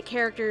portrayed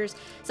characters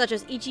such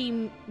as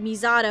Ichi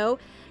Misato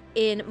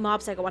in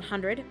Mob Psycho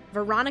 100,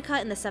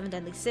 Veronica in The Seven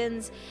Deadly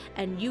Sins,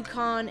 and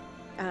Yukon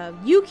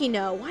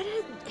Yukino. Why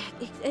did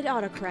it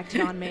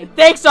autocorrected on me?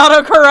 Thanks,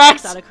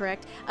 autocorrect!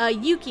 Autocorrect.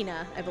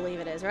 Yukina, I believe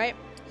it is, right?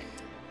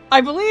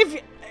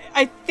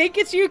 I think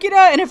it's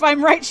Yukina, and if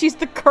I'm right, she's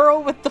the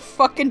girl with the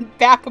fucking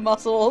back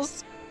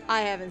muscles.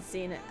 I haven't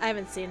seen it,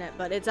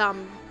 but it's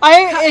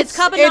it's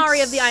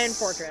Kabanari of the Iron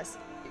Fortress.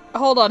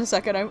 Hold on a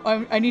second.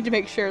 I need to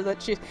make sure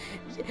that she's.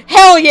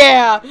 Hell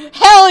yeah!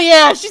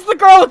 She's the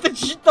girl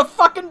with the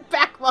fucking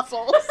back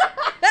muscles.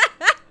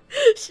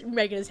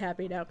 Megan is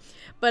happy now,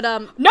 but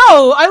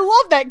no, I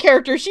love that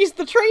character. She's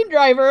the train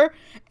driver,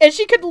 and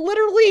she's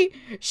literally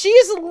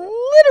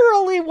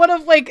one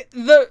of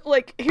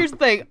here's the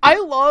thing. I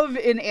love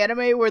in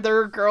anime where there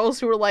are girls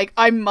who are like,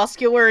 I'm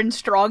muscular and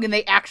strong, and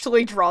they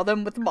actually draw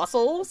them with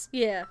muscles.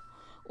 Yeah.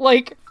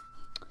 Like,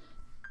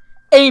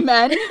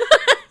 amen.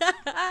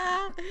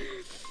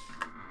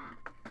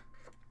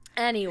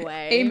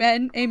 Anyway.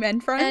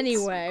 Amen, friends.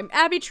 Anyway,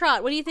 Abby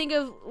Trott, what do you think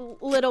of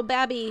little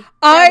Babby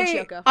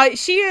Chiyoko? I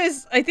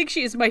think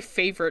she is my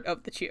favorite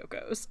of the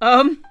Chiyokos.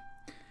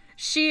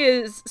 She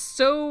is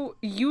so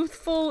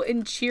youthful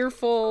and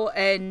cheerful,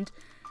 and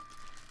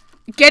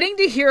getting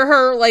to hear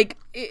her, like,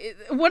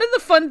 one of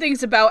the fun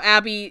things about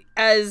Abby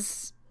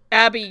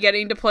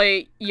getting to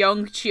play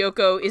young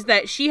Chiyoko is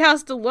that she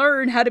has to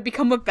learn how to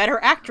become a better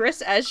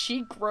actress as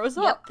she grows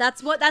up.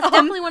 That's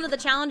definitely one of the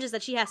challenges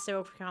that she has to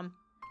overcome.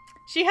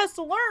 She has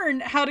to learn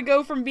how to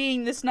go from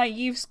being this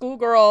naive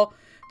schoolgirl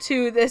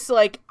to this,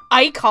 like,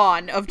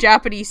 icon of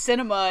Japanese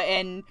cinema,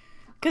 and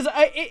because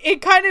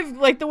it kind of,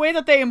 like, the way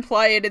that they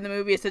imply it in the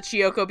movie is that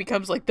Chiyoko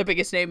becomes, like, the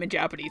biggest name in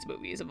Japanese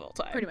movies of all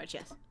time. Pretty much,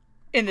 yes.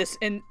 In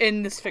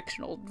this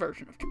fictional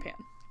version of Japan.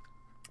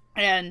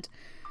 And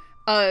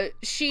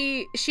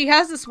she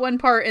has this one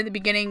part in the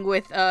beginning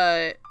with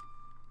sorry,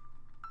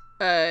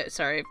 I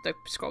have to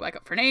scroll back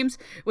up for names,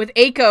 with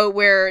Eiko,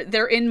 where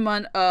they're in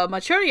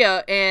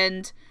Manchuria,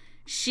 and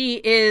she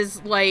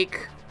is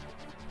like,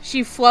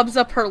 she flubs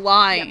up her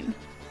line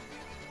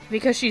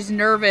because she's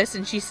nervous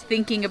and she's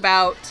thinking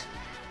about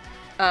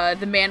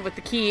the man with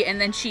the key, and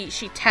then she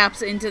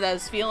taps into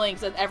those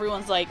feelings, and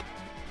everyone's like,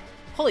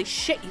 holy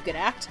shit, you can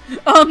act.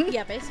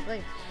 Yeah,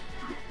 basically.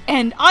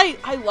 And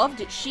I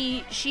loved it.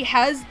 She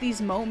has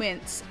these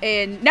moments,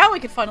 and now we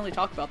can finally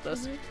talk about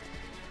this.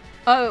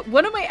 Mm-hmm.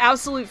 One of my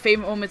absolute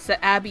favorite moments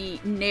that Abby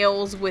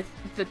nails with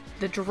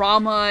the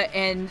drama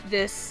and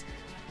this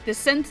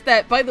sense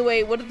that, by the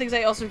way, one of the things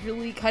I also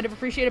really kind of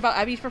appreciate about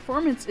Abby's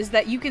performance is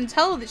that you can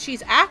tell that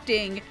she's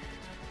acting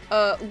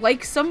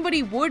like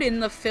somebody would in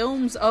the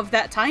films of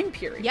that time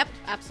period. Yep,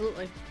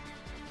 absolutely.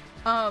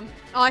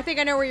 I think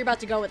I know where you're about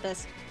to go with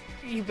this.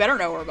 You better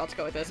know where we're about to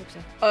go with this.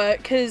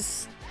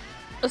 Because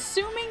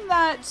assuming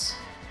that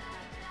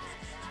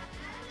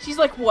she's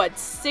like, what,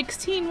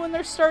 16 when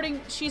they're starting,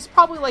 she's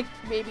probably like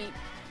maybe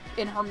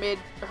in her late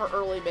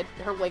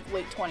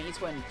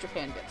 20s when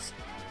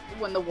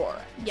when the war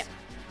ends.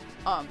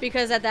 Yeah.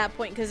 Because at that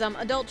point, because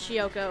adult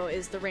Chiyoko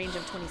is the range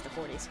of 20s to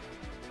 40s.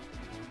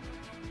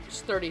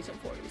 It's 30s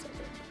and 40s, I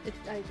think.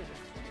 I think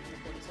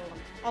it's 20s and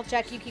 40s. I'll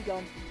check. You keep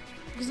going.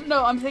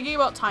 No, I'm thinking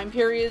about time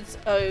periods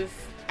of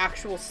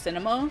actual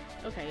cinema.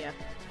 Okay, yeah.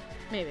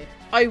 Maybe.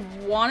 I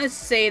want to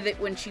say that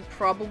when she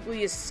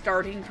probably is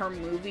starting her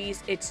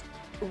movies, it's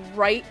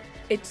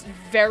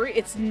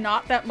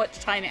not that much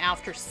time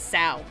after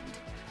sound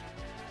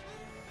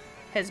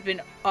has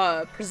been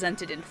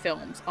presented in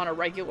films on a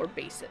regular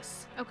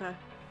basis. Okay.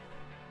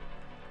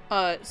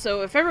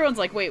 So if everyone's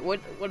like, wait,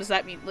 what does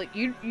that mean? Like,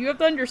 you have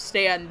to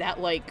understand that,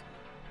 like,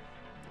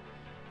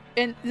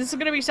 and this is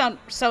gonna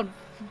sound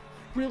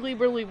really,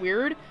 really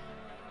weird.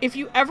 If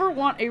you ever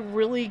want a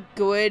really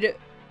good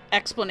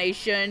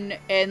explanation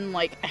and,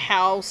 like,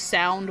 how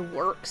sound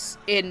works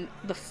in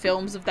the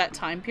films of that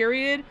time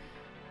period,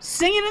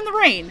 Singing in the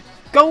Rain.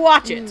 Go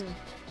watch it.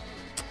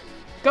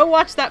 Go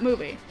watch that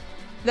movie.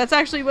 That's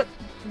actually what,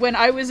 when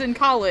I was in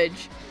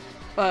college,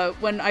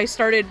 when I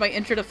started my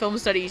intro to film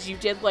studies, you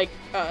did, like,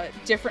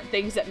 different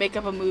things that make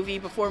up a movie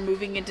before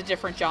moving into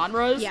different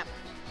genres. Yeah.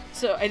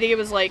 So I think it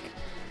was, like,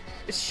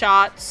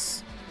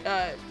 shots,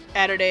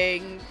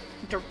 editing,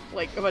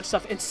 like, a bunch of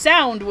stuff. And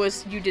sound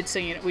was, we did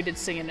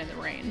Singing in the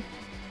Rain.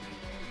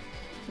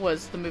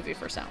 Was the movie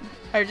for sound.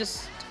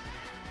 Because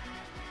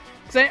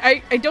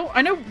I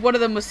know one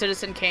of them was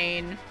Citizen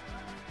Kane.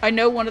 I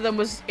know one of them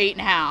was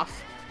 8½,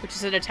 which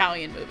is an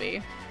Italian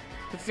movie.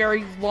 A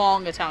very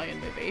long Italian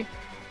movie.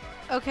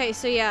 Okay,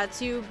 so yeah,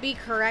 to be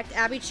correct,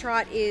 Abby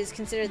Trott is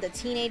considered the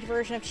teenage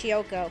version of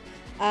Chiyoko.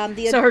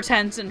 So her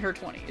 10s and her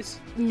 20s.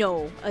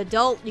 No,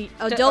 adult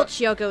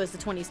Chiyoko is the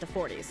 20s to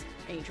 40s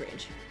age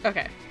range.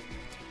 Okay.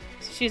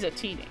 So she's a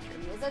teenager.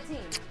 She's a teen.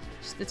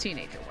 She's the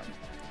teenager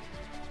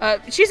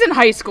one. She's in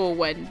high school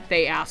when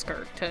they ask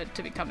her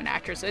to become an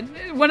actress.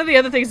 And one of the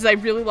other things is I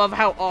really love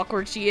how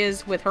awkward she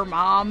is with her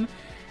mom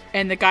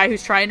and the guy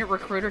who's trying to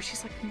recruit her.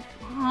 She's like,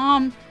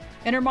 Mom.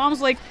 And her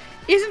mom's like,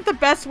 isn't the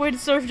best way to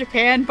serve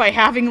Japan by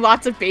having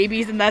lots of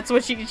babies? And that's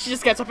what she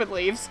just gets up and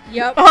leaves.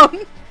 Yep.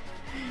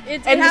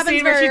 It and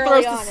happens very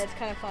early on. It's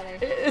kind of funny.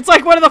 It's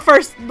like one of the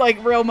first,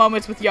 like, real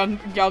moments with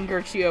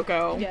younger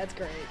Chiyoko. Yeah, it's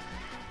great.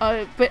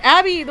 But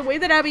Abby, the way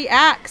that Abby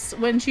acts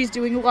when she's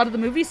doing a lot of the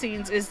movie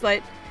scenes is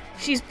that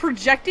she's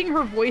projecting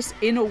her voice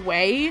in a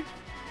way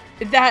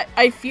that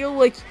I feel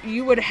like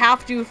you would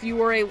have to if you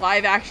were a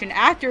live action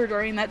actor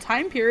during that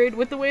time period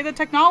with the way the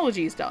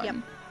technology is done. Yep.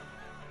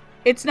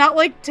 It's not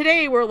like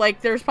today where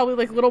like there's probably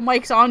like little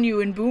mics on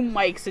you and boom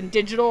mics and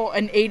digital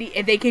and 80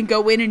 and they can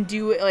go in and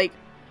do it like,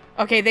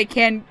 okay, they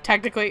can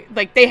technically,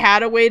 like they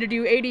had a way to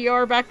do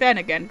ADR back then.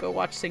 Again, go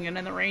watch Singing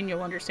in the Rain,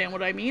 you'll understand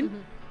what I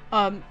mean.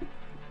 Mm-hmm.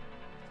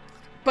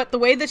 But the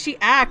way that she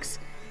acts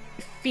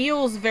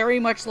feels very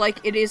much like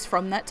it is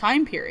from that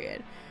time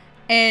period.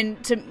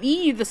 And to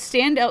me, the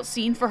standout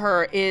scene for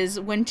her is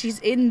when she's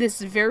in this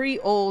very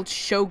old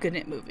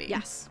Shogunate movie.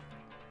 Yes.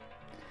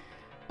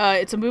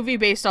 It's a movie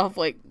based off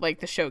like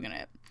the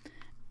Shogunate.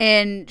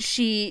 And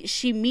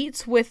she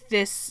meets with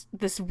this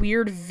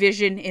weird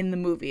vision in the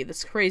movie,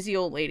 this crazy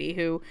old lady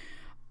who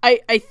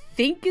I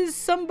think is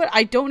somebody,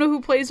 I don't know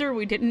who plays her,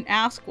 we didn't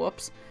ask,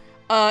 whoops.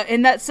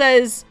 And that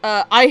says,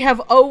 I have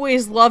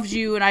always loved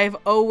you and I have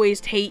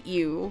always hate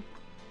you.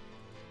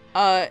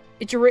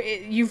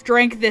 You've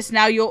drank this,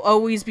 now you'll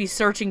always be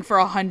searching for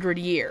 100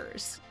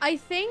 years. I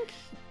think,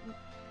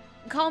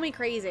 call me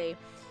crazy,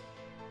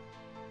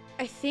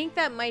 I think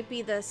that might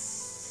be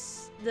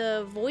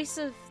the voice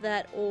of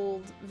that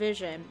old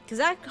vision, because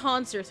that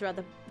haunts her throughout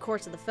the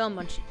course of the film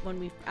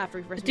after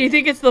we first Do you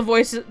think it's the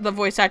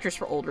voice actress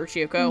for older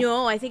Chiyoko?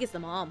 No, I think it's the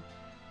mom.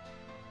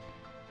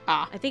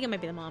 I think it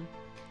might be the mom.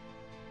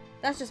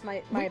 That's just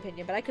my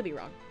opinion, but I could be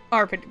wrong.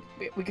 Our opinion,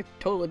 we could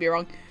totally be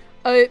wrong.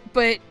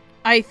 But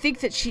I think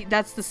that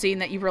that's the scene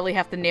that you really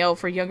have to nail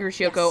for younger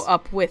Chiyoko, yes.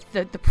 Up with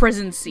the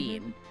prison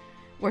scene,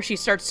 where she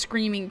starts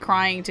screaming,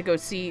 crying to go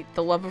see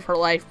the love of her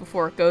life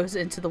before it goes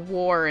into the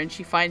war, and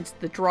she finds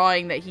the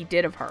drawing that he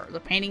did of her, the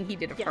painting he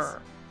did of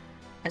her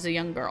as a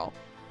young girl.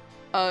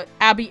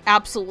 Abby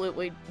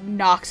absolutely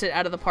knocks it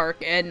out of the park,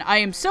 and I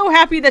am so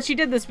happy that she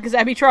did this because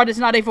Abby Trott is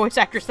not a voice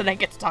actress that I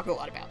get to talk a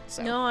lot about.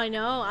 So. No, I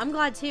know. I'm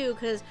glad too,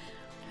 because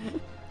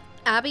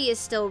Abby is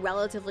still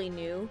relatively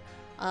new.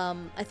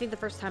 I think the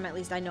first time, at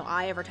least I know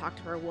I ever talked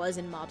to her, was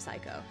in Mob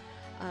Psycho.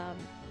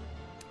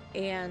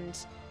 And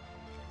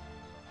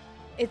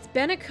it's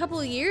been a couple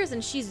of years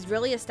and she's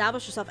really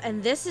established herself.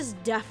 And this is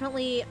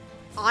definitely,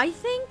 I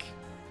think,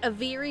 a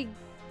very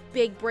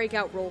big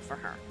breakout role for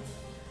her.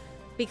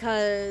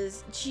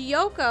 Because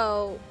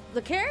Chiyoko,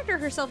 the character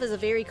herself, is a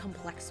very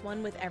complex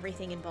one with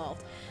everything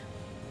involved.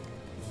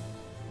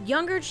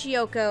 Younger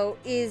Chiyoko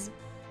is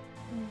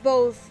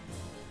both,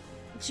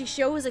 she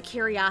shows a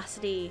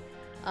curiosity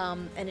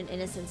and an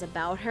innocence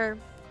about her,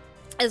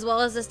 as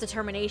well as this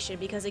determination,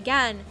 because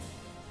again,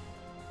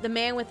 the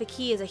man with the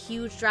key is a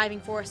huge driving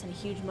force and a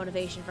huge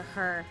motivation for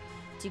her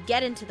to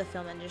get into the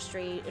film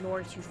industry in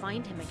order to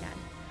find him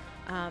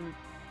again.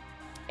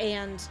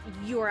 And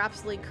you are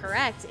absolutely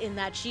correct in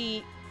that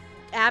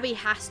Abby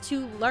has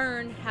to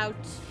learn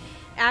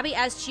Abby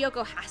as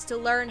Chiyoko has to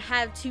learn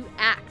how to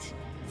act,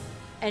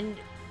 and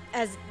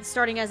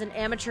starting as an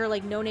amateur,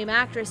 like, no-name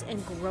actress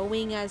and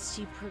growing as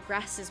she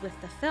progresses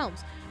with the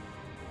films,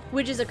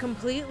 which is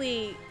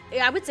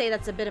I would say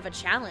that's a bit of a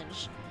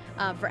challenge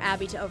for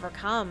Abby to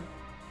overcome,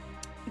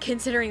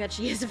 considering that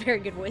she is a very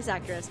good voice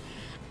actress.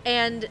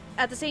 And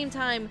at the same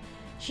time,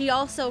 she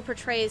also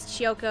portrays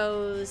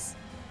Chiyoko's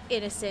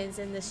innocence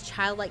and this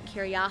childlike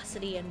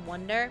curiosity and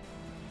wonder,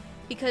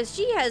 because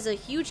she has a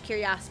huge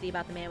curiosity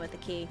about the man with the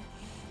key.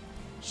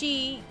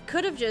 She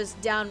could have just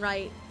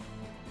downright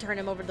turned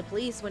him over to the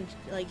police when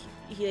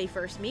they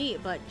first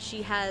meet, but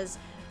she has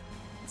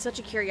such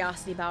a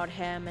curiosity about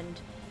him, and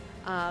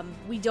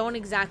we don't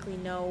exactly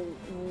know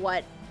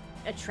what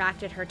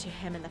attracted her to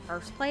him in the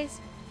first place,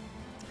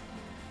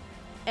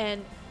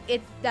 and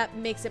that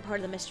makes it part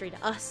of the mystery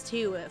to us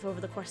too over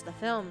the course of the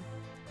film.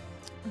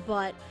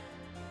 But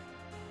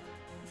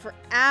for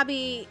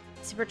Abby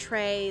to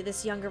portray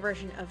this younger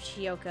version of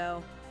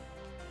Chiyoko,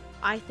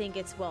 I think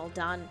it's well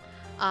done.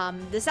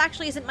 This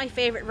actually isn't my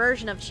favorite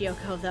version of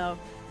Chiyoko, though.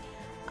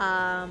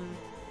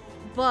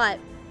 But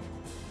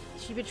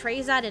she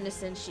betrays that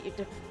innocence, she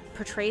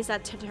portrays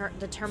that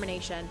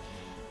determination,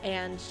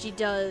 and she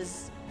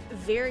does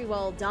very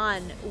well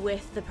done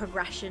with the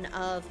progression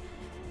of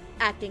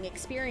acting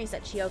experience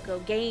that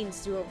Chiyoko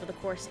gains over the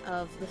course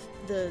of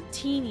the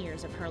teen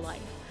years of her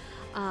life.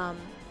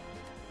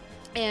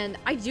 And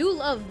I do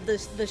love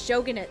the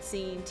Shogunate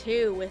scene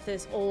too, with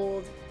this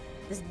old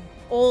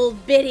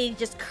biddy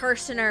just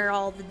cursing her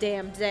all the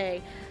damn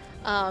day.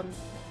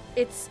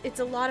 It's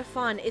a lot of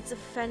fun. It's a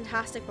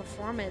fantastic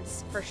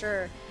performance for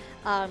sure.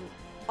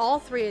 All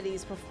three of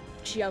these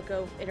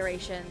Chiyoko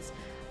iterations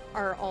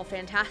are all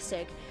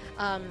fantastic.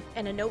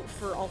 And a note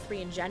for all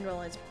three in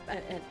general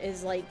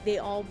is like they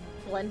all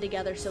blend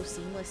together so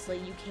seamlessly.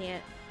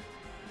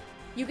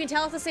 You can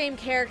tell it's the same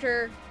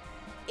character.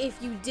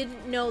 If you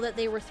didn't know that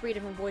they were three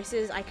different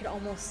voices, I could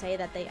almost say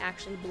that they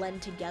actually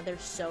blend together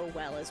so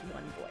well as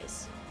one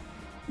voice.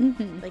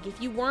 Mm-hmm. Like, if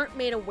you weren't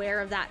made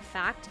aware of that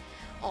fact,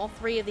 all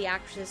three of the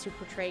actresses who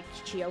portray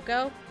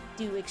Chiyoko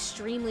do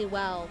extremely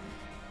well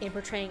in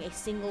portraying a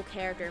single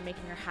character,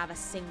 making her have a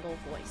single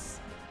voice.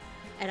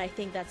 and I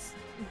think that's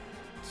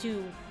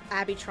to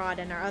Abby Trott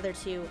and our other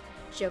two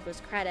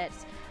Chioko's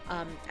credits.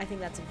 I think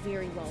that's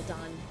very well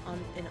done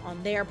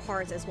on their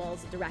parts as well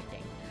as the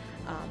directing.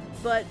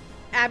 But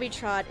Abby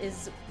Trott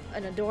is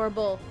an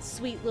adorable,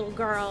 sweet little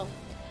girl,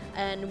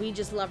 and we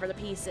just love her to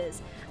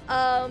pieces.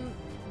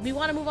 We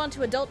want to move on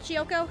to adult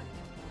Chiyoko?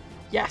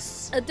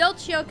 Yes. Adult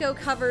Chiyoko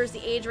covers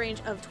the age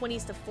range of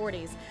 20s to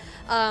 40s.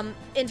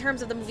 In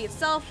terms of the movie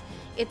itself,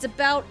 it's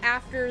about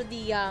after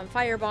the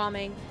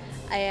firebombing,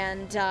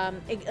 and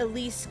it at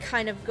least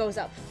kind of goes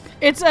up.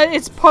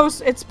 It's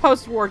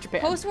post-war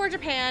Japan. Post-war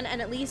Japan,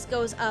 and at least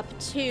goes up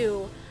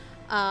to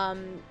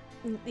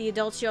the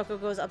adult Chiyoko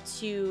goes up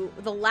to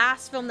the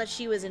last film that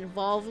she was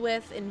involved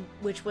with,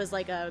 which was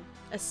like a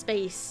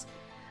space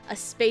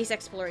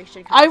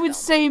exploration kind I of would film.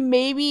 say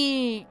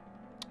maybe.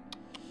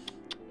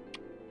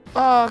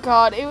 Oh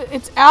god,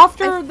 it's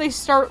after they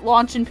start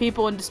launching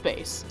people into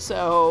space,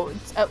 so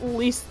it's at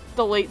least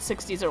the late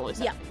 60s, early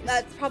 70s. Yeah,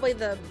 that's probably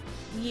the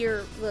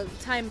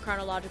time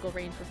chronological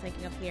range we're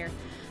thinking of here.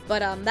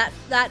 But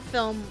that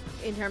film,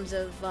 in terms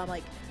of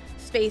like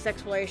space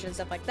exploration and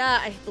stuff like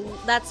that,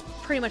 that's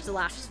pretty much the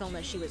last film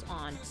that she was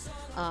on,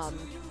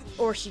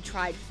 or she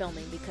tried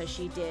filming, because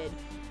she did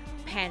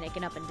panic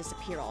and up and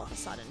disappear all of a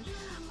sudden.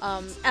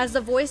 As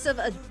the voice of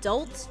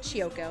adult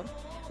Chiyoko,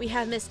 we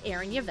have Miss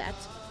Erin Yvette.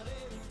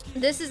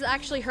 This is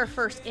actually her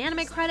first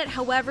anime credit.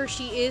 However,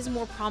 she is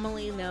more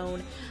prominently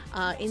known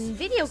in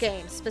video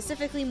games,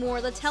 specifically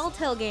more the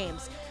Telltale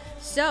games.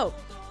 So,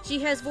 she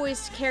has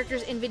voiced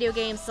characters in video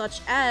games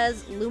such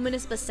as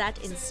Luminous Bassett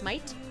in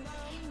Smite.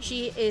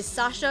 She is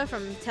Sasha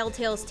from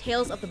Telltale's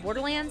Tales of the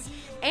Borderlands.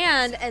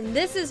 And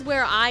this is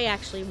where I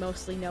actually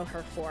mostly know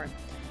her for,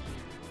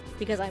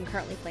 because I'm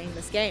currently playing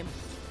this game.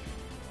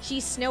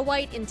 She's Snow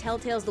White in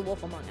Telltale's The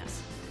Wolf Among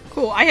Us.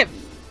 Cool, I have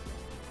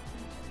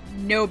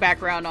no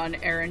background on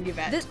Erin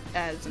Yvette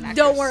as an actress.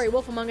 Don't worry,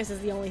 Wolf Among Us is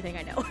the only thing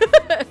I know.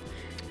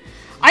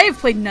 I have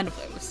played none of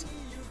those.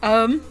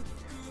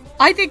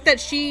 I think that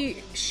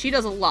she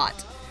does a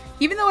lot.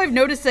 Even though I've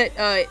noticed that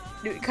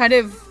kind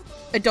of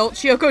adult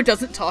Chiyoko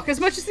doesn't talk as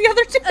much as the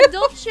other two.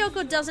 Adult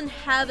Chiyoko doesn't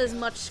have as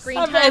much screen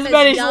time as as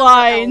many young or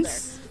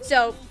lines. elder.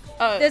 So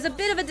there's a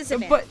bit of a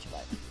disadvantage. But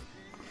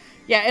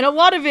yeah, and a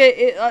lot of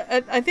it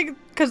I think,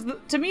 because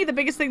to me the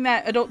biggest thing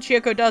that adult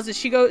Chiyoko does is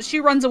she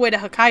runs away to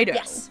Hokkaido.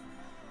 Yes.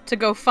 To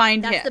go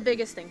find him. That's the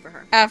biggest thing for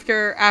her.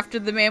 After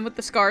the man with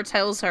the scar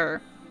tells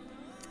her.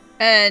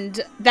 And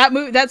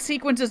that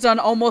sequence is done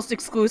almost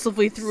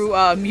exclusively through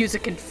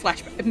music and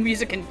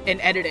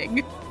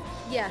editing.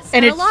 Yes,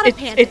 and a lot of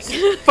panic. It's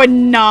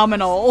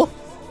phenomenal.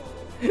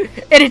 And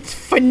it's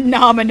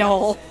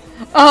phenomenal.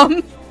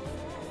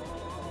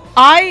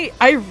 I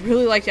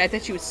really liked it. I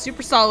thought she was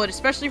super solid,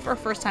 especially for her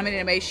first time in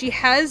anime. She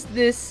has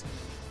this.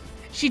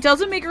 She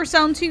doesn't make her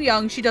sound too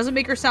young. She doesn't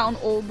make her sound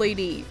old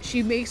lady.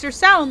 She makes her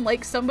sound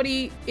like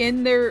somebody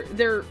in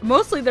their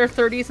mostly their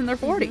 30s and their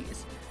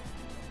 40s.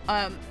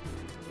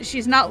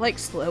 She's not like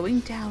slowing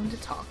down to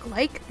talk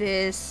like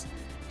this.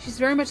 She's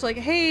very much like,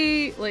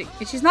 hey, like,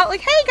 and she's not like,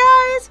 hey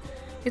guys.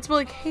 It's more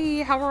like,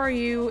 hey, how are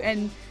you?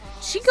 And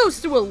she goes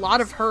through a lot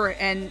of her.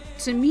 And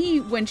to me,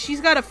 when she's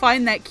got to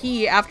find that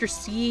key after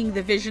seeing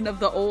the vision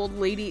of the old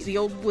lady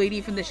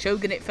from the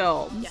Shogunate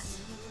film. Yes.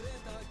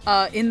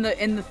 In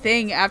the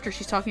thing after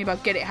she's talking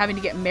about having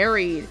to get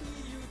married,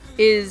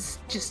 is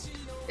just,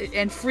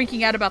 and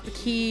freaking out about the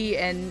key,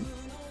 and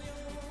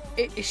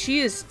she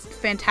is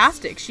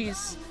fantastic.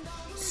 She's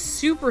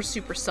super,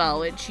 super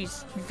solid. She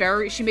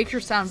makes her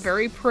sound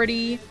very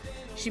pretty.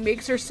 She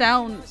makes her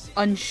sound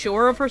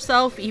unsure of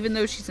herself, even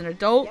though she's an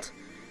adult.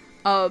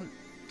 Yep.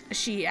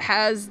 She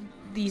has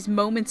these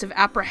moments of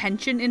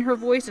apprehension in her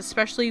voice,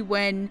 especially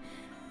when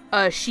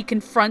she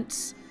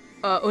confronts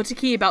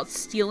Otaki about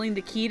stealing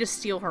the key to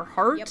steal her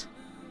heart.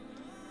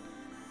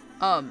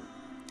 Yep.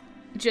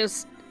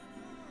 Just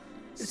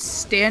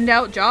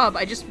standout job.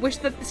 I just wish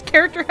that this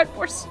character had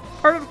more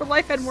part of her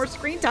life had more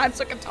screen time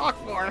so I could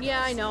talk more.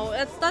 Yeah, I know.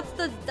 That's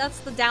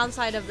the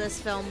downside of this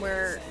film,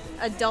 where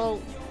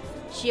adult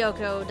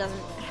Chiyoko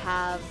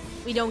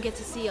we don't get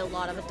to see a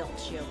lot of adult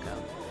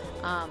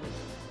Chiyoko.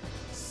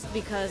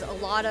 Because a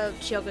lot of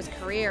Chiyoko's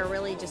career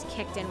really just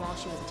kicked in while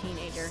she was a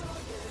teenager.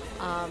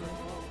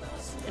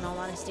 In all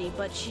honesty,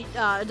 but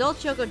adult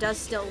Chiyoko does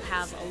still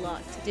have a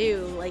lot to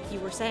do. Like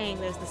you were saying,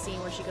 there's the scene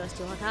where she goes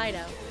to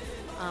Hokkaido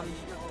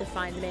to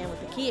find the man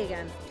with the key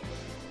again.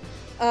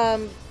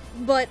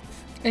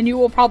 And you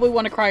will probably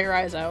want to cry your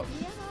eyes out.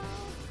 Yeah.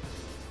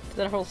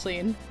 That whole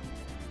scene.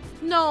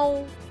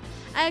 No,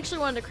 I actually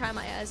wanted to cry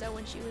my eyes out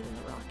when she was in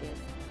the rocket.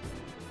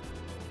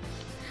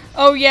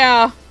 Oh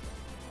yeah,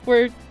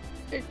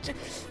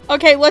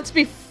 okay, let's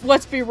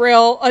be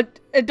real.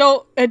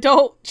 Adult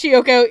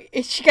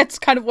Chiyoko, she gets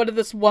kind of one of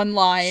this one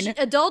line.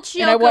 Adult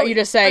Chiyoko, and I want you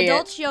to say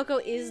Adult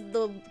Chiyoko is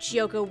the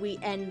Chiyoko we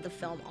end the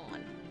film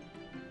on.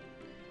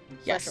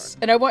 Yes, sure.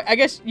 And I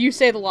guess you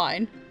say the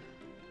line.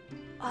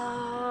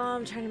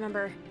 I'm trying to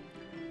remember.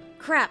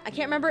 Crap, I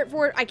can't remember it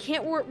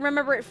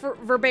remember it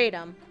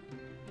verbatim.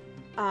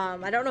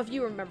 I don't know if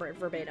you remember it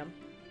verbatim.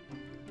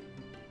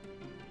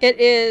 It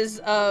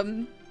is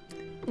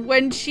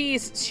when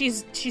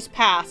she's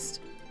passed.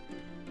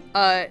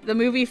 The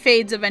movie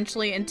fades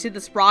eventually into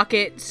this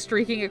rocket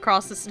streaking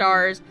across the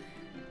stars,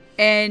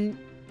 and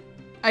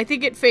I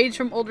think it fades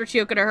from older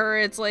Chiyoko to her.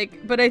 It's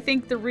like, but I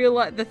think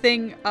the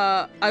thing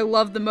I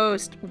love the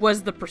most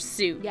was the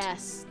pursuit.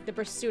 Yes, the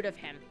pursuit of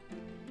him.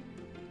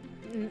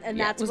 And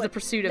yeah, that's what, the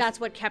pursuit of. That's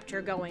what kept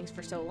her going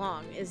for so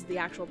long, is the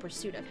actual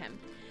pursuit of him.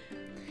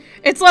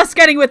 It's less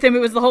getting with him, it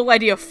was the whole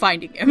idea of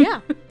finding him.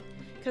 Yeah.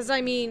 Because,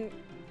 I mean,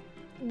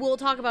 we'll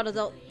talk about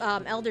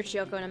Elder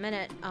Chiyoko in a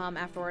minute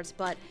afterwards,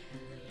 but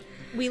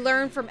we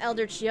learn from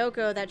Elder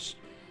Chiyoko that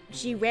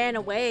she ran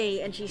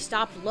away and she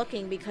stopped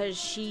looking because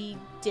she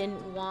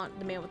didn't want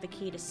the man with the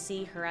key to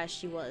see her as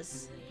she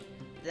was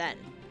then.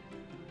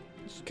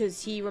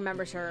 Because he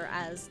remembers her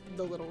as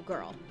the little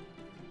girl.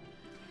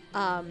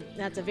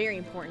 That's a very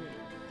important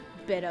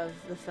bit of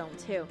the film,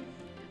 too.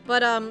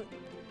 But,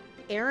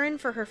 Eren,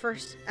 for her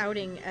first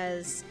outing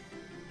as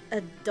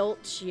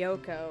adult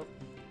Chiyoko,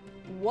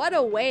 what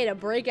a way to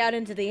break out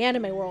into the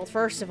anime world,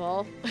 first of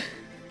all.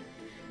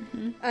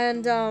 Mm-hmm.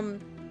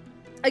 And,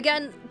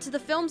 again, to the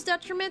film's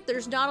detriment,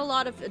 there's not a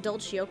lot of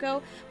adult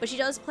Chiyoko, but she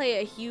does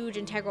play a huge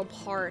integral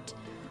part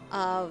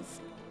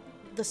of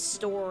the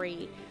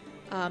story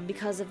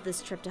because of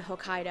this trip to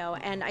Hokkaido.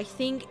 And I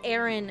think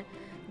Eren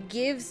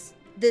gives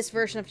this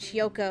version of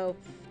Chiyoko,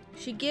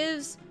 she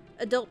gives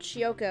adult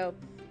Chiyoko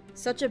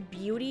such a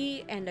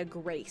beauty and a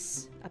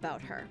grace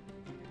about her,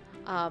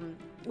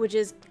 which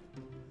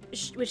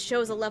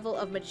shows a level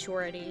of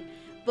maturity.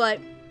 But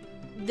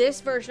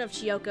this version of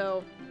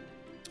Chiyoko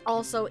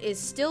also is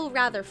still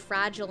rather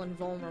fragile and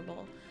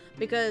vulnerable,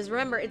 because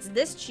remember, it's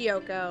this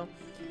Chiyoko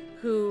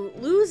who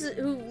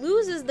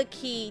loses the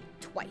key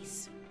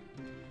twice.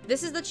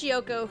 This is the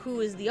Chiyoko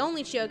who is the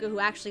only Chiyoko who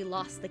actually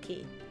lost the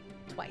key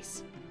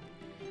twice.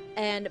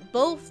 And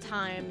both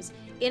times,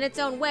 in its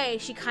own way,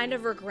 she kind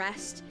of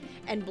regressed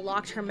and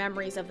blocked her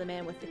memories of the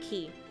man with the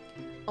key,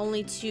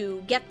 only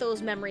to get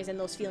those memories and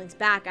those feelings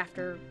back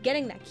after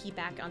getting that key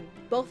back on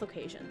both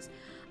occasions.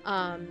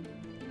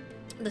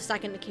 The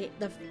second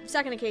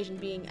occasion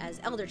being as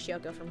Elder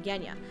Chiyoko from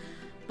Genya.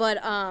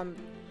 But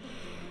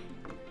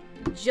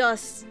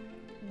just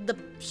the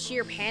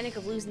sheer panic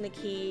of losing the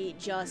key,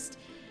 just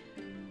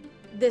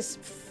this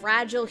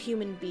fragile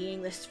human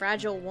being, this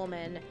fragile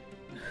woman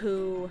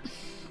who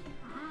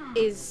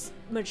is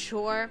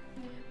mature,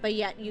 but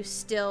yet you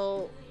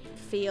still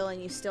feel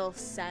and you still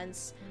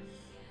sense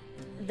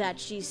that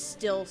she's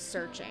still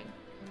searching.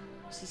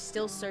 She's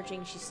still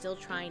searching, she's still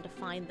trying to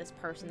find this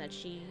person that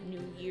she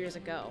knew years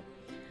ago.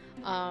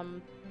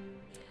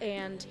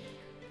 And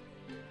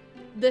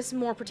this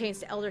more pertains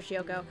to Elder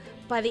Chiyoko.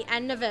 By the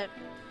end of it,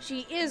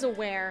 she is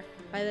aware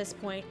by this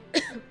point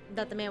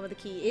that the man with the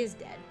key is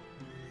dead.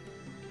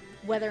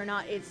 Whether or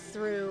not it's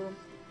through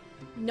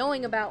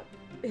knowing about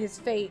his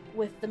fate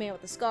with the man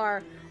with the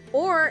scar,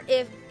 or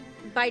if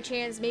by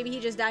chance maybe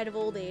he just died of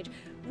old age.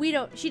 We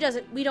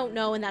don't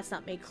know, and that's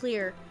not made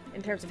clear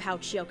in terms of how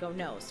Chiyoko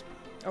knows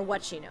or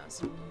what she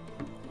knows.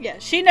 Yeah,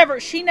 she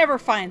never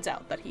finds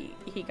out that he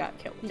got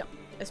killed. No.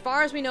 As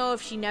far as we know,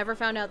 if she never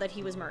found out that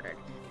he was murdered.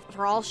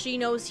 For all she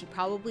knows, he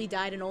probably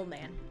died an old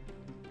man.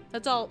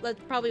 That's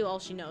probably all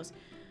she knows.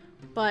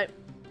 But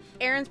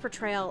Eren's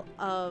portrayal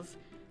of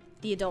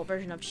the adult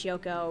version of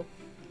Chiyoko,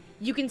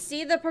 you can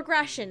see the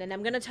progression, and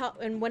I'm gonna talk.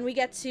 And when we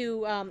get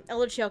to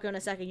Elder Chiyoko in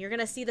a second, you're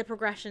gonna see the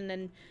progression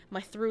and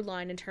my through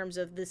line in terms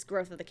of this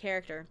growth of the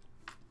character.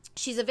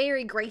 She's a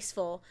very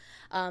graceful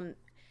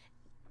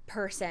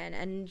person,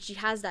 and she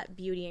has that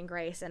beauty and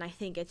grace, and I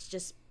think it's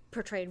just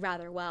portrayed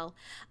rather well.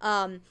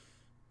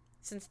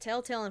 Since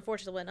Telltale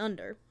unfortunately went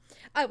under,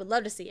 I would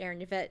love to see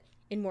Eren Yvette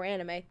in more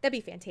anime. That'd be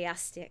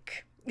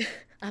fantastic.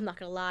 I'm not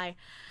gonna lie.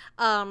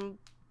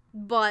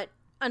 But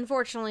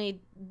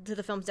unfortunately, to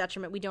the film's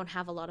detriment, we don't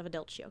have a lot of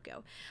adult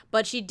Chiyoko.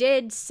 But she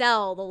did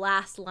sell the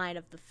last line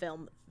of the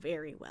film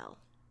very well.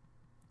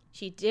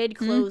 She did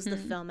close the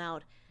film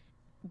out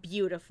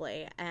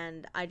beautifully,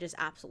 and I just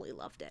absolutely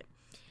loved it.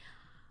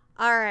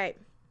 All right.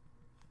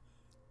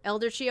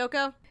 Elder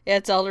Chiyoko? Yeah,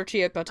 it's Elder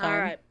Chiyoko time. All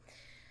right.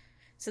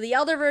 So the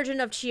elder version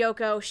of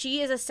Chiyoko,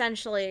 she is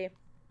essentially,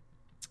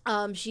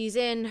 she's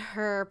in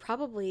her,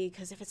 probably,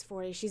 because if it's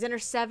 40, she's in her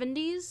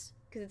 70s,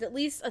 because it's at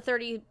least a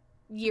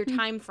 30-year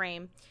time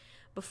frame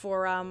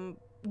before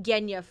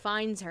Genya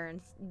finds her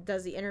and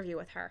does the interview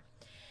with her.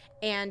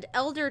 And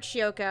Elder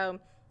Chiyoko,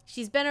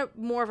 she's been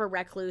more of a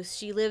recluse.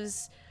 She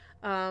lives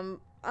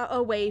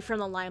away from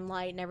the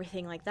limelight and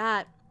everything like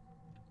that.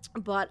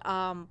 But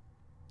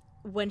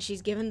when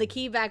she's given the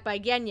key back by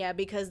Genya,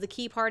 because the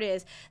key part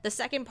is the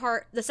second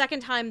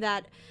time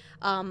that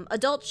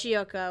adult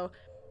Chiyoko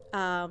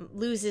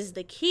loses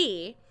the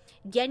key,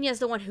 Genya's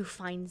the one who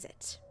finds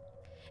it.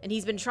 And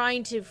he's been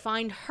trying to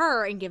find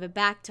her and give it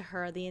back to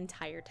her the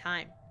entire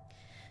time.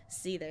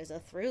 See, there's a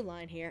through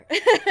line here.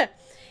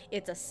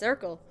 It's a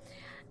circle.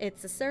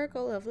 It's a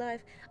circle of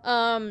life.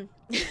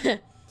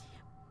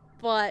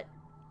 But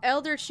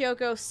Elder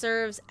Chiyoko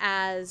serves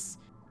as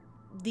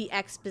the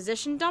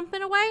exposition dump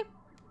in a way.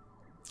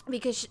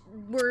 because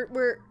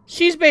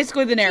she's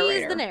basically the narrator.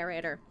 She is the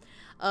narrator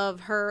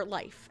of her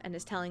life and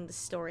is telling the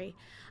story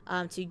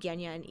to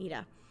Genya and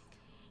Ida.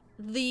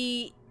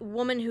 The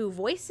woman who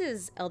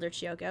voices Elder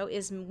Chiyoko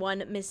is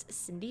one Miss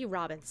Cindy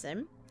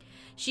Robinson.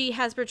 She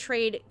has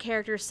portrayed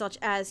characters such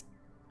as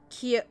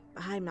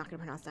I'm not going to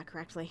pronounce that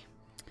correctly.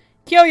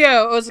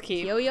 Kyoyo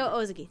Ozaki. Kyoyo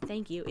Ozaki,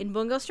 thank you. In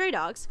Bungo Stray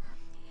Dogs.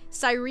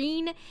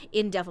 Cyrene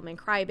in Devilman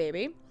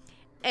Crybaby.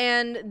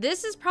 And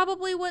this is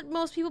probably what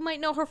most people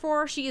might know her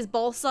for. She is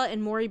Balsa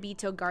in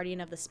Moribito,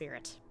 Guardian of the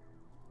Spirit.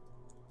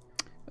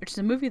 Which is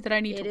a movie that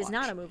I need to watch. It is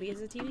not a movie,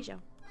 it's a TV show.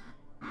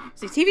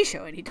 It's a TV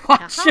show I need to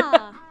watch.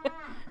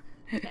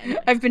 Anyway.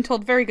 I've been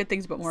told very good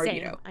things about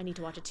Moribito. Same. I need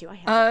to watch it too. I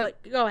have.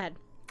 But go ahead.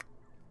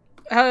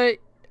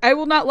 I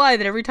will not lie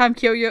that every time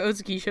Kyoyo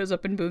Ozaki shows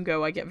up in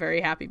Bungo, I get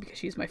very happy because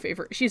she's my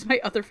favorite. She's my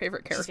other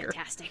favorite character.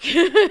 She's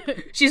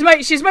fantastic. she's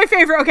my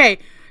favorite. Okay,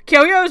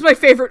 Kyoyo is my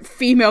favorite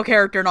female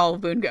character in all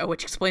of Bungo,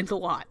 which explains a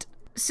lot.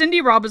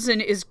 Cindy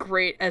Robinson is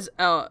great as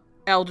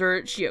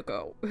Elder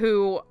Chiyoko,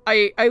 who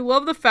I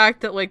love the fact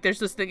that like there's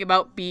this thing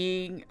about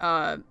being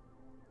there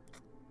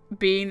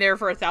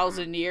for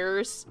 1,000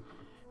 years,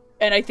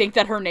 and I think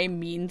that her name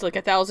means like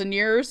 1,000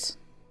 years.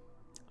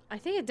 I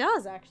think it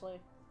does actually.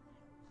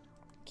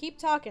 Keep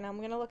talking.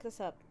 I'm gonna look this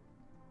up.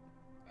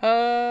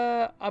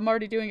 I'm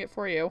already doing it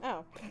for you.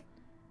 Oh.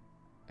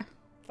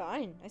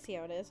 Fine. I see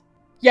how it is.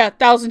 Yeah,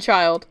 1,000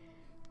 child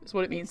is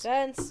what it means.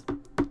 Sense.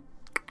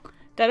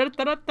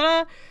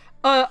 Da-da-da-da-da.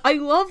 I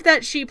love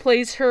that she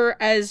plays her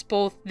as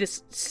both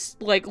this,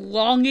 like,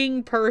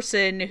 longing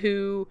person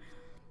who,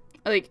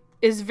 like,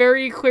 is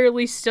very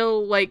clearly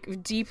still,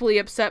 like, deeply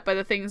upset by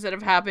the things that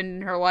have happened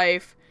in her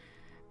life,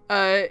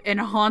 and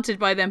haunted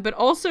by them, but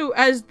also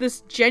as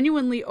this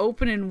genuinely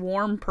open and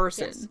warm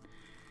person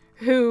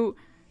who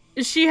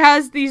she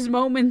has these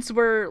moments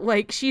where,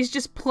 like, she's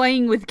just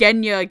playing with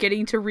Genya,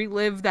 getting to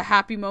relive the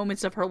happy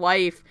moments of her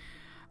life.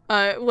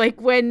 Like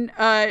when,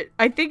 I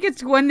think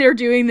it's when they're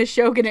doing the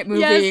Shogunate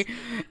movie,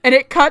 and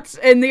it cuts,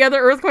 and the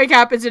other earthquake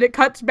happens, and it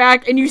cuts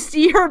back, and you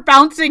see her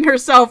bouncing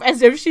herself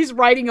as if she's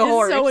riding a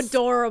horse. It's so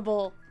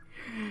adorable.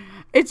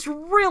 It's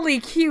really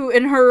cute,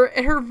 and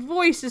her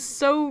voice is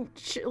so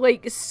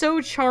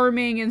so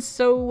charming and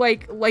so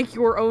like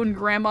your own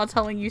grandma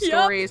telling you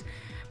stories. Yep.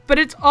 But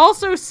it's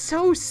also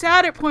so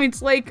sad at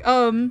points, like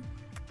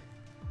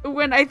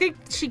when I think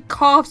she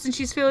coughs and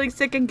she's feeling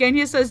sick, and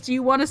Genya says, "Do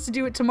you want us to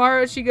do it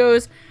tomorrow?" She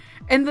goes,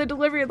 and the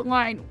delivery of the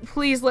line,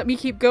 "Please let me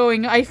keep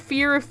going. I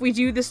fear if we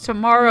do this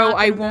tomorrow,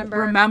 I won't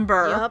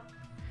remember." Yep.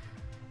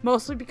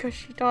 Mostly because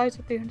she dies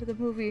at the end of the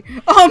movie.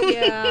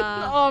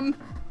 Yeah.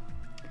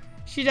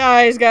 She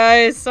dies,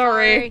 guys.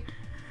 Sorry.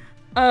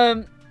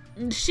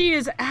 She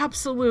is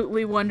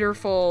absolutely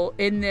wonderful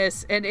in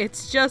this, and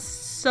it's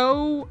just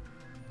so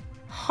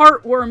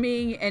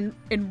heartwarming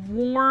and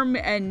warm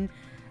and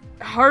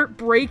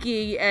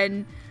heartbreaking,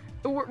 and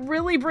what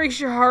really breaks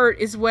your heart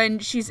is when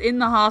she's in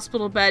the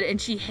hospital bed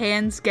and she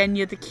hands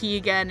Genya the key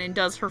again and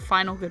does her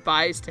final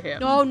goodbyes to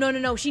him. Oh,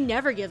 no. She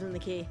never gives him the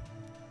key.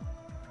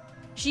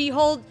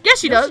 Yes,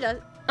 she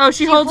does. Oh,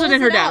 she holds it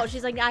in her death.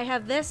 She's like, I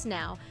have this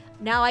now.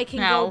 Now I can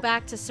go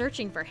back to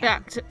searching for him. Yeah,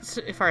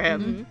 for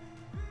him. Mm-hmm.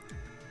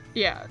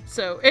 Yeah,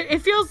 so it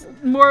feels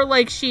more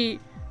like she...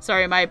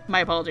 Sorry, my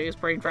apologies,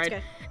 brain fried.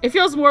 Okay. It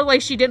feels more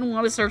like she didn't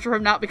want to search for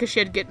him, not because she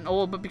had gotten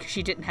old, but because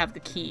she didn't have the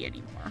key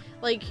anymore.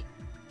 Like,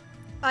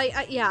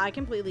 I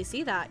completely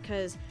see that,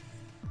 because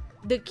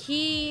the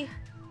key...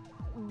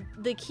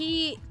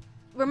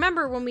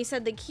 Remember when we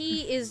said the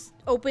key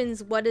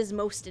opens what is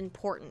most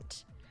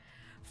important.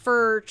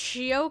 For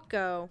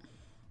Chiyoko...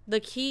 The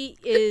key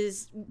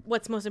is,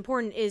 what's most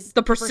important is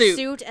the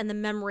pursuit and the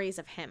memories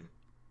of him.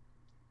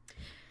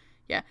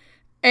 Yeah.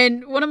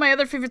 And one of my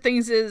other favorite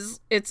things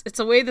is, it's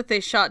a way that they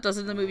shot does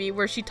in the movie,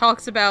 where she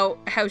talks about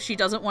how she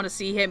doesn't want to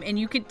see him, and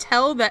you could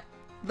tell that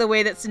the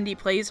way that Cindy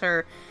plays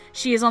her,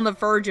 she is on the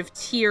verge of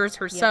tears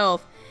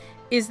herself,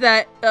 is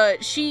that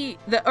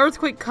the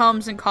earthquake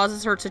comes and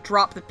causes her to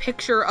drop the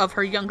picture of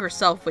her younger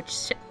self,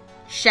 which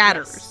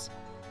shatters. Yes.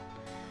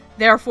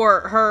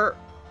 Therefore, her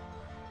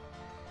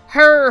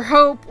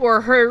hope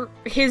or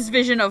his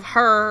vision of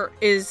her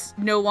is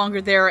no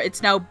longer there.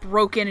 It's now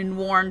broken and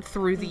worn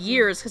through the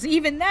years. Because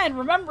even then,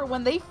 remember,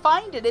 when they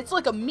find it, it's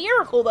like a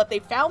miracle that they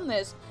found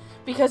this,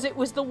 because it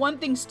was the one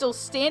thing still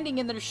standing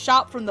in their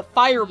shop from the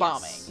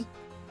firebombing.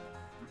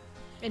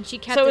 And she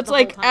kept it. So it's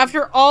like,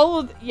 after all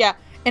of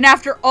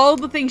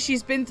the things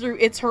she's been through,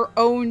 it's her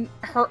own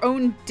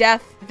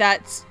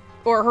death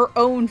or her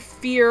own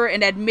fear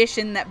and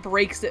admission that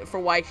breaks it for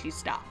why she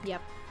stopped.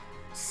 Yep.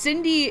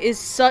 Cindy is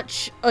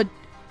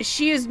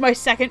she is my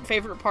second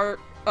favorite part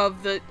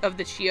of the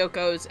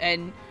Chiyokos,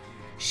 and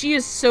she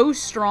is so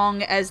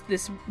strong as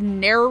this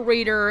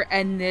narrator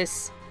and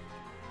this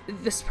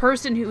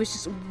person who is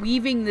just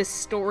weaving this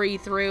story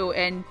through,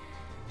 and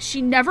she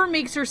never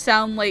makes her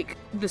sound like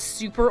the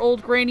super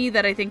old granny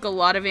that I think a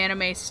lot of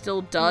anime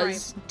still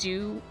does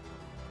do.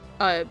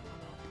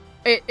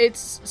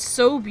 It's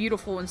so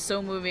beautiful and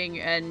so moving,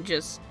 and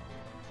just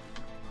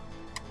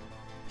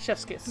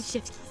chef's kiss.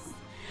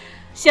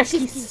 Chef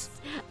Keys.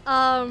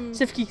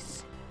 Chef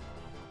Keys.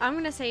 I'm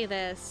gonna say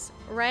this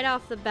right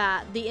off the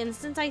bat. The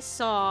instant I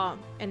saw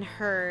and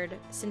heard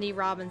Cindy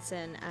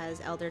Robinson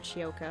as Elder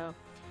Chiyoko,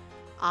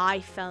 I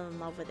fell in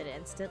love with it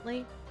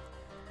instantly.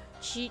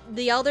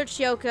 The Elder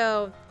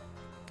Chiyoko,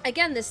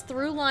 again, this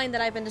through line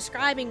that I've been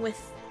describing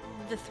with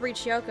the three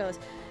Chiyokos.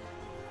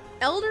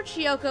 Elder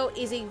Chiyoko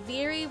is a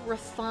very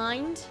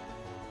refined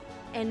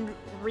and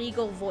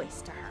regal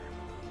voice to her.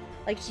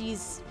 Like,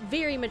 she's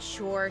very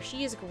mature,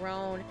 she is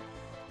grown,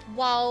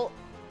 while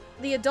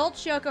the adult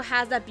Chiyoko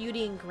has that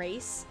beauty and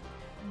grace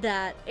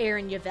that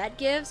Erin Yvette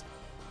gives.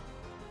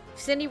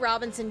 Cindy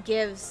Robinson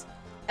gives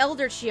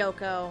Elder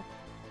Chiyoko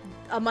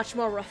a much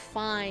more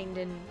refined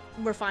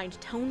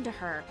tone to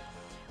her,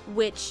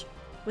 which,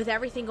 with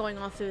everything going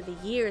on through the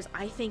years,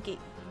 I think it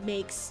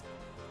makes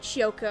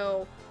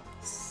Chiyoko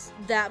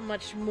that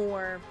much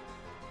more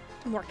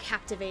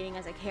captivating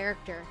as a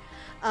character.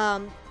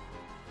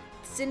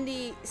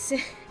 Cindy,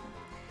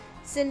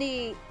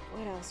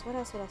 what else? I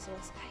don't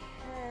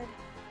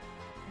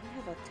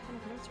have a ton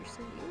of notes for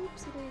Cindy.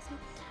 Oopsie daisy.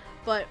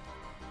 But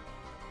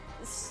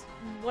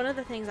one of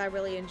the things I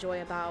really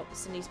enjoy about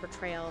Cindy's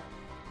portrayal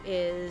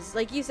is,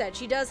 like you said,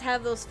 she does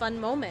have those fun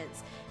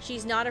moments.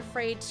 She's not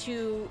afraid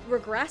to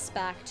regress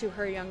back to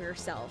her younger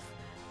self,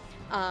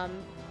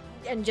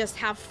 and just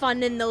have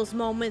fun in those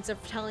moments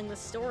of telling the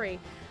story.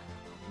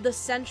 The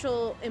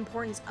central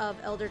importance of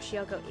Elder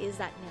Chiyoko is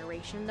that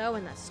narration, though,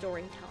 and that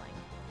storytelling.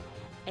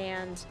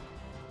 And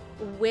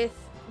with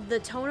the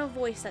tone of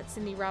voice that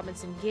Cindy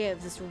Robinson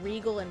gives, this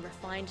regal and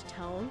refined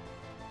tone,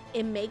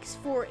 it makes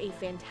for a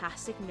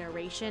fantastic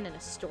narration and a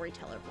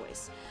storyteller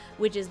voice,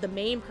 which is the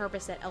main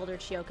purpose that Elder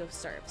Chiyoko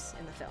serves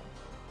in the film.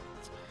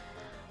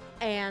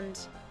 And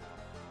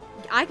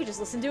I could just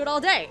listen to it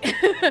all day.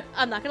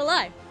 I'm not gonna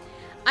lie.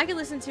 I could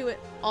listen to it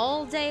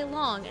all day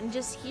long and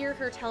just hear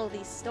her tell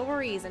these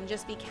stories and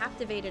just be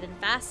captivated and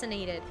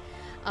fascinated,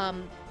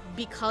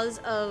 because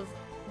of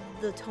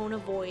the tone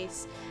of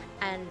voice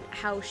and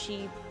how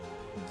she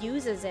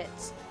uses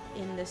it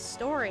in this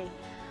story.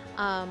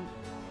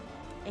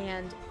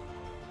 And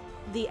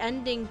the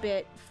ending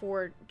bit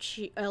for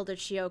Elder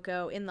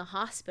Chiyoko in the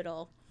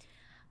hospital,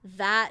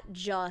 I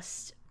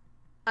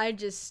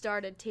just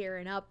started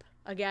tearing up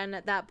again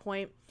at that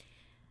point,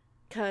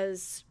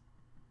 because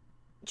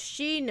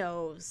she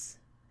knows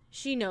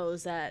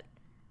that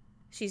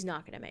she's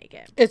not going to make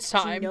it. It's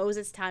time. She knows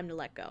it's time to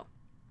let go.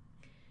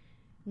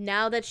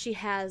 Now that she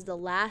has the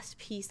last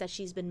piece that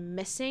she's been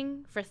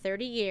missing for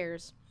 30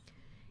 years,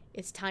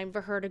 it's time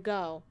for her to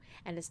go,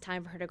 and it's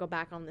time for her to go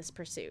back on this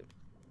pursuit.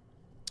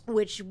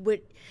 Which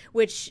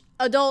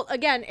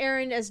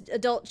Erin as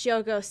adult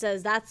Chiyoko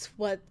says that's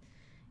what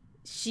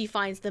she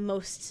finds the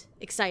most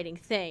exciting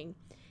thing,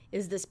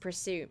 is this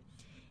pursuit.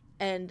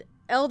 And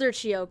Elder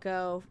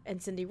Chiyoko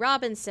and Cindy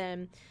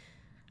Robinson,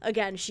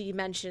 again, she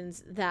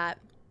mentions that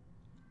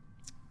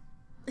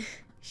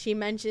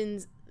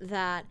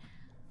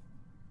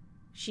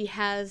she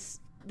has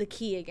the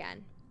key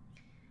again.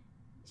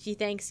 She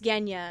thanks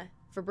Genya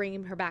for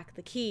bringing her back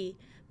the key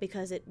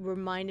because it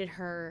reminded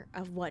her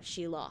of what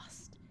she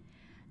lost.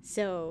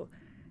 So,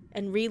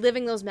 and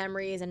reliving those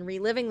memories and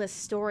reliving this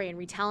story and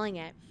retelling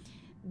it,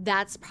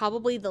 that's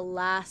probably the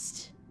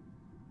last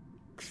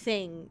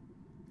thing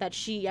that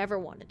she ever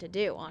wanted to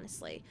do,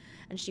 honestly.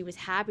 And she was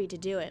happy to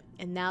do it.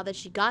 And now that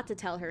she got to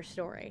tell her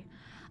story,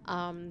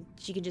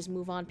 she can just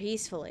move on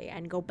peacefully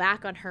and go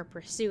back on her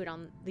pursuit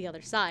on the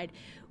other side,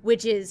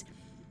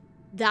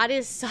 that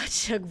is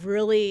such a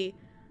really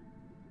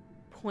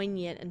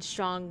poignant and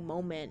strong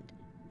moment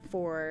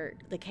for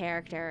the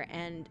character.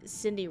 And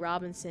Cindy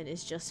Robinson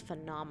is just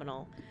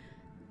phenomenal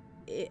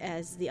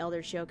as the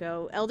Elder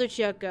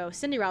Chiyoko.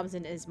 Cindy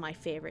Robinson is my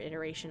favorite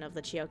iteration of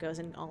the Chiyokos,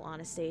 in all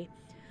honesty.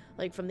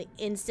 Like, from the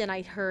instant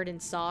I heard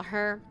and saw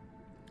her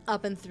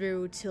up and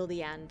through till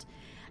the end,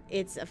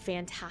 it's a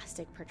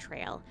fantastic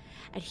portrayal.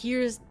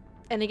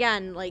 And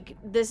again, like,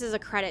 this is a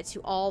credit to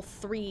all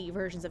three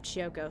versions of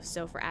Chiyoko.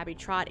 So for Abby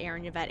Trott,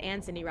 Erin Yvette,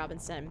 and Cindy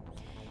Robinson,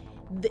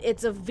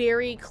 it's a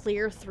very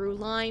clear through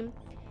line,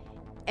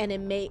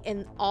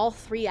 and all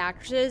three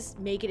actresses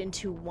make it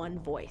into one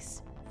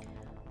voice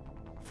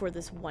for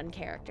this one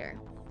character.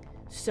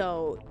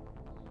 So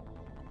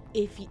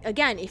if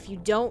you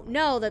don't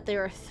know that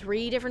there are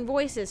three different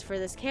voices for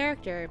this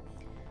character,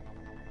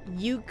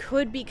 you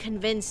could be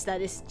convinced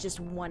that it's just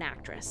one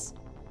actress.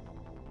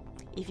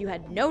 If you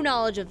had no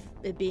knowledge of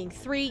it being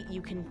three,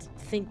 you can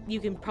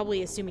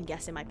probably assume and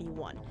guess it might be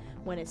one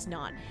when it's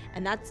not.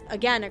 And that's,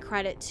 again, a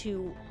credit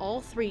to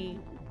all three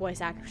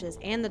voice actresses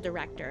and the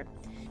director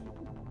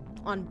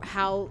on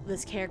how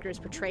this character is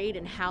portrayed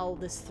and how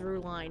this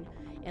through line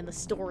and the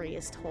story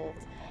is told.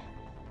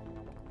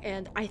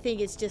 And I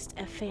think it's just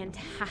a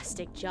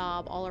fantastic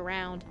job all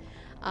around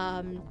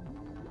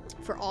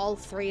for all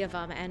three of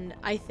them. And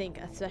I think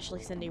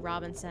especially Cindy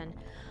Robinson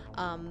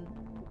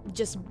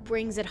just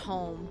brings it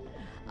home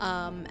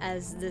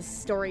as this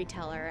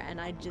storyteller. And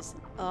I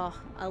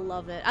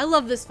love it. I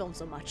love this film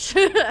so much.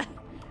 I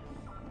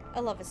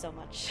love it so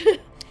much.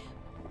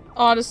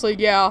 Honestly,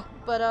 yeah.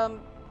 But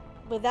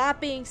with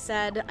that being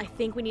said, I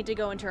think we need to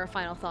go into our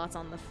final thoughts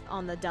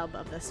on the dub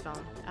of this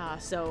film.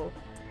 So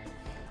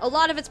a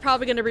lot of it's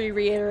probably going to be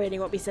reiterating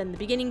what we said in the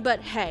beginning,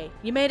 but hey,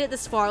 you made it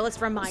this far.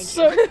 Let's remind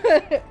you.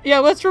 Yeah,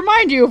 let's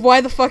remind you of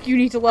why the fuck you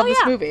need to love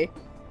this movie.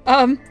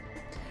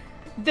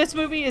 This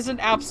movie is an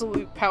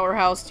absolute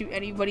powerhouse to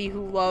anybody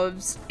who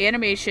loves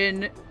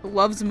animation,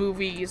 loves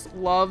movies,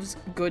 loves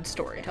good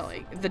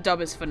storytelling. The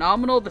dub is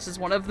phenomenal. This is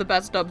one of the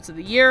best dubs of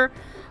the year.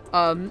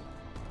 VSI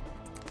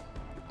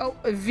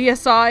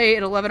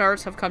and 11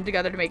 Arts have come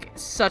together to make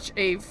such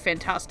a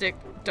fantastic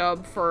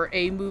dub for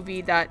a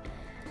movie that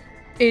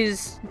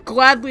is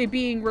gladly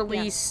being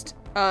released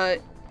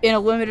in a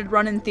limited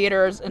run in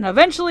theaters and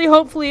eventually,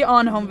 hopefully,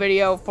 on home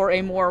video for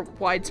a more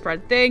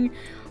widespread thing.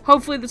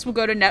 Hopefully this will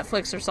go to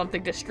Netflix or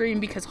something to stream,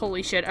 because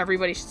holy shit,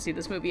 everybody should see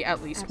this movie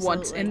at least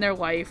once in their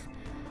life.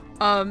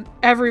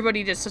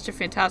 Everybody did such a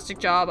fantastic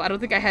job. I don't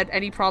think I had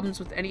any problems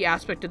with any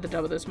aspect of the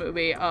dub of this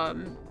movie.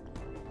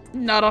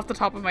 Not off the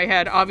top of my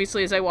head.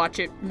 Obviously, as I watch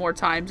it more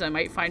times, I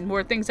might find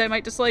more things I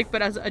might dislike,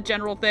 but as a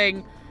general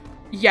thing,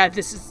 yeah,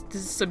 this is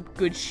some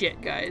good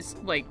shit, guys.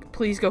 Like,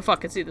 please go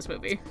fucking see this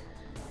movie.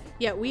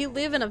 Yeah, we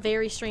live in a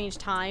very strange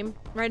time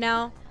right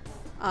now,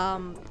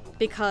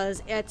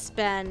 because it's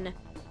been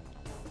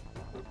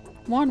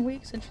 1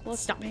 week since you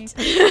left me.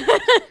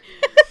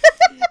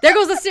 There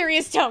goes the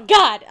serious tone.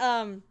 God.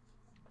 I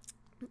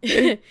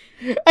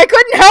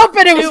couldn't help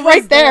it. It was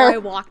right there. I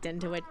walked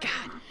into it.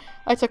 God.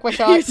 I took my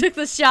shot. You took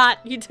the shot.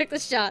 You took the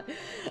shot.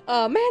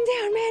 Man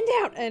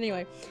down.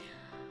 Anyway.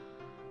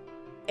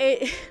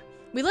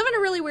 We live in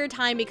a really weird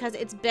time because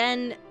it's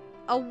been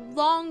a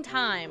long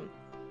time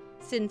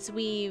since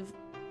we've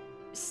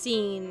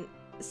seen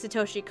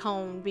Satoshi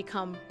Kon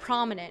become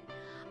prominent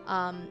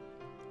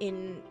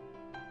in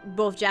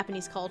both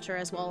Japanese culture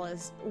as well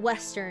as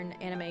Western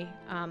anime,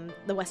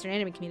 the Western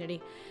anime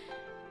community.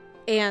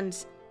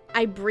 And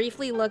I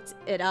briefly looked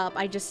it up.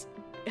 I just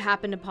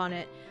happened upon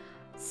it.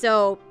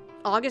 So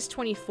August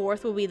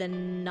 24th will be the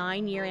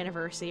 9-year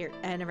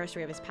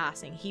anniversary of his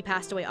passing. He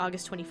passed away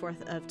August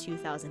 24th of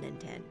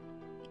 2010.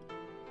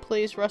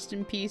 Please rest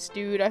in peace,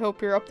 dude. I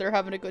hope you're up there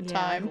having a good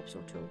time. I hope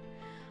so too.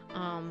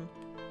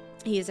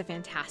 He is a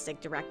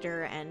fantastic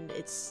director, and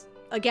it's,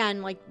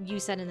 again, like you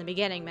said in the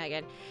beginning,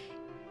 Megan,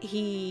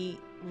 he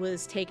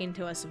was taken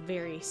to us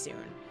very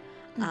soon.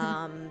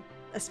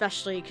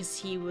 Especially because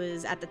he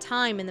was at the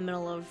time in the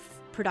middle of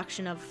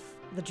production of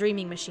The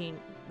Dreaming Machine,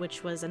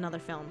 which was another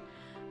film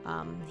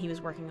he was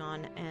working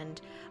on,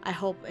 and I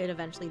hope it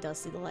eventually does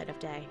see the light of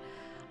day.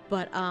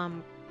 But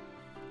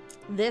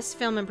this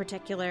film in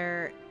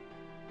particular,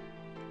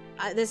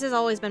 this has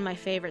always been my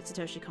favorite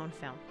Satoshi Kon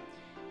film.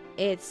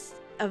 It's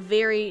a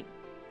very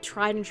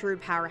tried and true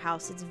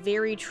powerhouse. It's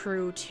very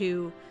true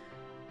to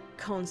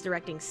Kon's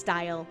directing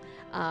style,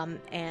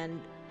 and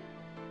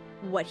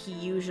what he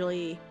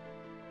usually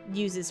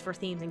uses for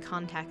themes and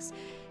context.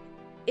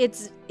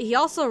 He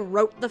also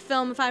wrote the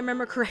film, if I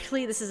remember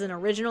correctly. This is an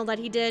original that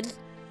he did.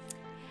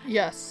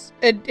 Yes,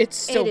 it's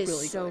still really good.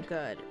 It is so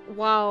good.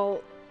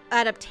 While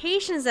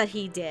adaptations that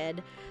he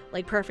did,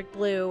 like Perfect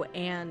Blue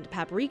and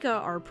Paprika,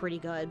 are pretty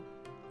good,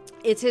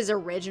 it's his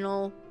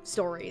original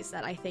stories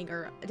that I think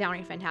are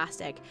downright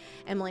fantastic.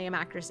 And Millennium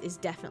Actress is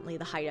definitely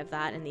the height of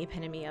that and the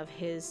epitome of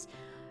his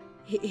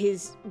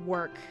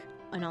work,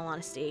 in all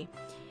honesty.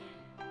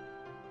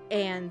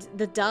 And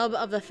the dub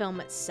of the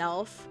film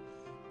itself,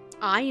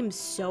 I am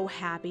so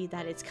happy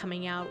that it's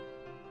coming out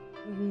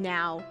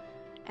now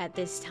at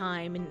this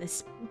time in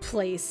this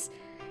place.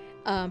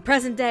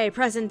 Present day,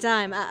 present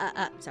time.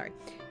 Sorry,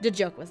 the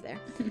joke was there.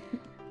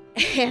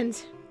 And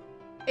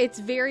it's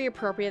very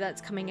appropriate that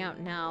it's coming out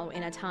now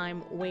in a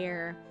time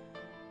where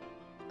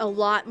a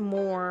lot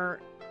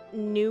more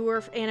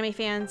newer anime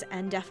fans,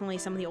 and definitely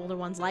some of the older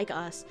ones like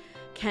us,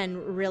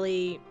 can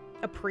really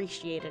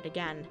appreciate it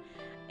again.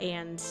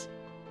 And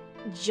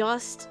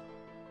just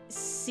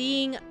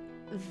seeing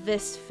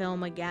this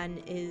film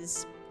again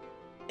it's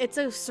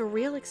a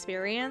surreal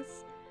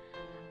experience.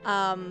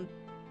 And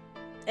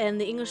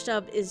the English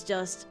dub is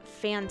just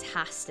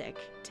fantastic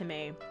to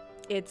me.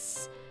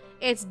 It's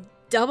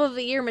dub of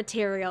the year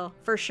material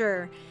for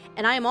sure.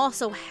 And I am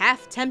also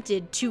half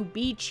tempted to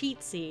be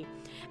cheatsy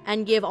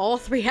and give all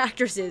 3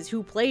 actresses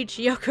who played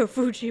Chiyoko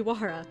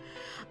Fujiwara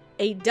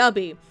a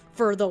dubby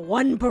for the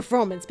one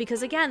performance,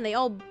 because again, they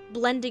all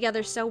blend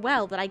together so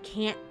well that I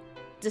can't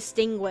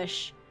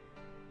distinguish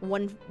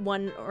one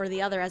or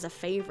the other as a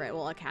favorite.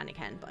 Well, I kind of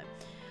can, but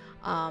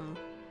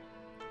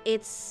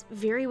it's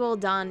very well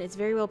done. It's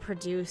very well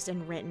produced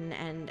and written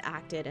and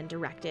acted and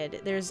directed.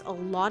 There's a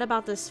lot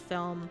about this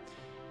film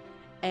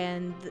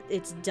and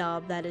its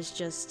dub that is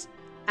just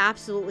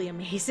absolutely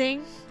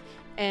amazing.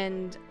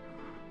 And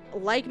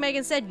like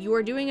Megan said, you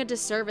are doing a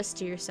disservice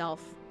to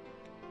yourself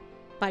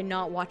by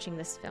not watching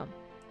this film.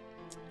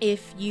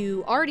 If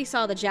you already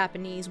saw the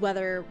Japanese,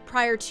 whether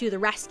prior to the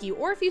rescue,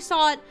 or if you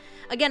saw it,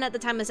 again, at the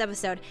time of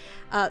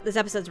this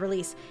episode's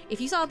release, if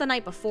you saw it the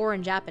night before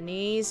in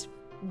Japanese,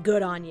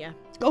 good on you.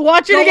 Go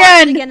watch it again! Go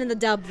watch it again in the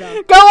dub,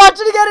 though. Go watch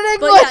it again in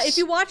English! But yeah, if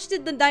you watched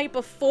it the night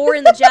before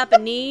in the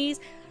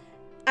Japanese,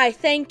 I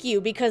thank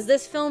you, because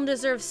this film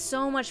deserves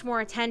so much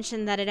more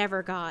attention than it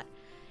ever got.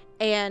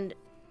 And,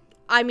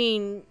 I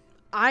mean,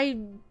 I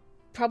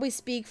probably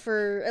speak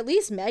for at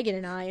least Megan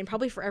and I, and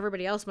probably for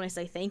everybody else when I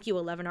say thank you,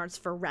 11 Arts,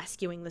 for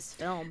rescuing this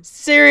film.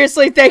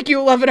 Seriously, thank you,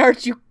 11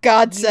 Arts, you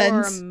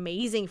godsends. You are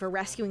amazing for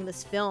rescuing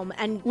this film.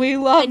 And we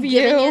love and you.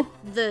 Giving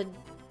it the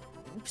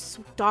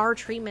star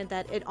treatment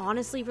that it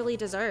honestly really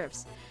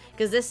deserves.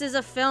 Because this is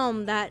a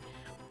film that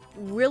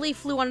really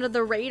flew under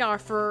the radar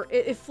for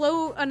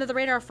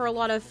a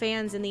lot of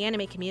fans in the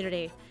anime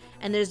community,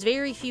 and there's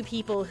very few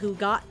people who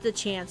got the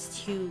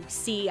chance to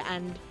see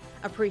and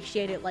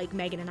appreciate it like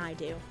Megan and I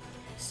do.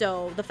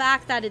 So the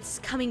fact that it's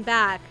coming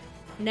back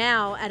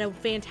now at a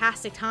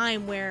fantastic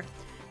time where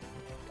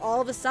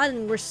all of a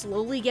sudden we're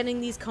slowly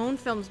getting these Cone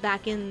films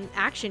back in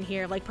action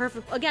here, like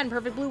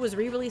Perfect Blue was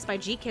re-released by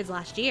GKIDS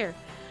last year.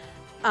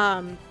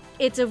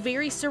 It's a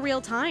very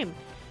surreal time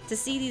to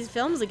see these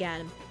films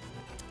again.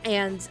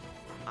 And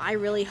I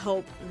really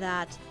hope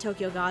that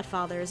Tokyo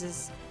Godfathers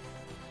is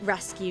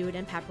rescued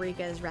and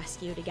Paprika is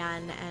rescued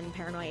again, and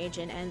Paranoia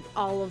Agent, and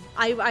all of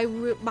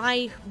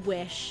my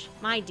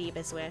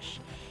deepest wish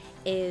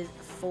is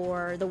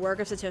for the work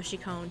of Satoshi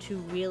Kon to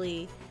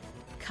really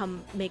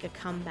make a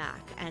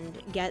comeback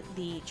and get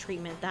the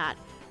treatment that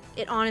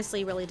it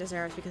honestly really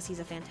deserves, because he's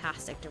a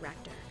fantastic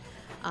director.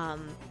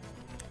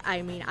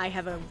 I mean, I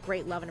have a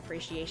great love and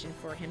appreciation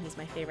for him. He's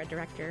my favorite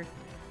director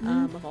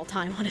of all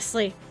time,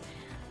 honestly.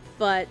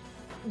 But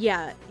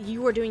yeah,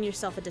 you are doing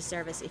yourself a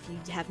disservice if you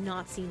have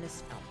not seen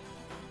this film.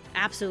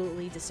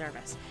 Absolutely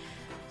disservice.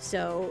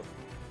 So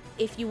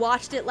if you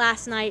watched it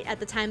last night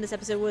at the time this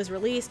episode was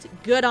released,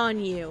 good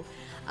on you.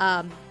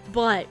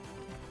 But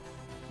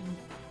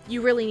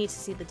you really need to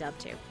see the dub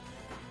too.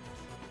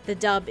 The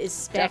dub is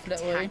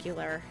spectacular.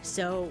 Definitely.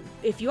 So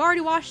if you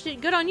already watched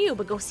it, good on you,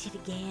 but go see it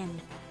again.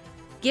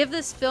 Give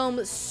this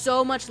film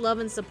so much love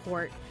and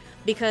support,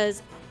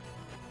 because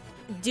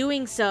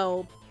doing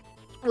so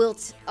will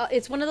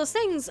it's one of those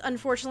things,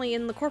 unfortunately,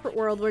 in the corporate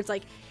world where it's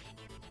like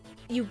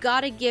you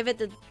gotta give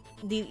it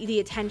the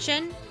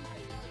attention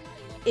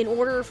in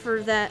order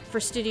for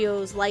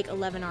studios like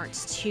 11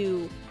 Arts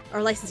to,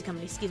 or licensing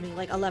companies,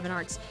 like 11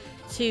 Arts,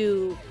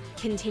 to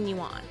continue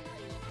on.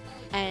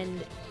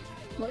 And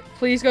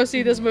please go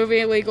see this movie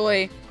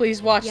illegally.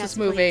 Please watch this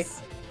movie.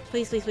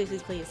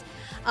 Please.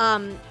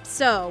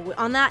 So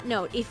on that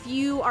note, if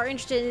you are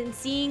interested in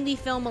seeing the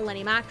film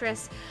Millennium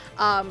Actress,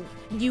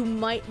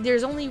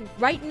 there's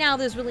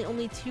really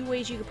only two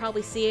ways you could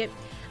probably see it.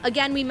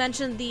 Again, we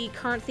mentioned the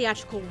current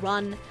theatrical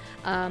run.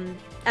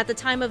 At the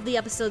time of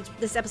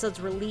this episode's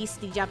release,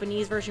 the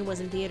Japanese version was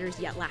in theaters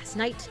yet last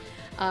night.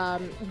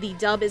 The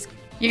dub is...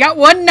 You got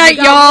one night,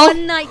 y'all!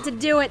 One night to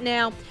do it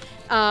now.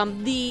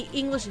 The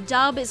English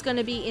dub is going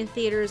to be in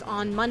theaters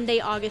on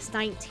Monday, August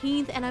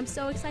 19th, and I'm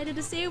so excited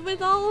to see it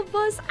with all of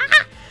us.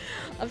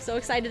 I'm so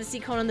excited to see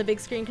Kon on the big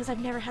screen, because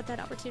I've never had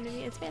that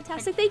opportunity. It's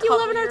fantastic. Thank you,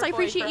 11 Arts. I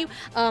appreciate you.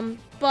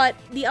 But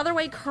the other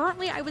way,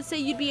 currently, I would say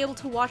you'd be able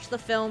to watch the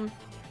film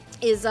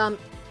is...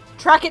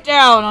 track it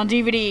down on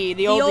DVD,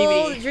 the old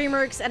DVD.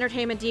 DreamWorks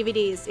Entertainment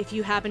DVDs, if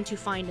you happen to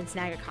find and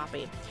snag a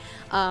copy.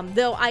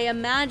 Though I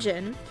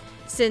imagine,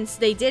 since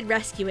they did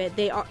rescue it,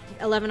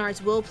 11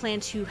 Arts will plan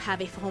to have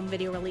a home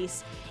video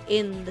release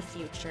in the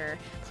future.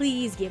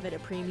 Please give it a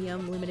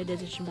premium limited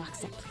edition box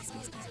set.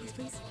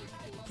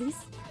 Please.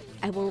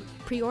 I will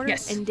pre-order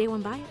it and day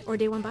one buy it,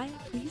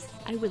 please.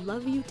 I would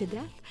love you to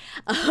death.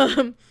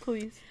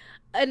 Please.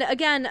 And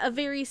again, a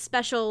very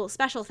special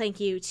thank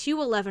you to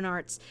 11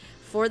 Arts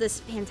for this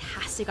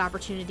fantastic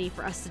opportunity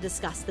for us to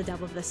discuss the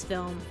dub of this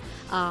film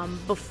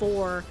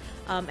before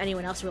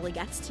anyone else really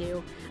gets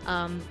to.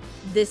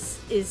 This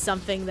is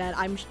something that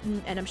I'm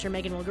sure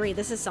Megan will agree,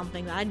 this is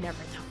something that I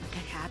never thought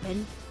could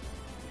happen.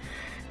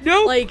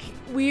 Nope. Like,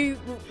 we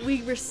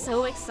were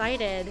so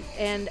excited,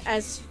 and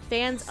as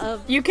fans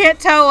of... You can't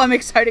tell I'm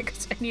excited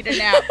because I need a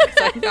nap,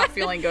 because I'm not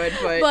feeling good,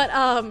 but... But,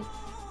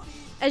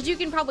 as you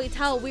can probably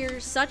tell, we're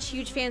such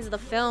huge fans of the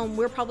film.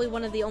 We're probably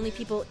one of the only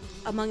people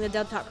among the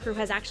Dub Talk crew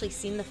has actually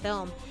seen the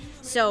film.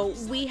 So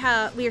we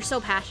are so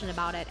passionate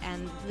about it,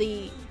 and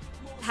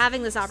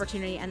having this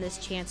opportunity and this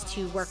chance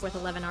to work with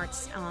 11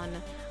 Arts on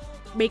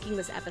making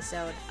this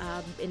episode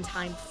in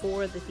time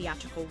for the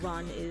theatrical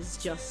run is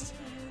just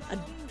a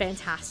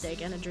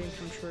fantastic and a dream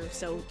come true.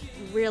 So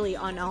really,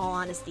 on all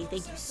honesty,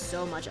 thank you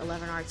so much,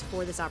 11 Arts,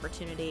 for this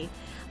opportunity.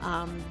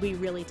 We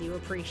really do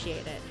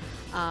appreciate it.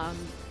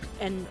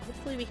 And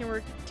hopefully we can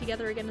work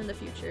together again in the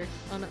future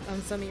on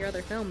some of your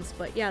other films.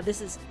 But yeah, this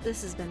has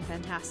been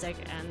fantastic,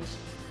 and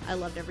I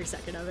loved every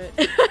second of it.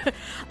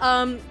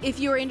 If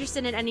you are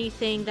interested in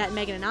anything that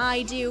Megan and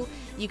I do,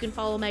 you can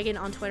follow Megan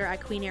on Twitter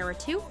at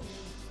QueenEra2,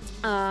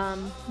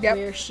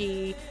 where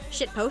she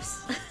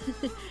shitposts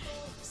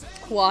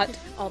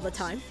all the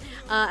time.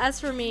 As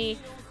for me,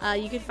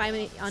 you can find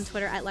me on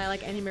Twitter at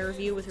Lilac Anime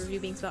Review, with review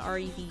being spelled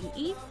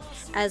REVUE,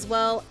 as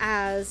well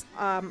as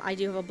I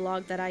do have a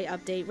blog that I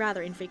update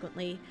rather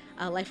infrequently,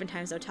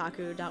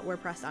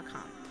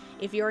 lifeandtimesotaku.wordpress.com.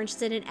 if you're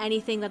interested in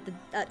anything that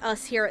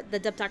us here at the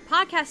Dub Talk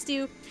Podcast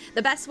do,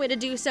 the best way to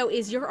do so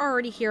is you're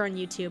already here on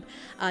YouTube.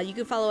 You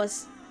can follow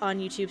us on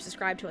YouTube,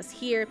 subscribe to us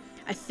here.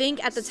 I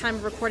think at the time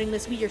of recording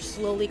this, we are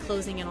slowly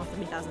closing in on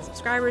 3,000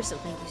 subscribers, so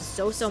thank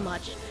you so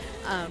much.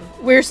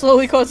 We're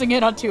slowly closing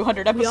in on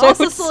 200 episodes. We're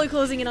also slowly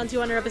closing in on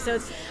 200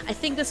 episodes. I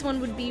think this one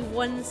would be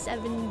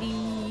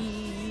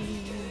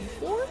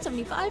 174,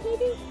 75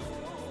 maybe?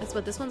 That's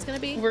what this one's gonna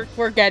be.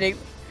 We're getting...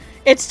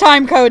 It's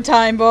time code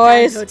time,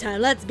 boys! Time code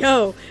time, let's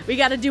go! We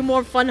gotta do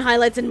more fun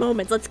highlights and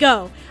moments, let's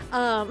go!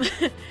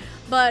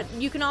 But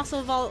you can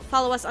also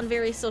follow us on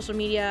various social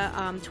media,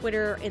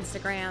 Twitter,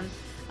 Instagram,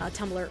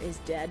 Tumblr is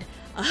dead,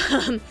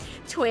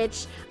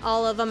 Twitch,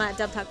 all of them at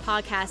Dub Talk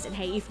Podcast. And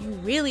hey, if you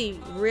really,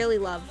 really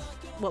love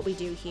what we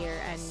do here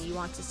and you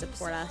want to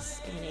support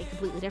us in a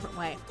completely different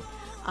way,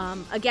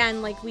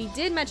 again, like we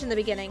did mention in the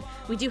beginning,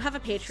 we do have a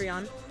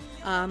Patreon.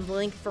 The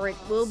link for it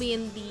will be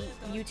in the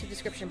YouTube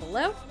description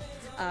below,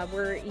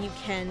 where you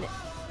can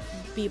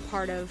be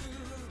part of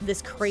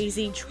this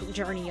crazy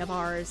journey of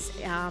ours,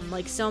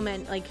 like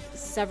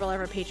several of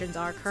our patrons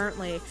are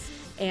currently,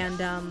 and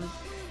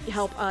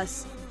help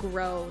us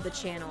grow the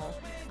channel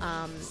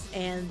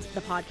and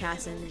the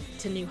podcast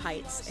to new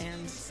heights.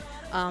 And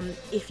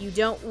if you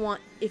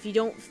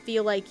don't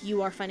feel like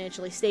you are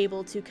financially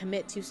stable to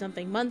commit to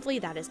something monthly,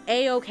 that is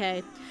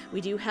a-okay. We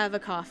do have a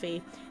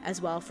coffee as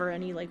well for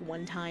any like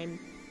one-time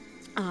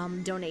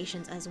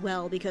donations as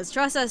well, because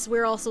trust us,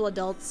 we're also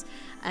adults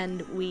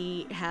and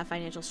we have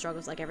financial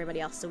struggles like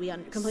everybody else, so we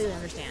completely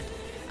understand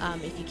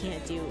if you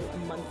can't do a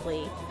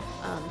monthly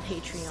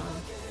Patreon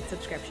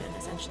subscription,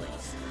 essentially.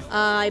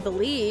 I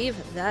believe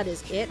that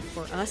is it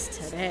for us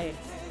today.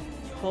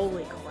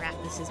 Holy crap,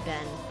 this has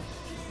been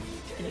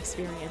an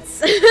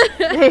experience.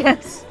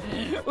 Yes,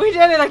 we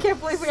did it. I can't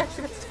believe we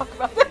actually got to talk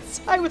about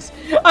this. I was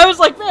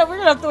like, man, we're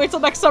gonna have to wait till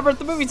next summer at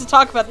the movies to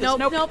talk about this.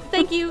 Nope.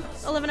 Thank you,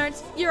 11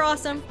 Arts. You're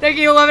awesome. Thank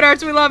you, 11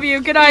 Arts. We love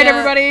you. Good night,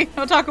 everybody.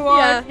 Otaku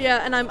War.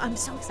 Yeah, and I'm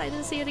so excited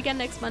to see it again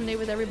next Monday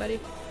with everybody.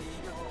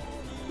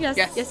 Yes.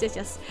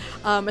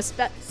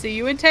 See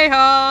you in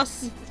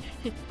Tejas.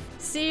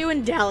 See you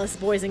in Dallas,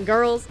 boys and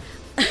girls.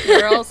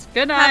 Girls,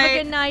 good night. Have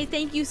a good night.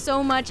 Thank you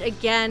so much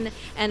again,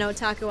 and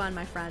Otaku on,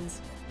 my friends.